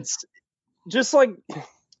 it's just like,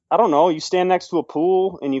 I don't know, you stand next to a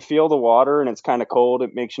pool and you feel the water and it's kind of cold.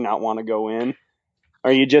 It makes you not want to go in,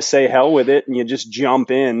 or you just say hell with it and you just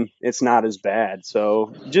jump in. It's not as bad.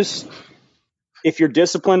 So just, if you're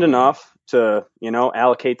disciplined enough to,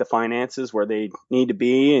 allocate the finances where they need to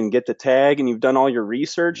be and get the tag, and you've done all your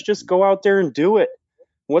research, just go out there and do it.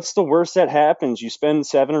 What's the worst that happens? You spend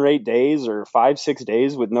 7 or 8 days or 5-6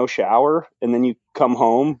 days with no shower, and then you come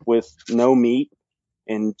home with no meat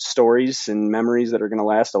and stories and memories that are going to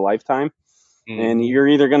last a lifetime. Mm-hmm. And you're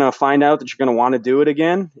either going to find out that you're going to want to do it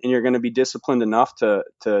again, and you're going to be disciplined enough to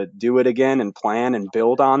do it again and plan and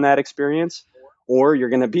build on that experience, or you're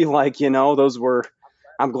going to be like, those were,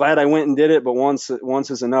 I'm glad I went and did it, but once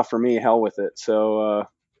is enough for me. Hell with it. So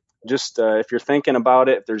just if you're thinking about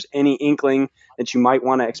it, if there's any inkling that you might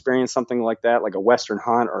want to experience something like that, like a Western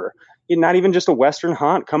hunt, or not even just a Western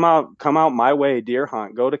hunt, come out my way, deer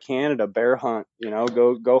hunt, go to Canada, bear hunt,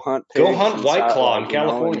 go hunt pigs. Go hunt White Claw in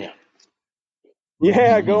California.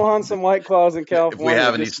 Go hunt some White Claws in California. If we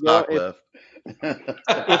have any stock left.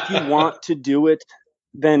 If you want to do it,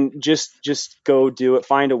 then just go do it.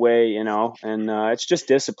 Find a way, and it's just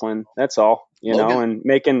discipline. That's all, and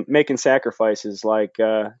making sacrifices, like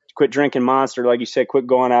quit drinking Monster, like you said, quit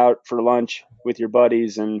going out for lunch with your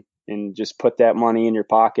buddies, and just put that money in your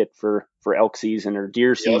pocket for elk season or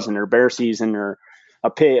deer season or bear season or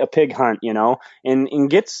a pig hunt, and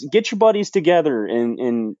get your buddies together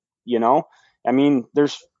and I mean,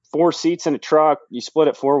 there's 4 seats in a truck. You split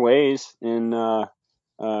it 4 ways, and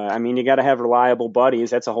you got to have reliable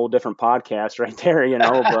buddies. That's a whole different podcast right there,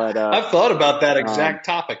 But I've thought about that exact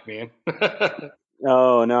topic, man.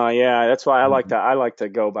 Oh no, yeah, that's why I like to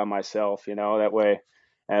go by myself. That way.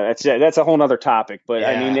 That's a whole nother topic, but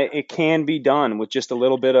I mean, it can be done with just a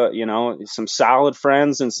little bit of some solid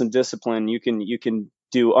friends and some discipline. You can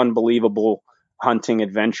do unbelievable hunting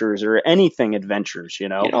adventures or anything adventures.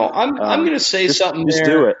 I'm going to say something just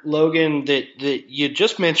there, do it. Logan, that you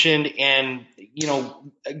just mentioned, and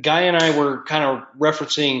Guy and I were kind of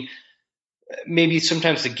referencing maybe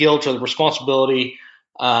sometimes the guilt or the responsibility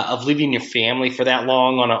of leaving your family for that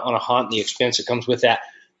long on a hunt and the expense that comes with that.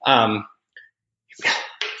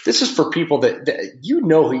 This is for people that who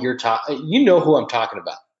who I'm talking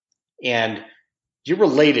about, and you're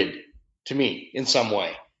related to me in some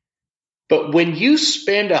way. But when you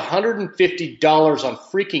spend $150 on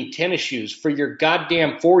freaking tennis shoes for your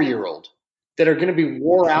goddamn 4-year-old that are going to be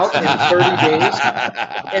wore out in 30 days,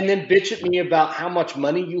 and then bitch at me about how much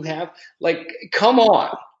money you have, like, come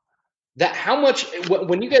on. That how much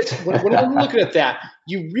when I'm looking at that,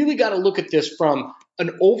 you really got to look at this from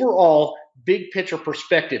an overall big picture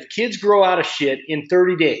perspective. Kids grow out of shit in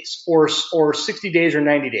 30 days or 60 days or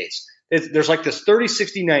 90 days. There's like this 30,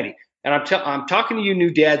 60, 90. And I'm talking to you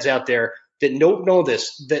new dads out there that don't know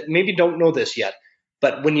this, that maybe don't know this yet.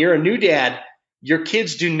 But when you're a new dad, your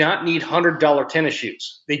kids do not need $100 tennis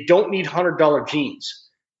shoes. They don't need $100 jeans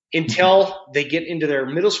until they get into their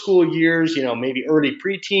middle school years, maybe early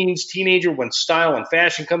preteens, teenager, when style and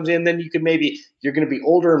fashion comes in. Then you're going to be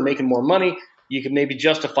older and making more money. You can maybe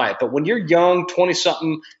justify it. But when you're young,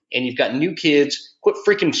 20-something, and you've got new kids, quit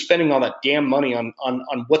freaking spending all that damn money on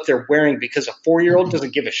what they're wearing, because a 4-year-old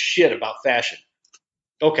doesn't give a shit about fashion.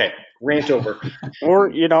 Okay, rant over.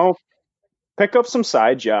 Or, pick up some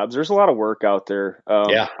side jobs. There's a lot of work out there.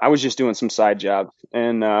 I was just doing some side jobs,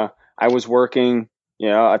 and I was working,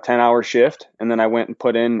 a 10-hour shift, and then I went and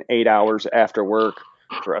put in 8 hours after work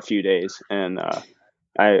for a few days, and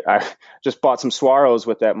I just bought some Swaros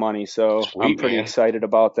with that money, so sweet, I'm pretty excited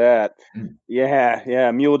about that.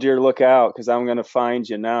 Yeah, mule deer, look out, because I'm going to find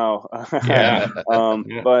you now.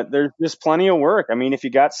 But there's just plenty of work. I mean, if you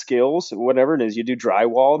got skills, whatever it is, you do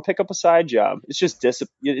drywall and pick up a side job. It's just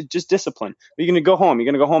discipline. You're going to go home.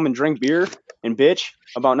 You're going to go home and drink beer and bitch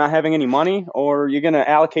about not having any money, or you're going to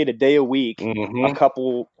allocate a day a week, a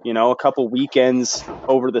couple weekends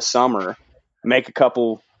over the summer, make a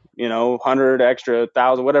couple 100 extra,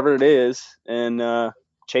 1,000, whatever it is, and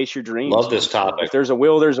chase your dreams. Love this topic. If there's a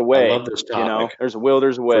will, there's a way. I love this topic. You know, there's a will,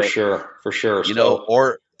 there's a way. For sure. You know,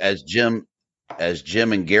 or as Jim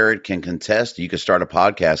and Garrett can contest, you could start a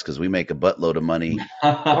podcast because we make a buttload of money to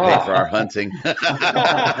pay for our hunting.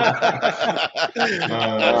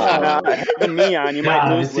 Having me on, you might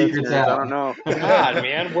lose listeners. I don't know. God,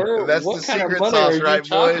 man, That's what the kind of secret money sauce, are you right,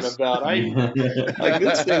 talking boys? about? Like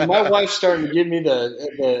this thing, my wife's starting to give me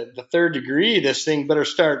the third degree. This thing better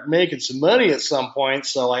start making some money at some point.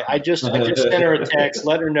 So I just sent her a text,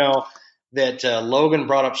 let her know that Logan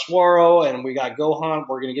brought up Swaro, and we got Go Hunt.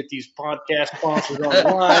 We're going to get these podcast sponsors on the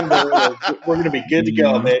line. We're going to be good to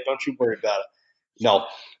go, babe. Don't you worry about it. No.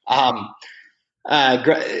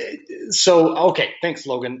 So okay, thanks,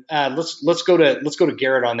 Logan. Let's go to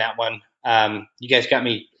Garrett on that one. You guys got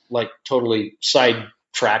me like totally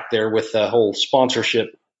sidetracked there with the whole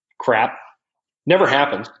sponsorship crap. Never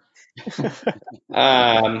happened.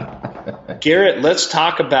 Garrett, let's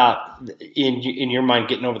talk about in your mind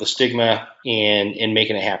getting over the stigma and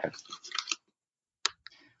making it happen.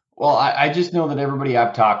 Well, I just know that everybody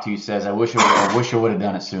I've talked to says, I wish I would have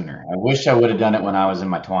done it sooner. I wish I would have done it when I was in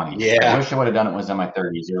my 20s. Yeah. I wish I would have done it when I was in my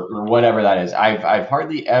 30s or whatever that is. I've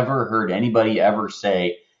hardly ever heard anybody ever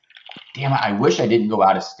say, damn it, I wish I didn't go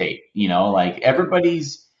out of state. You know, like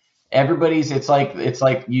everybody's it's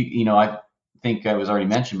like you know, I think it was already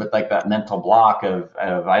mentioned, but like that mental block of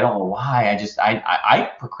I don't know why.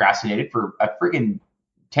 I procrastinated for a friggin'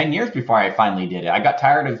 10 years before I finally did it. I got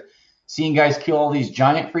tired of seeing guys kill all these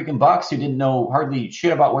giant freaking bucks who didn't know hardly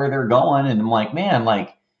shit about where they're going. And I'm like, man,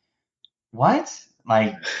 like, what?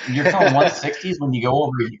 Like, you're killing 160s when you go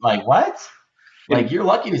over, like, what? Like, you're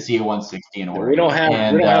lucky to see a 160 in Oregon. We don't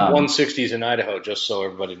have 160s in Idaho, just so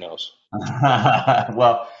everybody knows.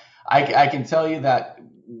 Well, I can tell you that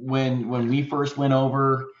when we first went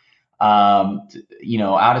over, you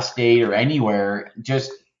know, out of state or anywhere,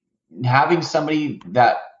 just having somebody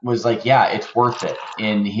that was like, yeah, it's worth it,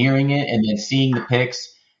 and hearing it and then seeing the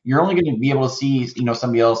pics, you're only going to be able to see, you know,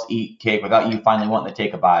 somebody else eat cake without you finally wanting to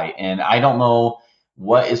take a bite. And I don't know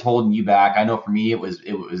what is holding you back. I know for me, it was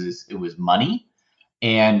money,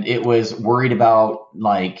 and it was worried about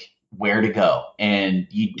like where to go. And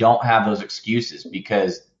you don't have those excuses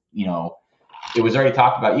because, you know, it was already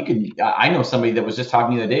talked about. I know somebody that was just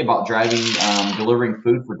talking the other day about driving, delivering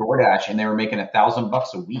food for DoorDash, and they were making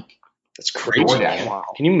 $1,000 a week. That's crazy, man. Wow.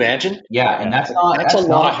 Can you imagine? Yeah, and that's a lot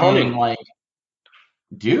of hunting. Like,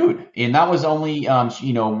 dude, and that was only,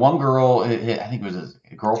 you know, one girl. I think it was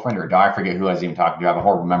a girlfriend or a guy. I forget who I was even talking to. I have a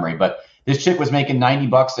horrible memory, but this chick was making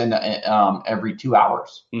 $90 every 2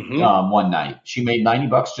 hours. One night, she made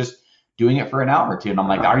 $90 just doing it for an hour or two, and I'm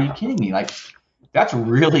like, are you kidding me? Like, that's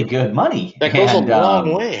really good money. That goes a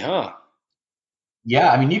long way, huh?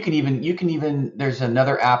 Yeah, I mean, you can even. There's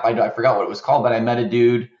another app. I forgot what it was called, but I met a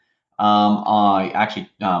dude. My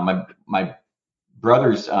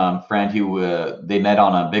brother's friend who they met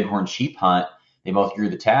on a bighorn sheep hunt. They both drew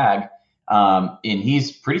the tag, and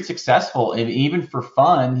he's pretty successful. And even for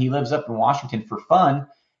fun, he lives up in Washington for fun.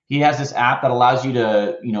 He has this app that allows you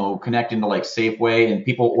to, you know, connect into like Safeway, and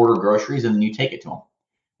people order groceries, and then you take it to them,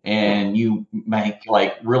 and you make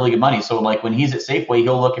like really good money. So like when he's at Safeway,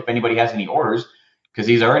 he'll look if anybody has any orders because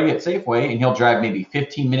he's already at Safeway, and he'll drive maybe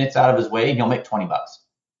 15 minutes out of his way, and he'll make $20.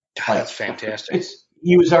 God, that's fantastic.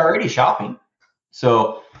 He was already shopping.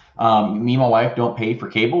 So me and my wife don't pay for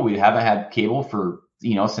cable. We haven't had cable for,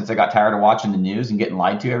 you know, since I got tired of watching the news and getting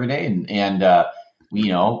lied to every day. And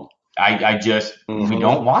you know, I just, we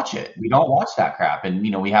don't watch it. We don't watch that crap. And,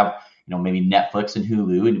 you know, we have, you know, maybe Netflix and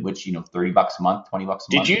Hulu, in which, you know, $30 a month, $20 a month.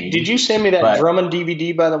 Did you send me that Drummond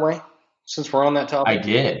DVD, by the way, since we're on that topic? I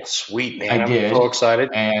did. Sweet, man. I'm so excited.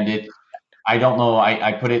 And I don't know.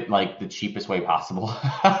 I put it like the cheapest way possible. So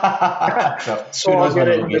I'll get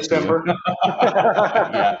it in December.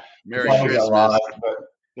 Yeah. Merry Christmas.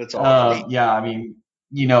 That's awesome. Yeah, I mean,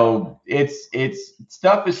 you know, it's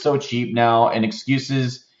stuff is so cheap now, and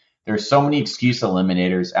excuses. There's so many excuse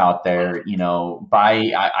eliminators out there. You know,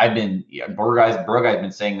 Bro Guy's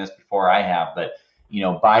been saying this before I have, but you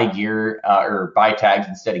know, buy gear or buy tags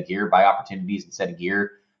instead of gear, buy opportunities instead of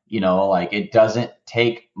gear. You know, like it doesn't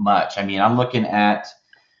take much. I mean, I'm looking at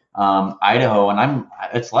Idaho, and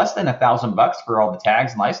it's less than $1,000 for all the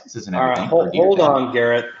tags and licenses and everything. All right, hold on,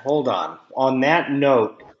 Garrett. Hold on. On that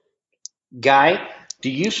note, Guy, do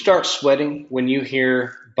you start sweating when you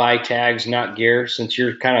hear buy tags, not gear, since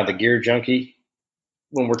you're kind of the gear junkie?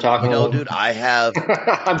 when we're talking. Dude, I have.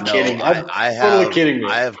 I'm kidding. I have totally kidding you.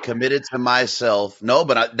 I have committed to myself. No,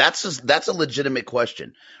 but that's a legitimate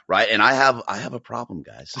question, right? And I have a problem,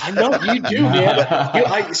 guys. I know you do,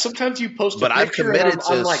 man. Sometimes you post a picture, I've committed and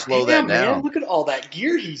to I'm like, slow damn, that down. man, look at all that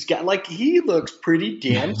gear he's got. Like, he looks pretty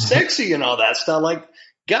damn sexy and all that stuff. Like,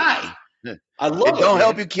 guy, I love it. It don't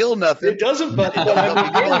help you kill nothing. It doesn't, but it doesn't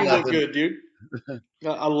help you look good, dude.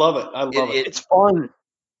 I love it. I love it. It's fun.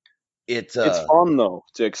 It's fun though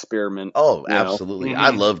to experiment. Oh, absolutely. Mm-hmm. I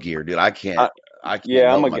love gear, dude. I can't.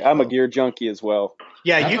 Yeah, I'm a gear junkie as well.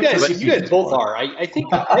 Yeah, you guys both are. I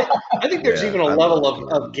think there's even a level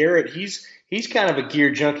of Garrett. He's kind of a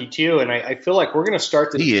gear junkie too, and I feel like we're going to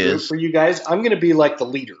start this group for you guys. I'm going to be like the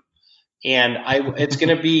leader, and it's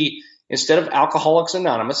going to be, instead of Alcoholics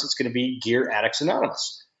Anonymous, it's going to be Gear Addicts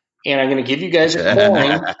Anonymous, and I'm going to give you guys a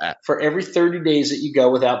coin for every 30 days that you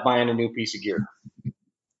go without buying a new piece of gear.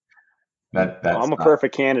 I'm a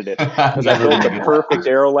perfect candidate because I built the perfect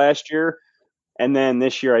arrow last year, and then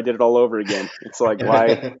this year I did it all over again. It's like,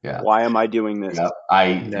 why am I doing this?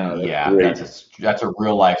 That's a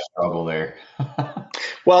real life struggle there.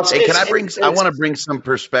 Well, I want to bring some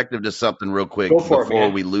perspective to something real quick before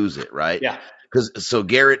we lose it, right? Yeah. Because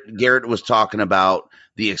Garrett was talking about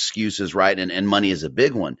the excuses, right? And money is a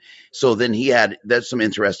big one. So then there's some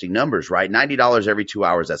interesting numbers, right? $90 every 2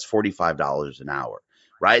 hours, that's $45 an hour.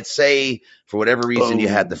 Right? Say for whatever reason you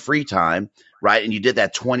had the free time, right? And you did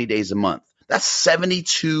that 20 days a month. That's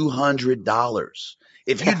 $7,200.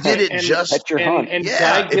 If you did it at your hunt.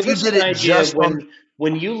 If you did it just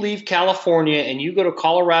when you leave California and you go to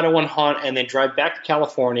Colorado and hunt and then drive back to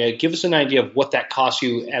California, give us an idea of what that costs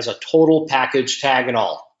you as a total package, tag and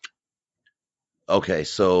all. Okay,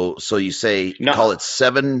 so you say call it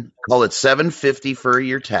 $750 for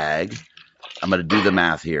your tag. I'm going to do the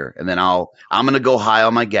math here, and then I'm going to go high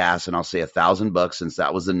on my gas, and I'll say $1,000 since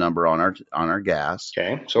that was the number on our gas.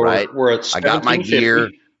 Okay, so right? we're at I got my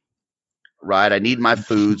gear. Right, I need my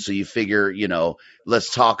food, so you figure,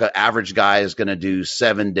 let's talk. An average guy is going to do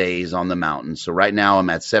 7 days on the mountain. So right now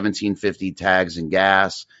I'm at $1,750 tags and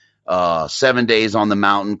gas. 7 days on the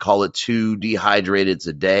mountain. Call it 2 dehydrated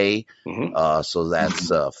a day. Mm-hmm. So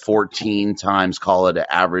that's 14 times. Call it an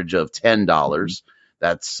average of $10.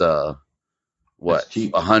 That's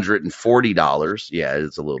 $140? Yeah,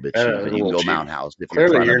 it's a little bit cheap. And you can go Mountain House.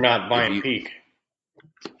 Clearly, you're not buying Peak.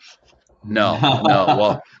 No.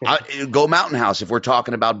 Well, go Mountain House if we're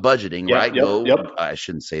talking about budgeting, right? Yep. I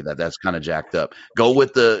shouldn't say that. That's kind of jacked up. Go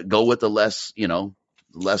with the less,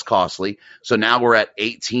 less costly. So now we're at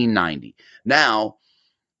 $1,890. Now,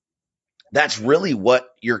 that's really what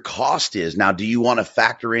your cost is. Now, do you want to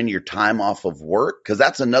factor in your time off of work? Because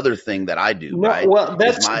that's another thing that I do. No, right? Well,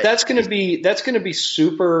 that's going to be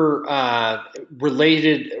super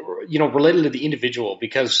related to the individual,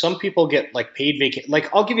 because some people get like paid vacation.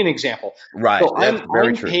 Like, I'll give you an example. Right. So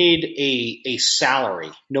I'm paid a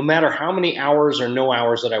salary, no matter how many hours or no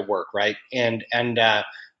hours that I work. Right. And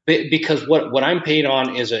because what I'm paid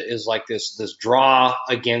on is like this draw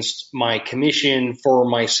against my commission for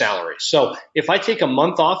my salary. So if I take a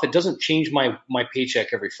month off, it doesn't change my paycheck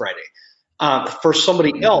every Friday. For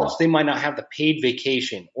somebody else, they might not have the paid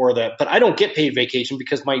vacation but I don't get paid vacation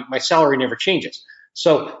because my salary never changes.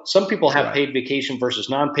 So some people have paid vacation versus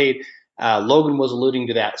non-paid. Logan was alluding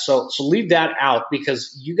to that. So leave that out,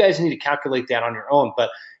 because you guys need to calculate that on your own. But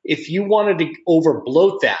if you wanted to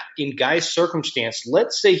overbloat that in Guy's circumstance,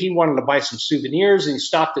 let's say he wanted to buy some souvenirs and he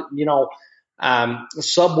stopped at,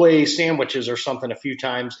 Subway sandwiches or something a few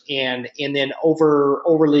times, and then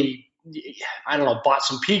overly, I don't know, bought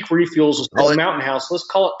some Peak refuels at the Mountain House. Let's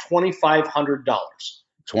call it $2,500.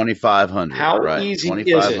 $2,500. How easy is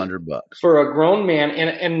it for a grown man?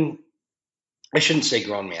 And I shouldn't say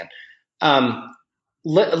grown man.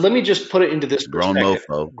 Let me just put it into this perspective.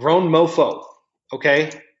 Grown mofo. Okay.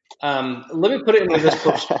 Let me put it into this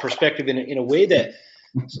perspective in a way that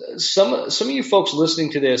some of you folks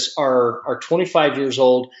listening to this are 25 years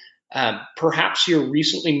old. Perhaps you're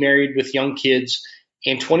recently married with young kids,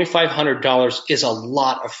 and $2,500 is a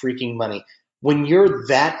lot of freaking money. When you're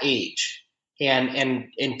that age, and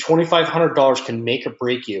 $2,500 can make or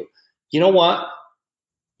break you. You know what?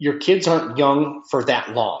 Your kids aren't young for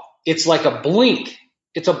that long. It's like a blink.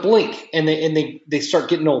 It's a blink, and they start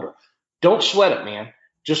getting older. Don't sweat it, man.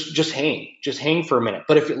 Just hang for a minute.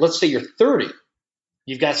 But let's say you're 30,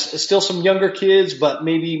 you've got still some younger kids, but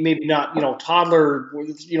maybe not, toddler,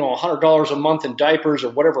 $100 a month in diapers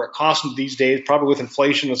or whatever it costs them these days. Probably with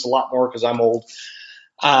inflation, it's a lot more because I'm old.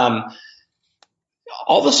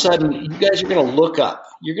 all of a sudden you guys are going to look up.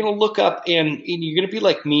 You're going to look up and you're going to be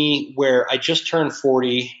like me where I just turned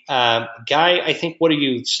 40. Guy, I think, what are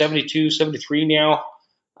you, 72, 73 now?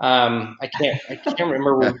 I can't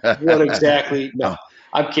remember what exactly. No,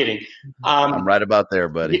 I'm kidding. I'm right about there,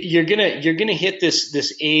 buddy. You're gonna hit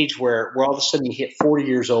this age where all of a sudden you hit 40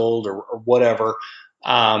 years old or whatever.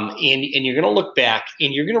 And you're going to look back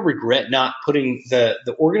and you're going to regret not putting the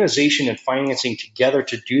organization and financing together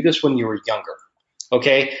to do this when you were younger.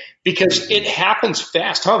 Okay. Because it happens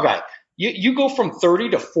fast, huh, Guy? You go from 30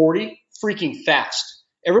 to 40 freaking fast.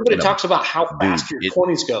 Everybody talks about how fast your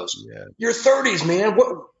 20s goes. Yeah. Your 30s, man.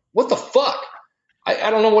 What the fuck? I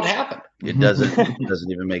don't know what happened. It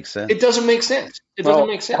doesn't even make sense. It doesn't make sense.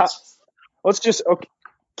 Let's just, okay.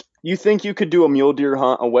 You think you could do a mule deer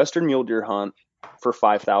hunt, a Western mule deer hunt, for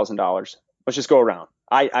 $5,000? Let's just go around.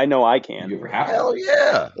 I know I can. Hell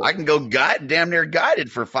yeah. I can go damn near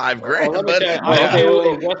guided for $5,000. Well, let me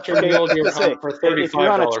tell you, Western mule deer hunt for $35. If you're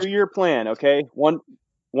on a 2-year plan, okay, one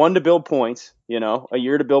to build points, a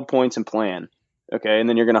year to build points and plan, okay, and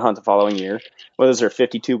then you're going to hunt the following year. What is there,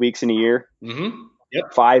 52 weeks in a year? Mm-hmm.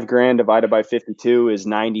 Yep. $5,000 divided by 52 is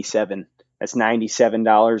 97. That's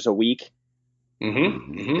 $97 a week.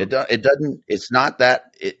 Mm-hmm. Mm-hmm. It doesn't. It's not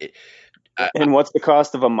that. And what's the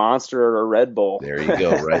cost of a Monster or a Red Bull? There you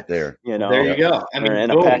go, right there. There you go. I mean,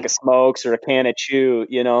 and a pack of smokes or a can of chew.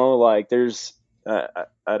 Like there's, I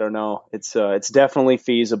don't know. It's definitely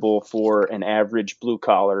feasible for an average blue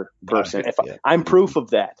collar person. I'm proof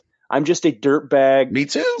of that. I'm just a dirtbag. Me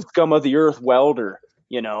too. Scum of the earth welder.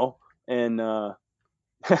 And.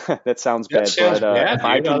 That sounds bad. If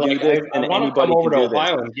I can do this, and anybody come over can to do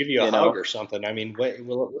Ohio this, and give you a hug or something. I mean, let's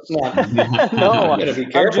not. No, I'm be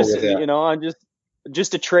careful with that. I'm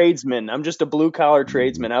just a tradesman. I'm just a blue collar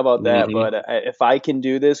tradesman. How about that? Mm-hmm. But if I can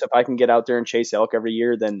do this, if I can get out there and chase elk every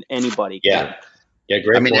year, then anybody can. Yeah,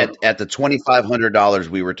 great. I mean, at the $2,500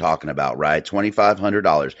 we were talking about, right?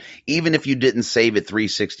 $2,500. Even if you didn't save at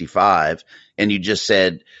 $365 and you just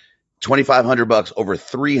said $2,500 over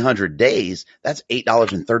 300 days, that's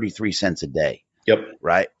 $8.33 a day. Yep.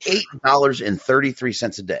 Right?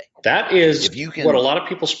 $8.33 a day. That is what a lot of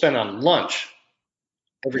people spend on lunch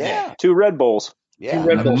every day. 2 Red Bulls. Yeah. 2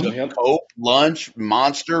 Red Bulls. Yep. Coke, lunch,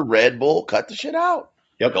 Monster, Red Bull, cut the shit out.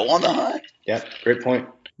 Yep. Go on the hunt. Yeah, great point.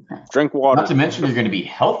 Drink water. Not to mention you're going to be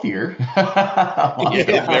healthier.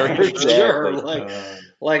 Yeah, for sure.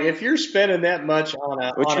 Like if you're spending that much on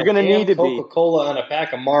a Coca-Cola and a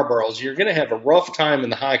pack of Marlboros, you're going to have a rough time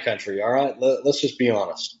in the high country. All right, let's just be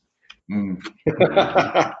honest. Okay.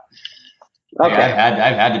 I've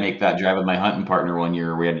had to make that drive with my hunting partner one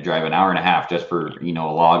year. We had to drive an hour and a half just for a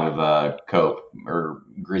log of Coke or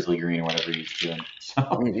Grizzly Green or whatever he's doing.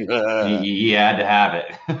 So you had to have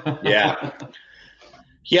it. Yeah.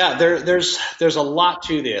 Yeah, there's a lot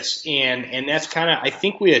to this, and that's kind of, I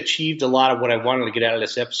think we achieved a lot of what I wanted to get out of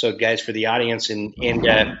this episode, guys, for the audience, and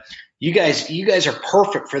you guys are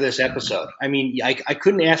perfect for this episode. I mean, I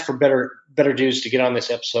couldn't ask for better dudes to get on this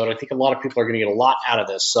episode. I think a lot of people are going to get a lot out of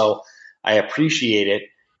this, so I appreciate it.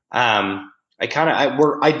 I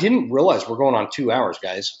didn't realize we're going on 2 hours,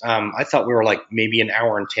 guys. I thought we were like maybe an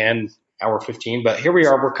hour and 10, hour 15, but here we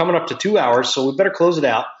are. We're coming up to 2 hours, so we better close it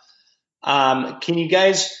out. Can you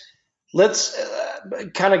guys, let's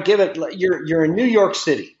kind of give it, you're in New York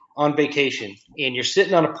City on vacation and you're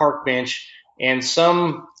sitting on a park bench and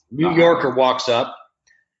some New Yorker walks up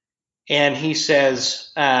and he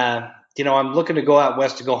says, I'm looking to go out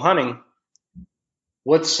west to go hunting.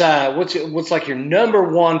 What's like your number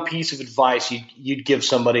one piece of advice you'd give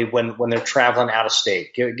somebody when they're traveling out of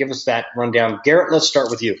state? Give us that rundown. Garrett, let's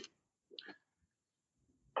start with you.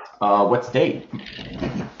 What state?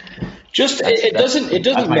 It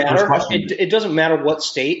doesn't matter. It doesn't matter what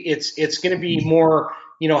state. It's going to be more,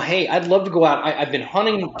 hey, I'd love to go out. I've been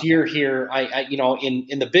hunting deer here.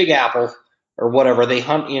 In the Big Apple or whatever. They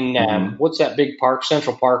hunt in what's that big park,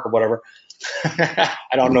 Central Park or whatever.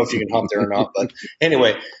 I don't know if you can hunt there or not, but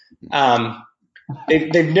anyway,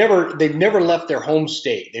 they've never left their home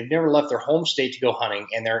state. They've never left their home state to go hunting,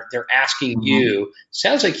 and they're asking you.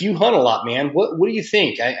 Sounds like you hunt a lot, man. What do you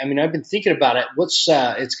think? I mean, I've been thinking about it.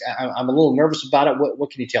 I'm a little nervous about it. What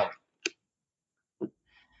can you tell me?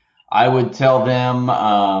 I would tell them,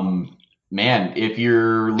 man, if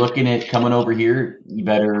you're looking at coming over here, you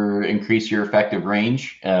better increase your effective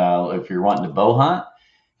range. If you're wanting to bow hunt,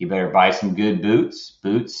 you better buy some good boots.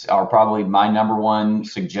 Boots are probably my number one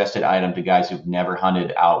suggested item to guys who've never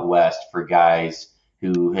hunted out west, for guys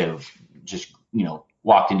who have just,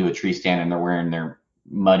 walked into a tree stand and they're wearing their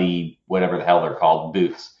muddy, whatever the hell they're called,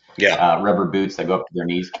 boots. Yeah. Rubber boots that go up to their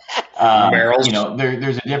knees. Barrels.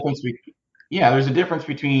 There's a difference between, there's a difference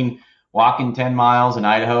between walking 10 miles in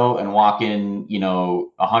Idaho and walking,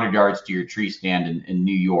 100 yards to your tree stand in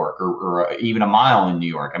New York, or even a mile in New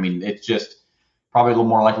York. I mean, it's just probably a little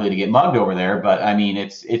more likely to get mugged over there, but I mean,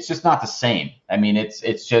 it's just not the same. I mean,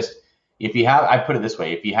 it's just, I put it this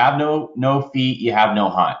way, if you have no feet, you have no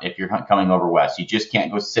hunt. If you're coming over west, you just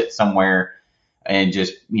can't go sit somewhere and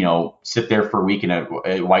just, sit there for a week and a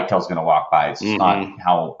whitetail's going to walk by. It's just not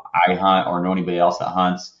how I hunt or know anybody else that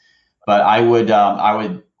hunts. But I would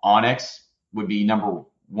Onyx would be number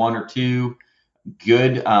 1 or 2.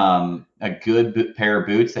 A good pair of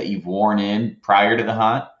boots that you've worn in prior to the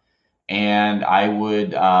hunt. And I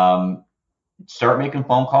would start making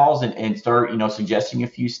phone calls and start, suggesting a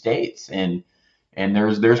few states. And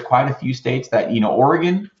there's quite a few states that,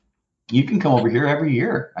 Oregon, you can come over here every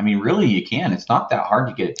year. I mean, really, you can. It's not that hard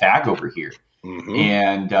to get a tag over here.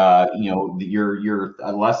 And you're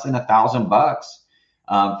less than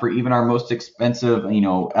 $1,000 for even our most expensive.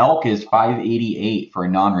 Elk is $588 for a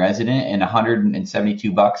non-resident and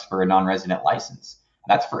 $172 for a non-resident license.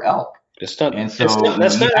 That's for elk. That's not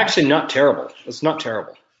actually not terrible. It's not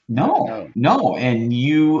terrible. No. And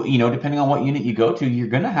depending on what unit you go to, you're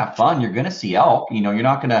going to have fun. You're going to see elk. You're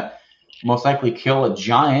not going to most likely kill a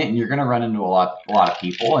giant, and you're going to run into a lot of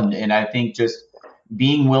people. And I think just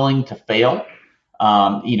being willing to fail,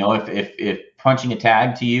 if punching a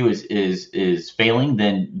tag to you is failing,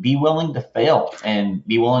 then be willing to fail and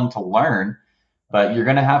be willing to learn. But you're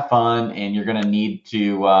going to have fun, and you're going to need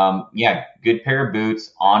to, good pair of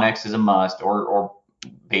boots. Onyx is a must, or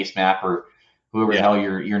Base Map, or whoever the hell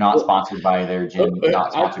you're not sponsored by there, Jim.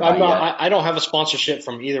 Not sponsored by yet. I don't have a sponsorship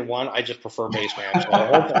from either one. I just prefer Base Map.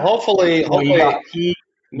 So hopefully, you got Peak,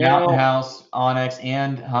 Mountain House, Onyx,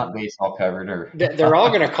 and Hunt Base all covered. They're all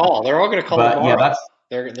going to call. They're all going to call tomorrow. Yeah,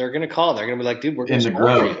 they're going to call. They're going to be like, dude, we're going to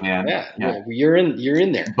support you, man. Yeah, you're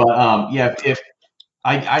in there. But if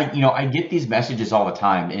I get these messages all the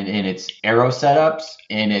time, and it's arrow setups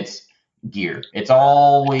and it's gear. It's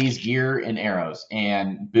always gear and arrows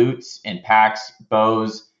and boots and packs,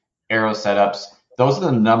 bows, arrow setups. Those are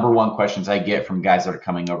the number one questions I get from guys that are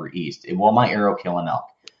coming over east. Will my arrow kill an elk?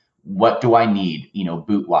 What do I need,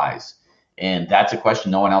 boot wise? And that's a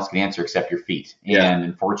question no one else can answer except your feet. Yeah. And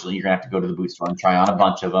unfortunately, you're going to have to go to the boot store and try on a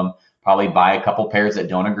bunch of them, probably buy a couple pairs that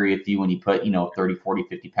don't agree with you when you put, 30, 40,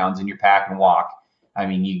 50 pounds in your pack and walk. I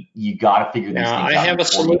mean, you got to figure these things out. I have a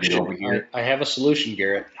solution over here. I have a solution,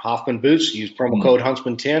 Garrett. Hoffman boots. Use promo code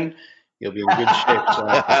Huntsman10. You'll be in good shape. So.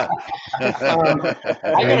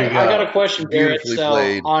 I got a question, Garrett. So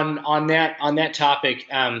on that topic,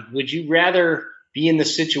 would you rather be in the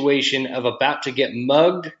situation of about to get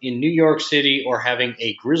mugged in New York City, or having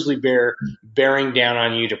a grizzly bear bearing down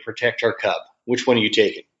on you to protect her cub? Which one are you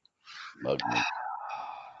taking? Mugged me.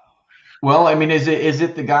 Well, I mean, is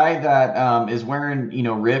it the guy that is wearing,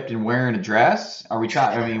 ripped and wearing a dress? Are we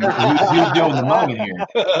trying? I mean, who's doing the mugging here?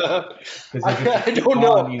 I don't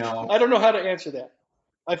know. I don't know how to answer that.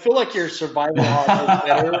 I feel like your survival odds is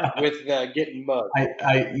better with getting mugged. I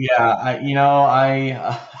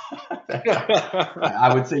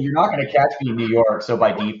would say you're not going to catch me in New York, so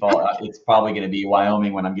by default, it's probably going to be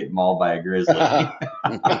Wyoming when I'm getting mauled by a grizzly. You're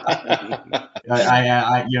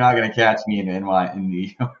not going to catch me in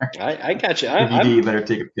New York. I got you. You better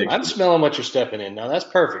take a picture. I'm smelling what you're stepping in now. That's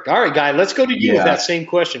perfect. All right, guy, let's go to you with that same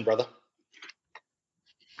question, brother.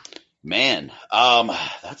 Man,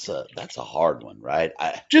 that's a hard one, right?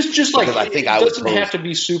 Just like I think it doesn't have to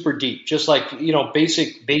be super deep. Just like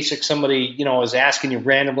basic. Somebody is asking you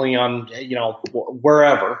randomly on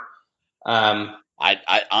wherever.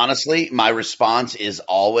 I honestly, my response is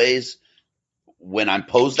always, when I'm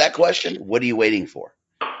posed that question, what are you waiting for?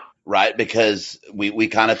 Right? Because we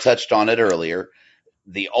kind of touched on it earlier.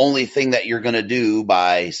 The only thing that you're going to do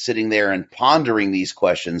by sitting there and pondering these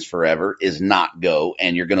questions forever is not go,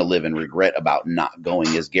 and you're going to live in regret about not going.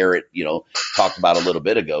 As Garrett, talked about a little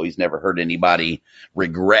bit ago, he's never heard anybody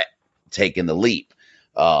regret taking the leap.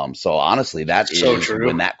 So honestly, that is so true.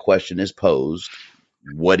 When that question is posed,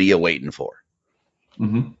 what are you waiting for?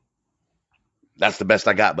 Mm-hmm. That's the best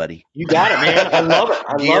I got, buddy. You got it, man. I love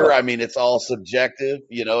it. Gear, I mean, it's all subjective.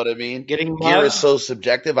 You know what I mean? Getting mugged. Gear is so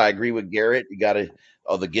subjective. I agree with Garrett. You got to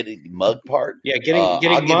the getting mugged part. Yeah, getting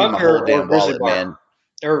mugged or grizzly bear.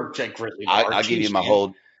 Or grizzly bear. I'll give you my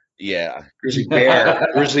whole. Yeah, grizzly bear.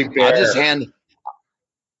 Grizzly bear.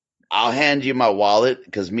 I'll hand you my wallet,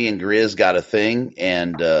 because me and Grizz got a thing,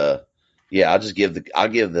 and I'll give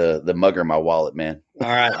the mugger my wallet, man. All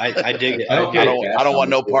right, I dig it. I don't want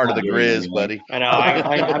no part of the Grizz, buddy. I know.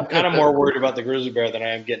 I'm kind of more worried about the grizzly bear than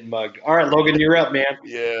I am getting mugged. All right, Logan, you're up, man.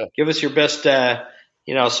 Yeah. Give us your best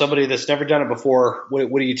somebody that's never done it before, what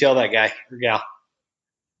do you tell that guy or gal?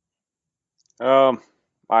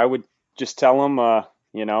 I would just tell them,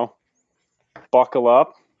 buckle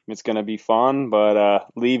up. It's going to be fun, but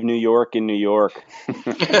leave New York in New York.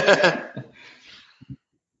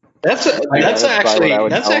 That's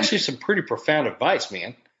actually some pretty profound advice,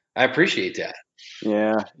 man. I appreciate that.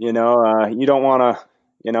 Yeah, you don't want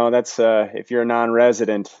to, that's if you're a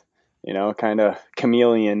non-resident, kind of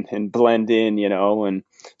chameleon and blend in, and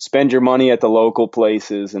spend your money at the local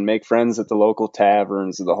places and make friends at the local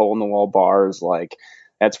taverns, the hole-in-the-wall bars. Like,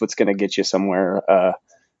 that's what's going to get you somewhere.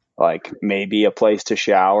 Like maybe a place to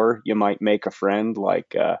shower. You might make a friend.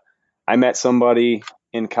 Like I met somebody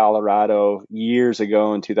in Colorado years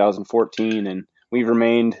ago in 2014, and we've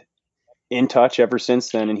remained in touch ever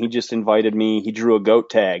since then. And he just invited me. He drew a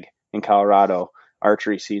goat tag in Colorado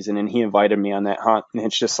archery season, and he invited me on that hunt. And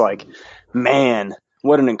it's just like, man,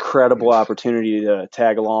 what an incredible opportunity to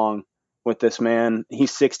tag along with this man.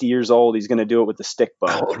 He's 60 years old. He's going to do it with the stick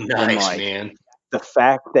bow. Oh, nice, man. The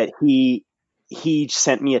fact that he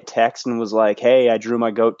sent me a text and was like, "Hey, I drew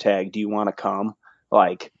my goat tag. Do you want to come?"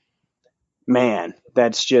 Like, man,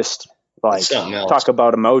 that's just like, talk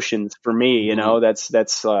about emotions for me.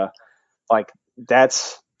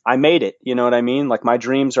 I made it. You know what I mean? Like, my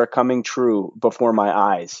dreams are coming true before my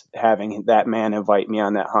eyes, having that man invite me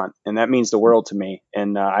on that hunt. And that means the world to me.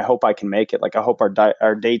 And I hope I can make it. Like, I hope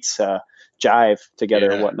our dates jive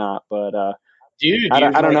together and whatnot. But dude, I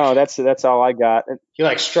don't know. That's all I got. You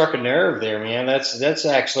like struck a nerve there, man. That's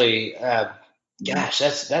actually, gosh,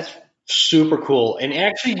 that's super cool. And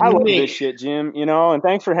actually, I love this shit, Jim. And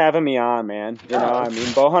thanks for having me on, man.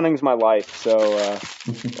 Bow hunting's my life. So,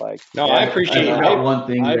 I appreciate it. One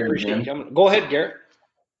thing I there, appreciate Jim. it. Go ahead, Garrett.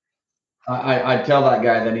 I tell that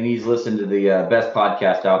guy that he needs to listen to the best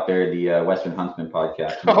podcast out there, the Western Huntsman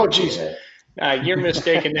podcast. Oh, geez. You're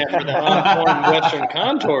mistaking that for the Unformed Western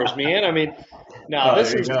Contours, man. I mean, no,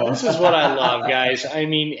 this is what I love, guys. I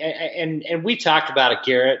mean, and we talked about it,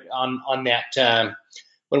 Garrett, on that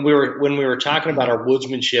when we were talking about our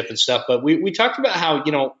woodsmanship and stuff. But we talked about how,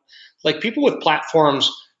 like people with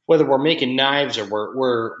platforms, whether we're making knives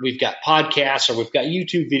or we've got podcasts or we've got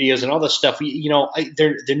YouTube videos and all this stuff,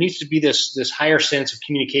 there needs to be this higher sense of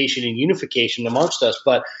communication and unification amongst us.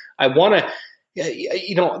 But I want to.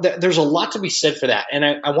 There's a lot to be said for that. And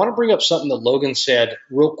I want to bring up something that Logan said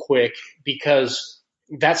real quick, because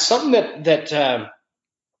that's something that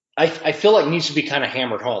I feel like needs to be kind of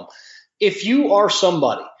hammered home. If you are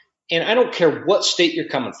somebody, and I don't care what state you're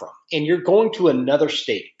coming from, and you're going to another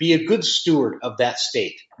state, be a good steward of that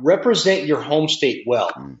state. Represent your home state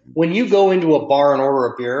well. When you go into a bar and order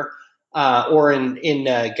a beer, or in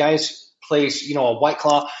a guy's place, a White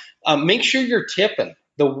Claw, make sure you're tipping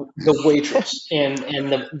the waitress and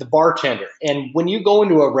the bartender. And when you go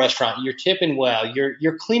into a restaurant, you're tipping well,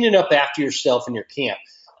 you're cleaning up after yourself in your camp.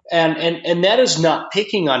 And that is not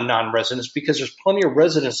picking on non-residents, because there's plenty of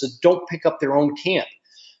residents that don't pick up their own camp.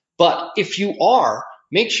 But if you are,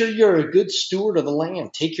 make sure you're a good steward of the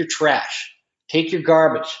land. Take your trash, take your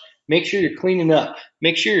garbage, make sure you're cleaning up,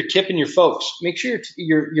 make sure you're tipping your folks, make sure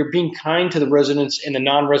you're being kind to the residents and the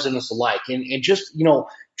non-residents alike. And just,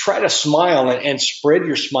 try to smile and spread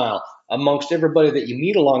your smile amongst everybody that you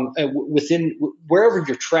meet along within wherever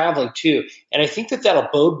you're traveling to. And I think that'll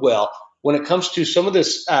bode well when it comes to some of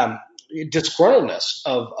this disgruntledness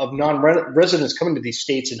of non-residents coming to these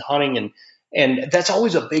states and hunting. And that's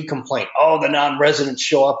always a big complaint. Oh, the non-residents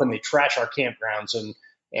show up and they trash our campgrounds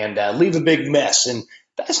and leave a big mess. And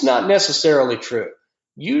that's not necessarily true.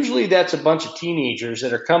 Usually that's a bunch of teenagers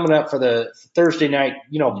that are coming up for the Thursday night,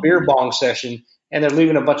 beer bong session, and they're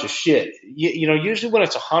leaving a bunch of shit. Usually when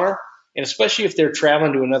it's a hunter, and especially if they're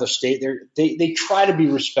traveling to another state, they try to be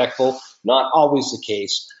respectful. Not always the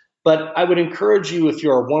case, but I would encourage you, if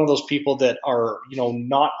you're one of those people that are,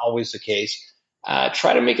 not always the case,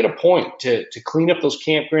 try to make it a point to clean up those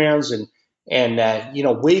campgrounds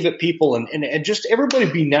and wave at people and just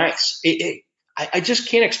everybody be nice. I just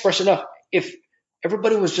can't express enough. If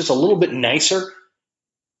everybody was just a little bit nicer,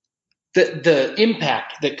 the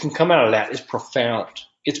impact that can come out of that is profound.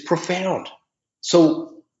 It's profound.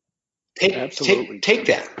 So take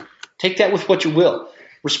that. Take that with what you will.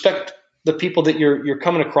 Respect the people that you're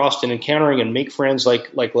coming across and encountering, and make friends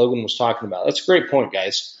like Logan was talking about. That's a great point,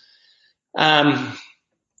 guys.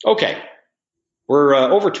 Okay. We're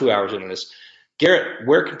over 2 hours into this. Garrett,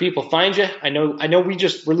 where can people find you? I know we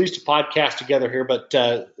just released a podcast together here, but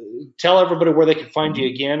tell everybody where they can find you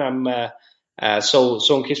again.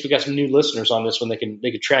 So in case we got some new listeners on this one, they can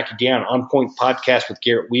track you down. On Point Podcast with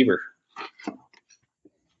Garrett Weaver.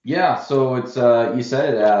 Yeah, so it's you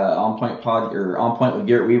said it, On Point Pod or On Point with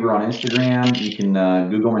Garrett Weaver on Instagram. You can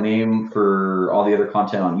Google my name for all the other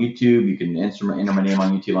content on YouTube. You can enter my name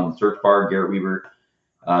on YouTube on the search bar, Garrett Weaver,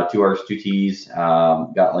 2 R's, 2 T's.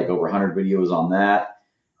 Got like over 100 videos on that.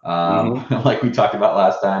 Like we talked about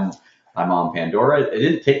last time, I'm on Pandora. It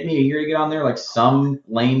didn't take me a year to get on there. Like some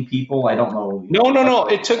lame people, I don't know. No.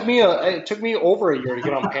 It took me over a year to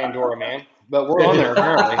get on Pandora, man. But we're on there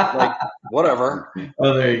apparently. Like whatever.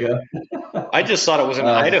 Oh, there you go. I just thought it was an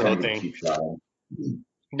Idaho thing.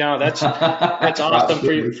 No, that's awesome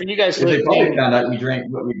for you guys. They probably found out we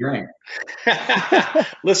drank what we drank.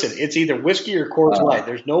 Listen, it's either whiskey or Coors Light.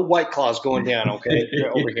 There's no White Claws going down. Okay,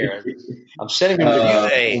 over here. I'm sending him the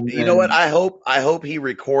hey, you know what? I hope he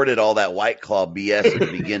recorded all that White Claw BS at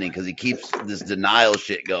the beginning because he keeps this denial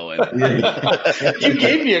shit going. You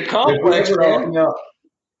gave me a complex, man.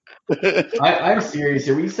 I'm serious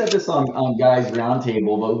here. We said this on Guys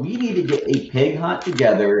Roundtable, but we need to get a pig hunt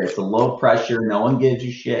together. It's a low pressure, no one gives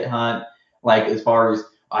you shit hunt. Like as far as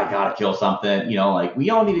I gotta kill something, like we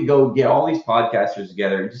all need to go get all these podcasters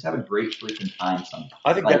together and just have a great freaking time sometime.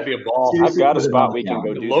 I think that'd be a ball. I've got a spot we can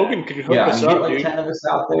go do. Logan, could you hook us up, get 10 of us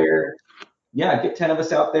out there. Yeah, get 10 of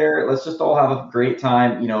us out there. Let's just all have a great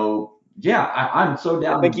time. Yeah, I'm so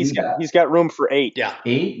down. I think he's got room for 8. Yeah,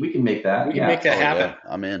 8. We can make that. We can make that happen.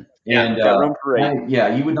 Yeah, I'm in. And room for 8.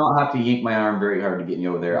 You would not have to yank my arm very hard to get me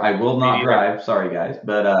over there. I will not drive. Sorry, guys,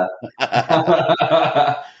 but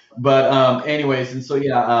but anyways, and so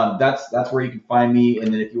that's where you can find me.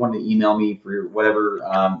 And then if you want to email me for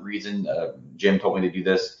whatever reason, Jim told me to do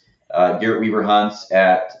this. Garrett Weaver Hunts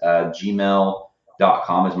at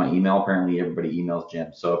gmail.com is my email. Apparently, everybody emails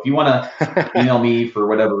Jim. So if you want to email me for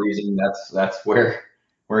whatever reason, that's where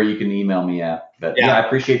you can email me at. But I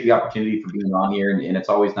appreciate the opportunity for being on here, and it's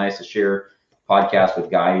always nice to share podcasts with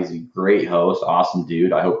Guy. He's a great host, awesome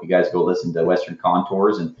dude. I hope you guys go listen to Western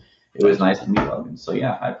Contours, and it was nice to meet Logan. So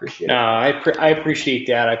I appreciate it. I appreciate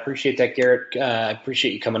that. I appreciate that, Garrett. I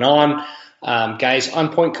appreciate you coming on. Guys,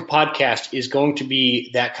 On Point Podcast is going to be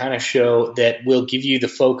that kind of show that will give you the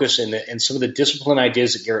focus and some of the discipline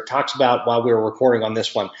ideas that Garrett talks about while we were recording on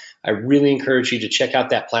this one. I really encourage you to check out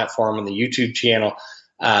that platform on the YouTube channel.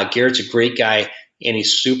 Garrett's a great guy, and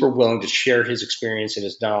he's super willing to share his experience and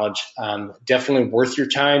his knowledge. Definitely worth your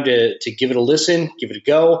time to give it a listen, give it a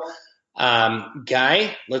go.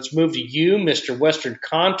 Guy, let's move to you, Mr. Western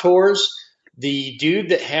Contours, the dude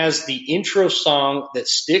that has the intro song that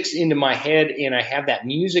sticks into my head, and I have that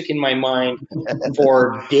music in my mind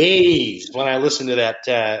for days when I listen to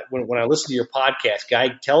that. When I listen to your podcast, Guy,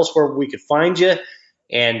 tell us where we could find you,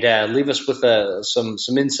 and leave us with some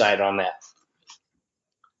insight on that.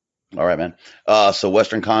 All right, man. So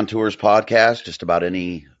Western Contours Podcast, just about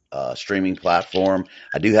any streaming platform.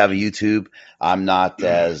 I do have a YouTube. I'm not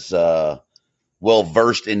as well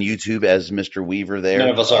versed in YouTube as Mr. Weaver there. None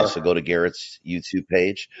of us are. So go to Garrett's YouTube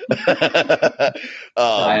page. I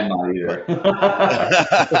am not either.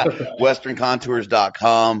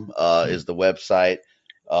 WesternContours.com is the website.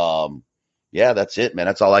 That's it, man.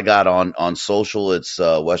 That's all I got on social. It's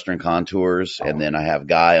Western Contours, and then I have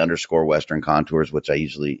Guy_Western Contours, which I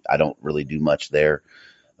don't really do much there.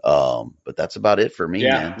 But that's about it for me,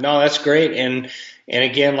 man. No, that's great. And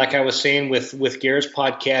again, like I was saying with Garrett's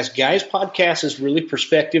podcast, Guy's podcast is really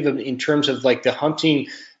perspective in terms of like the hunting,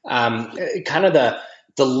 kind of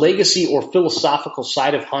the legacy or philosophical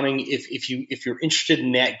side of hunting. If you're interested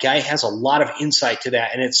in that, Guy has a lot of insight to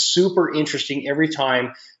that, and it's super interesting every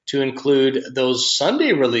time to include those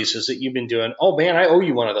Sunday releases that you've been doing. Oh man, I owe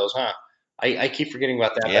you one of those, huh? I keep forgetting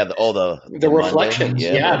about that. Yeah, the reflections.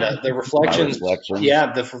 Monday, the reflections.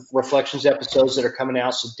 The reflections episodes that are coming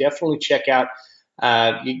out. So definitely check out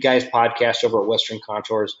you guys' podcast over at Western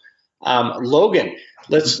Contours. Logan,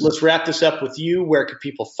 let's wrap this up with you. Where can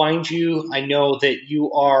people find you? I know that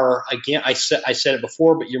you are, again, I said it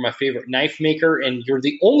before, but you're my favorite knife maker, and you're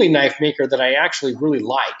the only knife maker that I actually really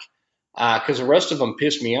like, because the rest of them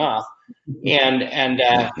piss me off. And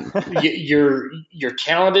you're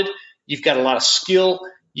talented. You've got a lot of skill.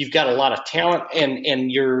 You've got a lot of talent,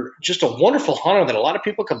 and you're just a wonderful hunter that a lot of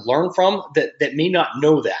people could learn from that may not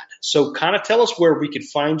know that. So kind of tell us where we could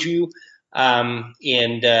find you, and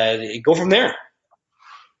go from there.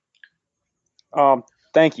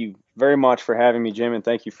 Thank you very much for having me, Jim, and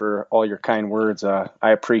thank you for all your kind words. I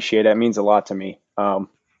appreciate it. It means a lot to me. And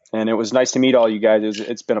it was nice to meet all you guys.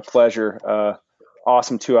 It's been a pleasure.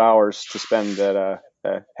 Awesome 2 hours to spend at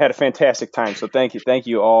had a fantastic time. So thank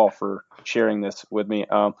you all for sharing this with me.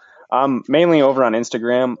 I'm mainly over on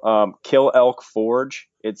Instagram, Kill Elk Forge.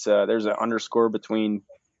 It's there's an underscore between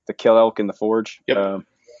the Kill Elk and the Forge. Yep.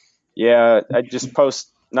 I just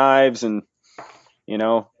post knives and,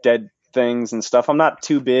 dead things and stuff. I'm not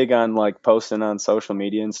too big on like posting on social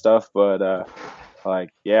media and stuff, but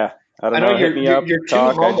yeah. I don't know. Hit me up. You're too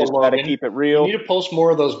talk. humble, I just try to Logan. keep it real. You need to post more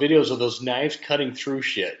of those videos of those knives cutting through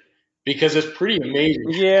shit because it's pretty amazing.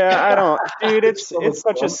 Yeah, I don't, dude. It's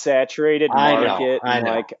such a saturated market. I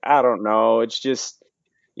know. Like, I don't know. It's just,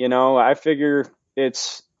 I figure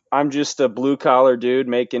I'm just a blue collar dude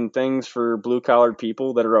making things for blue collar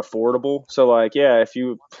people that are affordable. So like, yeah, if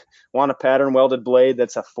you want a pattern welded blade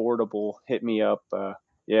that's affordable, hit me up.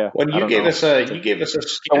 Yeah. Well, you gave us a Skinner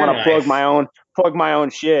I want to knife. plug my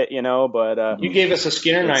own shit, but you gave us a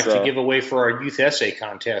Skinner knife to give away for our youth essay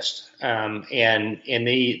contest, and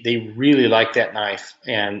they really like that knife,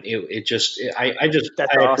 and I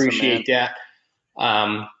appreciate that.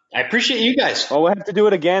 I appreciate you guys. Well, we'll have to do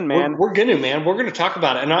it again, man. We're gonna talk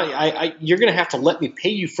about it, and you're gonna have to let me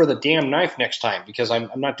pay you for the damn knife next time because I'm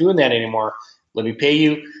not doing that anymore. Let me pay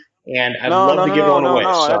you, and I'd love to give one away.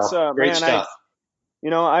 So that's great man, stuff.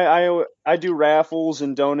 I do raffles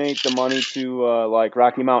and donate the money to like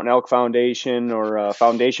Rocky Mountain Elk Foundation or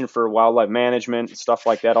Foundation for Wildlife Management and stuff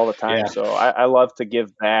like that all the time. Yeah. So I love to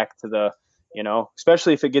give back to the,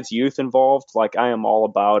 especially if it gets youth involved. Like I am all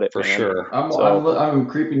about it For man. sure. I'm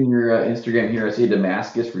creeping your Instagram here. I see a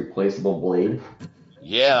Damascus replaceable blade.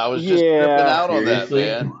 Yeah, I was just tripping out on that,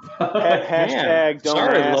 man. Hashtag don't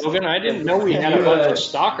Sorry, ask. Logan. I didn't know we had a bunch of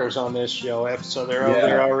stalkers on this show, so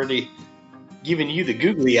they're already giving you the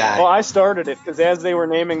googly eye. Well, I started it because as they were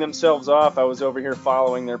naming themselves off, I was over here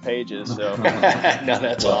following their pages. So No,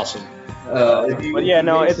 that's awesome. But yeah,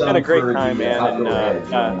 no, it's been a great time, man,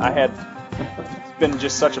 and it's been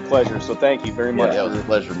just such a pleasure. So thank you very much. Yeah, it was a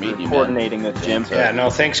pleasure meeting you, man. Coordinating this, Jim. Yeah, no,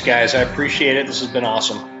 thanks, guys. I appreciate it. This has been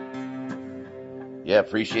awesome. Yeah,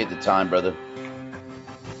 appreciate the time, brother.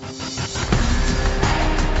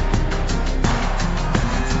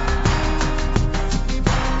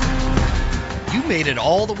 You made it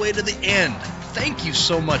all the way to the end. Thank you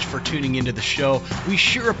so much for tuning into the show. We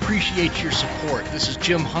sure appreciate your support. This is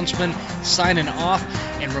Jim Huntsman signing off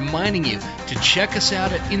and reminding you to check us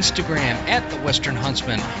out at Instagram at The Western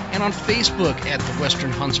Huntsman and on Facebook at The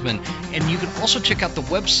Western Huntsman. And you can also check out the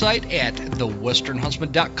website at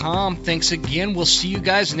thewesternhuntsman.com. Thanks again. We'll see you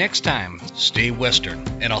guys next time. Stay Western,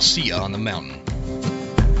 and I'll see you on the mountain.